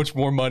so much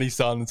more money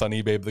selling this on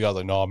eBay. But the guy's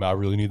like, no, man, I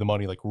really need the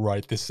money, like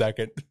right this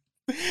second.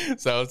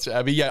 So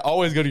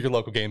always go to your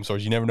local game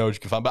stores. You never know what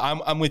you can find. But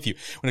I'm with you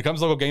when it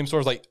comes to local game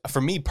stores. Like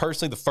for me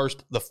personally,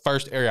 the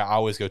first area I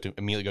always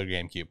immediately go to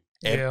GameCube.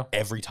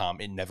 Every time,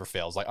 it never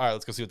fails. Like, all right,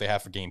 let's go see what they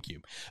have for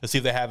GameCube. Let's see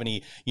if they have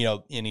any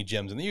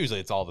gems. And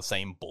usually it's all the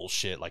same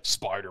bullshit, like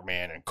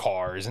Spider-Man and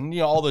Cars and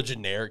all the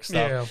generic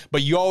stuff. Yeah.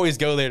 But you always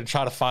go there to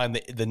try to find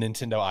the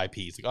Nintendo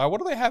IPs. Like, all right, what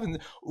do they have?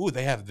 Ooh,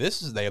 they have this.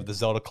 They have the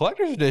Zelda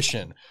Collector's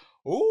Edition.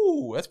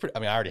 Ooh, that's pretty. I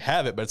mean, I already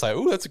have it, but it's like,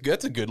 ooh, that's a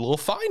good little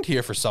find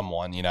here for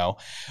someone,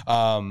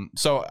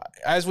 So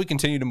as we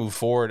continue to move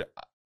forward,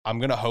 I'm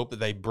going to hope that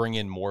they bring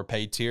in more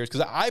paid tiers,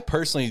 because I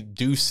personally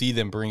do see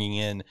them bringing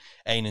in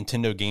a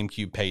Nintendo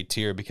GameCube paid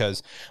tier,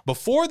 because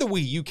before the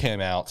Wii U came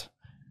out,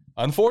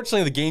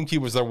 unfortunately, the GameCube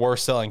was their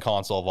worst selling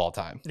console of all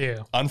time.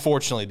 Yeah.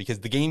 Unfortunately, because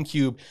the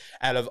GameCube,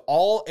 out of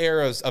all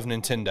eras of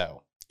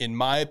Nintendo, in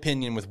my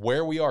opinion, with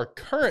where we are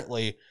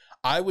currently,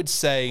 I would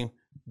say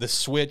the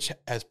Switch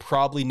has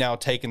probably now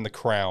taken the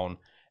crown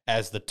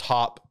as the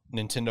top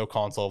Nintendo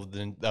console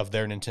of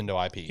their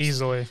Nintendo IPs.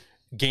 Easily.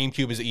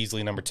 GameCube is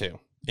easily number 2.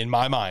 In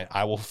my mind,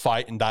 I will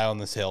fight and die on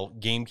this hill.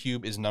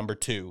 GameCube is number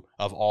 2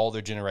 of all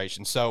their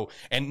generations. So,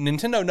 and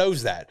Nintendo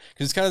knows that,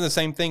 because it's kind of the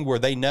same thing where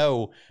they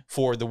know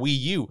for the Wii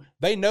U,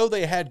 they know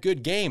they had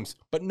good games,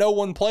 but no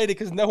one played it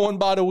because no one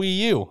bought a Wii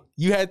U.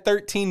 You had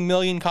 13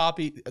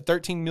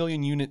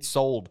 million units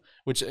sold,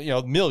 which,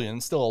 million,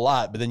 still a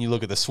lot. But then you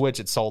look at the Switch,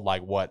 it sold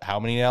like what? How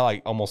many now?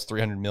 Like almost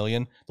 300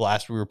 million, the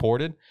last we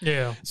reported.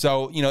 Yeah.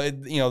 So,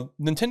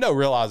 Nintendo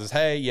realizes,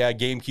 hey, yeah,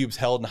 GameCube's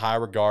held in high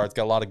regard. It's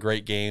got a lot of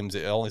great games.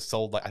 It only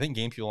sold I think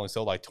GameCube only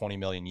sold like 20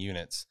 million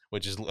units,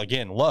 which is,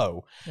 again,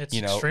 low. It's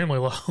extremely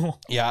low.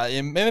 Yeah,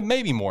 it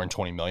may be more than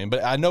 20 million,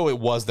 but I know it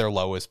was their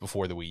lowest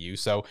before the Wii U.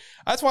 So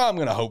that's why I'm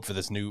going to hope for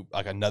this new,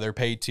 like another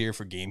paid tier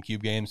for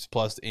GameCube games.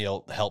 Plus,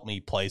 it'll help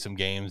me play some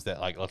games that,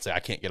 like, let's say I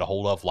can't get a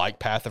hold of, like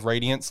Path of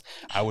Radiance.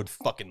 I would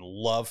fucking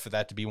love for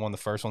that to be one of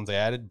the first ones they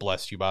added.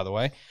 Bless you, by the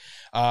way.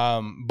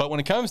 But when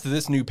it comes to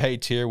this new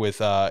paid tier with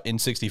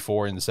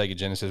N64 and the Sega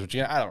Genesis, which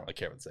I don't really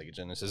care about the Sega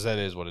Genesis. That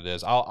is what it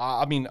is.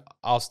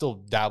 I'll still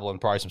dabble in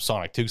probably some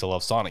Sonic 2 because I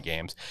love Sonic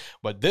games.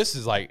 But this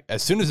is like,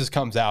 as soon as this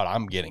comes out,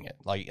 I'm getting it.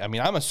 Like, I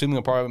mean, I'm assuming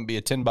it'll probably be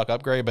a $10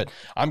 upgrade, but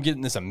I'm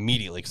getting this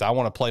immediately because I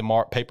want to play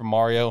Paper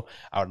Mario.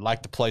 I would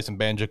like to play some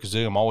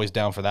Banjo-Kazooie. I'm always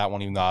down for that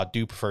one, even though I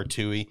do prefer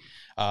Tooie.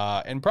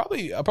 And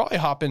I'll probably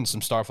hop in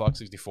some Star Fox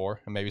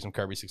 64 and maybe some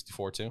Kirby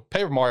 64 too.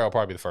 Paper Mario will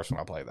probably be the first one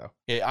I play though.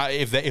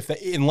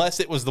 Unless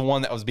it was the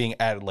one that was being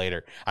added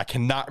later. I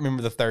cannot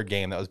remember the third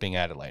game that was being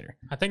added later.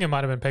 I think it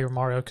might have been Paper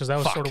Mario because that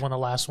was sort of one of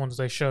the last ones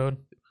they showed.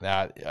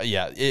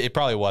 Yeah, it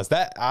probably was.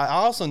 That I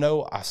also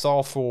know I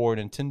saw for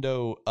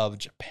Nintendo of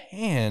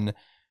Japan,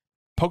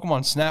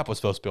 Pokemon Snap was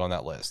supposed to be on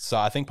that list. So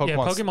I think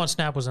Pokemon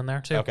Snap was in there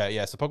too. Okay,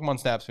 yeah. So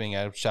Pokemon Snap's being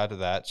added. Shout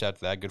out to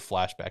that. Good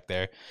flashback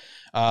there.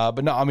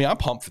 But no, I mean, I'm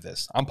pumped for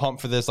this.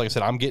 Like I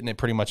said, I'm getting it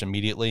pretty much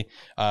immediately.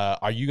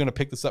 Are you going to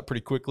pick this up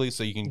pretty quickly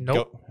so you can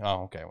Nope. go?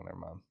 Oh, okay. Well, never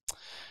mind.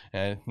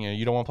 And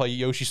you don't want to play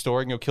Yoshi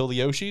Story and go kill the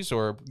Yoshis,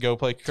 or go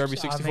play Kirby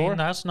 64? I mean,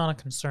 that's not a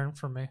concern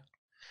for me.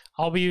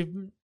 I'll be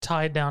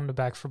tied down to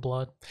Back 4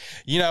 Blood.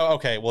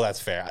 Okay, well,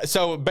 that's fair.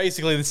 So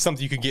basically, this is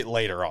something you can get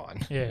later on.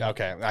 Yeah.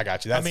 Okay, I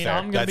got you. That's fair.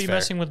 I'm going to be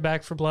messing with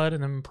Back 4 Blood,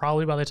 and then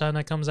probably by the time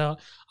that comes out,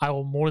 I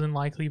will more than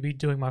likely be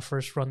doing my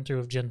first run through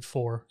of Gen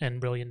 4 and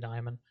Brilliant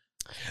Diamond.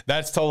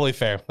 That's totally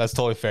fair.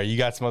 You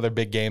got some other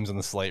big games on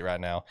the slate right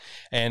now.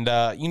 And,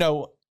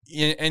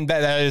 and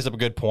that is a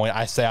good point.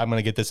 I say I'm going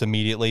to get this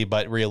immediately,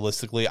 but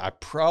realistically, I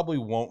probably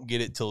won't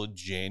get it till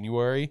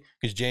January,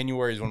 because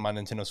January is when my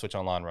Nintendo Switch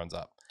Online runs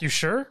up. You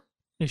sure?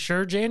 You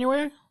sure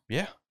January?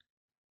 Yeah.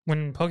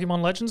 When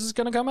Pokemon Legends is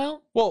going to come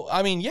out? Well,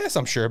 I mean, yes,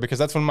 I'm sure, because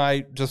that's when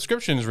my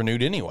subscription is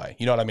renewed anyway.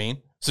 You know what I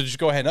mean? So just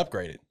go ahead and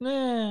upgrade it.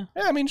 Yeah,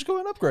 I mean, just go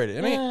ahead and upgrade it.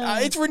 I mean,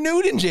 it's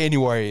renewed in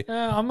January.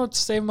 I'm going to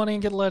save money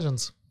and get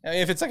Legends. I mean,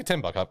 if it's like a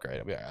 $10 upgrade,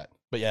 I'll be all right.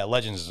 But yeah,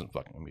 Legends is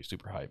fucking going to be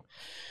super hype.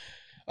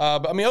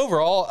 But I mean,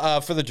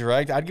 overall, for the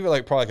Direct, I'd give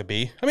it probably like a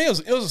B. I mean, it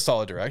was a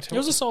solid Direct. It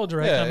was a solid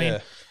Direct. Yeah, I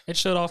mean, it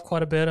showed off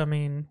quite a bit. I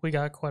mean, we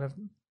got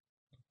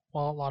a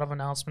lot of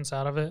announcements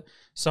out of it.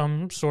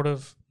 Some sort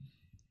of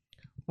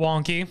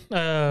wonky.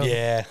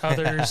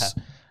 Others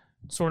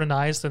sort of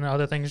nice. And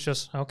other things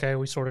just, okay,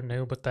 we sort of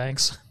knew, but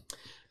thanks.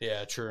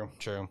 Yeah, true.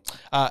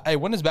 Hey,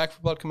 when does Back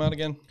 4 Blood come out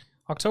again?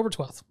 October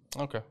 12th.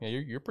 Okay. Yeah,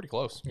 you're pretty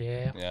close.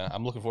 Yeah.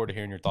 I'm looking forward to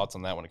hearing your thoughts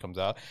on that when it comes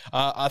out.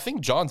 I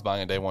think John's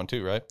buying it day one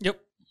too, right? Yep.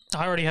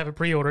 I already have it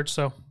pre-ordered,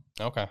 so.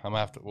 Okay. we'll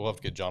have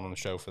to get John on the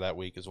show for that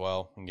week as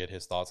well and get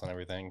his thoughts on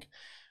everything.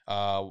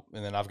 And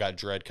then I've got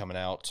Dread coming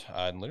out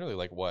in literally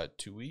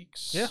 2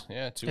 weeks?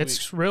 Yeah, 2 weeks.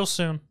 It's real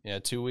soon. Yeah,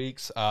 2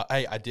 weeks.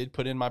 Hey, I did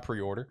put in my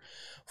pre-order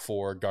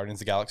for Guardians of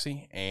the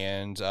Galaxy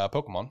and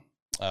Pokemon.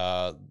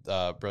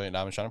 Brilliant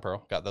Diamond, Shining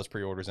Pearl. Got those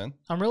pre-orders in.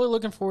 I'm really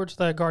looking forward to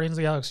that Guardians of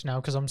the Galaxy now,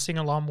 because I'm seeing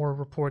a lot more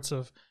reports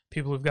of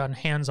people who've gotten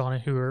hands on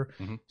it who are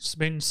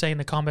been saying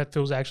the combat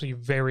feels actually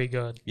very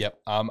good. Yep.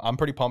 I'm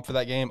pretty pumped for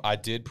that game. I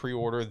did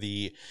pre-order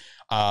the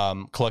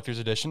collector's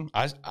edition.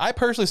 I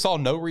personally saw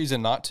no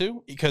reason not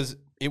to, because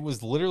it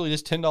was literally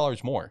just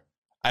 $10 more.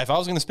 If I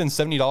was going to spend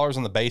 $70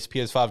 on the base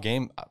PS5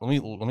 game, let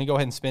me go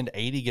ahead and spend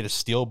 $80, get a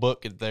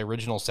steelbook, get the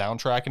original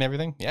soundtrack and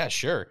everything. Yeah,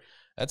 sure.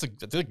 That's a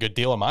good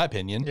deal in my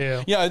opinion.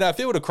 Yeah. Now if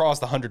it would have crossed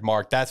the 100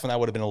 mark, that's when I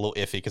would have been a little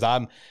iffy, because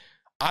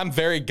I'm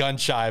very gun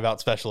shy about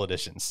special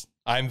editions.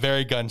 I'm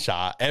very gun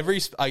shy.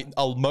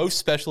 Most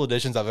special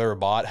editions I've ever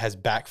bought has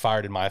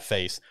backfired in my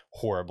face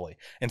horribly.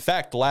 In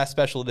fact, the last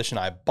special edition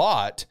I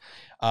bought,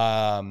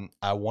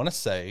 I want to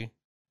say,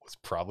 was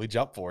probably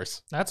Jump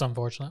Force. That's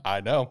unfortunate.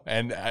 I know.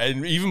 And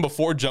even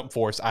before Jump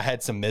Force, I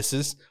had some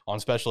misses on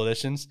special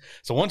editions.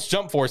 So once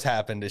Jump Force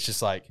happened, it's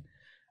just like,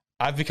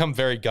 I've become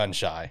very gun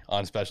shy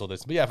on special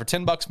editions. But yeah, for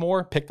 $10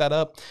 more, pick that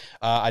up.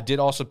 I did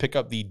also pick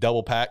up the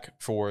double pack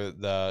for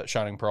the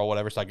Shining Pearl,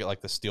 whatever. So I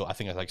get the steel. I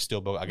think it's like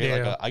steelbook.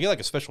 I get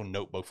a special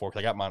notebook for it,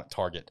 because I got mine at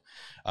Target.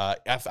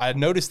 I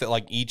noticed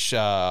that each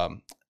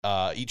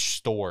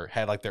store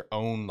had their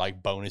own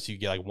bonus. You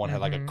get one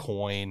had a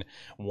coin,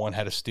 one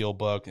had a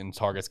steelbook. In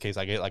Target's case,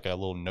 I get a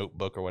little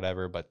notebook or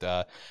whatever. But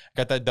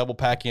got that double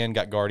pack in,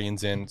 got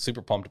Guardians in.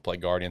 Super pumped to play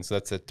Guardians. So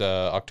that's at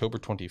October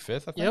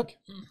 25th, I think. Yep.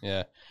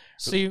 Yeah.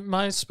 See,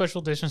 my special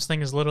editions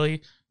thing is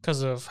literally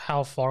because of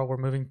how far we're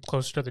moving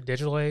closer to the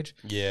digital age.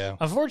 Yeah.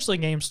 Unfortunately,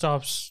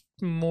 GameStop's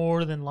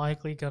more than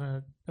likely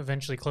gonna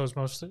eventually close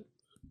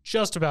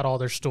just about all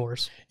their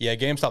stores. Yeah,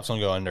 GameStop's gonna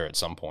go under at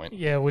some point.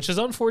 Yeah, which is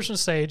unfortunate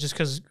to say, just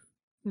because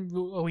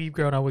we've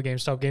grown up with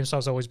GameStop.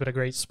 GameStop's always been a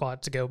great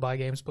spot to go buy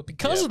games. But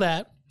because of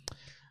that,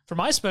 for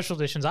my special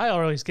editions, I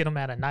always get them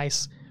at a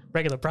nice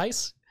regular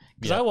price.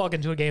 Because I walk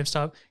into a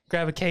GameStop,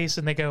 grab a case,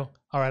 and they go,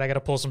 all right, I got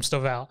to pull some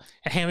stuff out,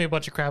 and hand me a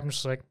bunch of crap. I'm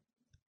just like,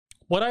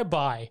 what'd I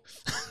buy?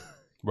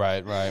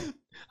 Right.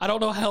 I don't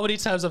know how many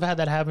times I've had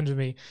that happen to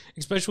me,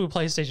 especially with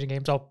PlayStation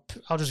games. I'll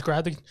just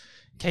grab the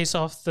case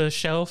off the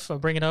shelf, I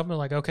bring it up, and I'm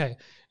like, okay. And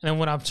then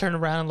when I'm turning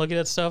around and looking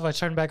at stuff, I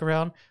turn back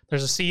around.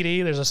 There's a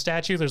CD, there's a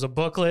statue, there's a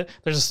booklet,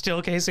 there's a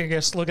still case, and I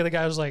just look at the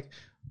guy who's like,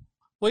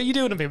 what are you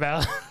doing to me,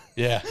 man?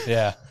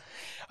 Yeah.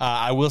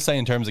 I will say,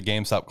 in terms of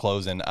GameStop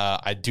closing,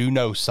 I do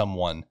know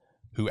someone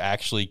who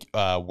actually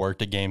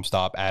worked at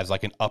GameStop as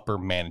like an upper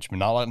management,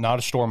 not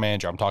a store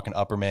manager. I'm talking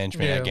upper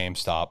management at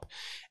GameStop.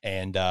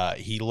 And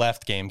he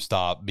left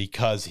GameStop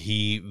because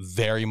he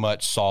very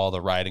much saw the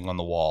writing on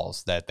the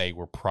walls that they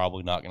were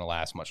probably not going to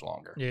last much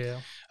longer. Yeah.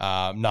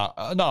 Not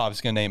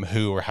obviously going to name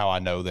who or how I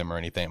know them or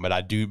anything, but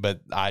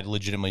I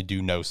legitimately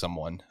do know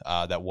someone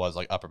that was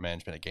like upper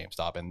management at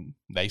GameStop, and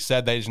they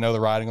said they just know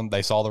the writing.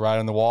 They saw the writing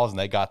on the walls, and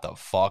they got the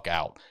fuck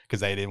out because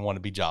they didn't want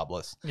to be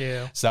jobless.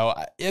 Yeah. So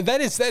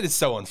that is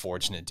so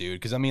unfortunate, dude.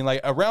 Because I mean,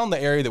 like around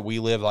the area that we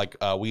live, like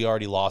we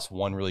already lost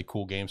one really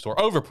cool game store,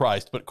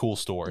 overpriced but cool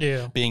store.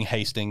 Yeah. Being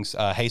Hastings.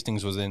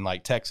 Hastings was in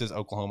like Texas,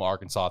 Oklahoma,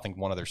 Arkansas, I think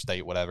one other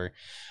state, whatever.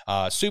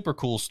 Super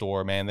cool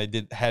store, man.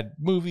 They had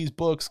movies,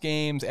 books,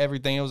 games,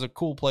 everything. It was a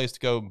cool place to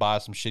go and buy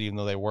some shit, even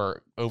though they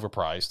were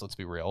overpriced. Let's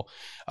be real.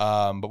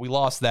 But we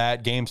lost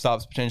that.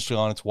 GameStop's potentially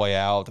on its way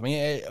out. I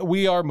mean,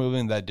 we are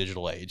moving to that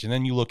digital age. And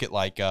then you look at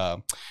like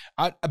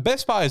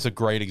Best Buy is a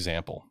great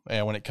example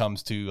when it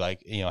comes to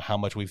like, you know, how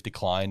much we've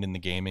declined in the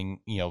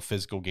gaming, you know,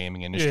 physical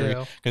gaming industry.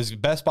 Because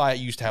Best Buy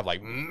used to have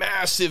like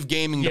massive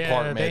gaming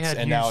departments,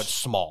 and now it's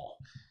small.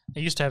 They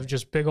used to have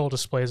just big old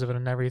displays of it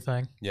and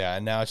everything. Yeah,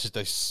 and now it's just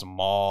a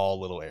small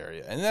little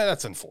area. And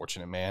that's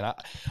unfortunate, man.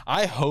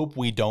 I hope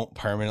we don't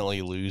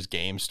permanently lose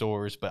game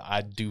stores, but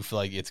I do feel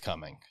like it's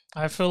coming.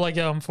 I feel like,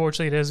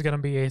 unfortunately, it is going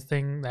to be a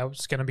thing that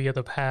was going to be of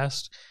the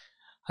past.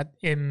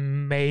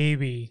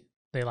 Maybe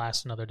they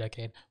last another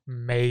decade.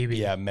 Maybe.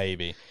 Yeah,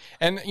 maybe.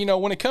 And, you know,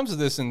 when it comes to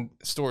this and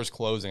stores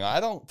closing, I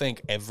don't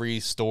think every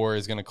store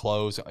is going to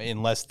close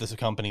unless this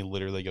company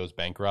literally goes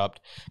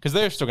bankrupt, because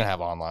they're still going to have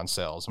online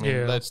sales. I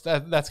mean, that's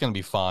going to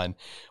be fine.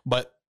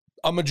 But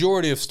a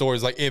majority of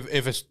stores, like if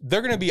it's,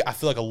 they're going to be, I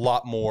feel like a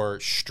lot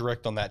more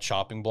strict on that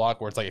chopping block,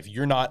 where it's like, if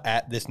you're not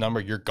at this number,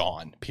 you're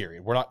gone,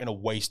 period. We're not going to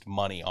waste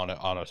money on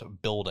a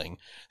building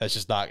that's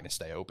just not going to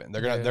stay open.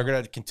 They're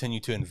going to continue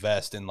to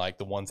invest in like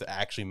the ones that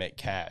actually make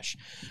cash.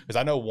 Because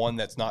I know one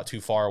that's not too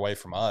far away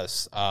from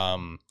us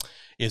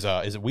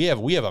we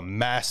have a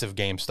massive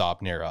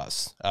GameStop near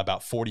us,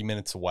 about 40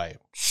 minutes away.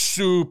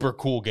 Super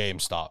cool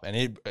GameStop,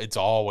 and it's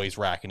always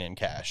racking in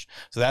cash.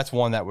 So that's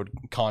one that would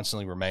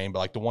constantly remain. But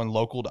like the one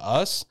local to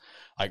us,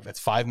 like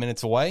that's 5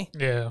 minutes away.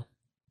 Yeah,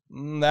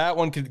 that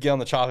one could get on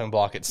the chopping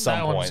block at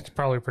some point. One's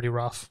probably pretty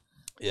rough.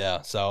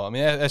 Yeah, so I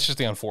mean that's just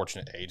the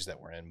unfortunate age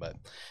that we're in, but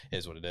it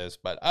is what it is.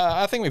 But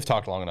I think we've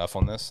talked long enough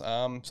on this,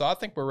 so I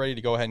think we're ready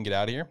to go ahead and get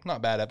out of here. Not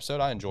a bad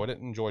episode. I enjoyed it.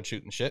 Enjoyed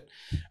shooting shit.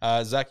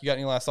 Zach, you got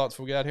any last thoughts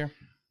before we get out of here?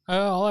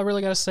 All I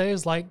really got to say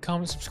is like,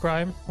 comment,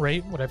 subscribe,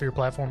 rate, whatever your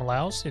platform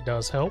allows. It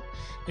does help.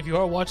 If you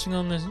are watching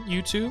on the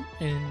YouTube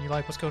and you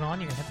like what's going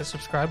on, you can hit the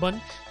subscribe button.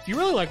 If you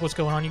really like what's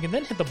going on, you can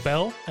then hit the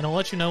bell, and it'll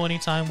let you know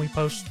anytime we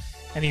post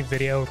any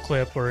video,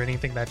 clip, or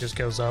anything that just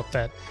goes up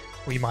that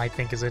we might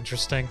think is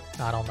interesting.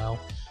 I don't know.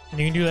 And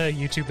you can do that at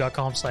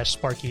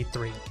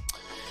youtube.com/Sparky3.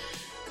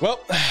 Well,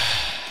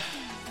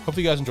 hope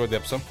you guys enjoyed the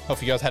episode.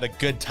 Hope you guys had a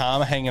good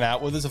time hanging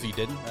out with us. If you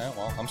didn't,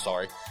 well, I'm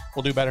sorry.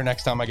 We'll do better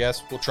next time, I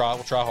guess. We'll try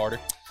harder.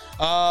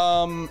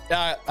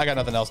 I got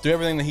nothing else. Do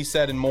everything that he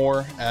said and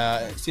more.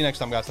 See you next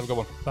time, guys. Have a good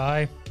one.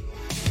 Bye.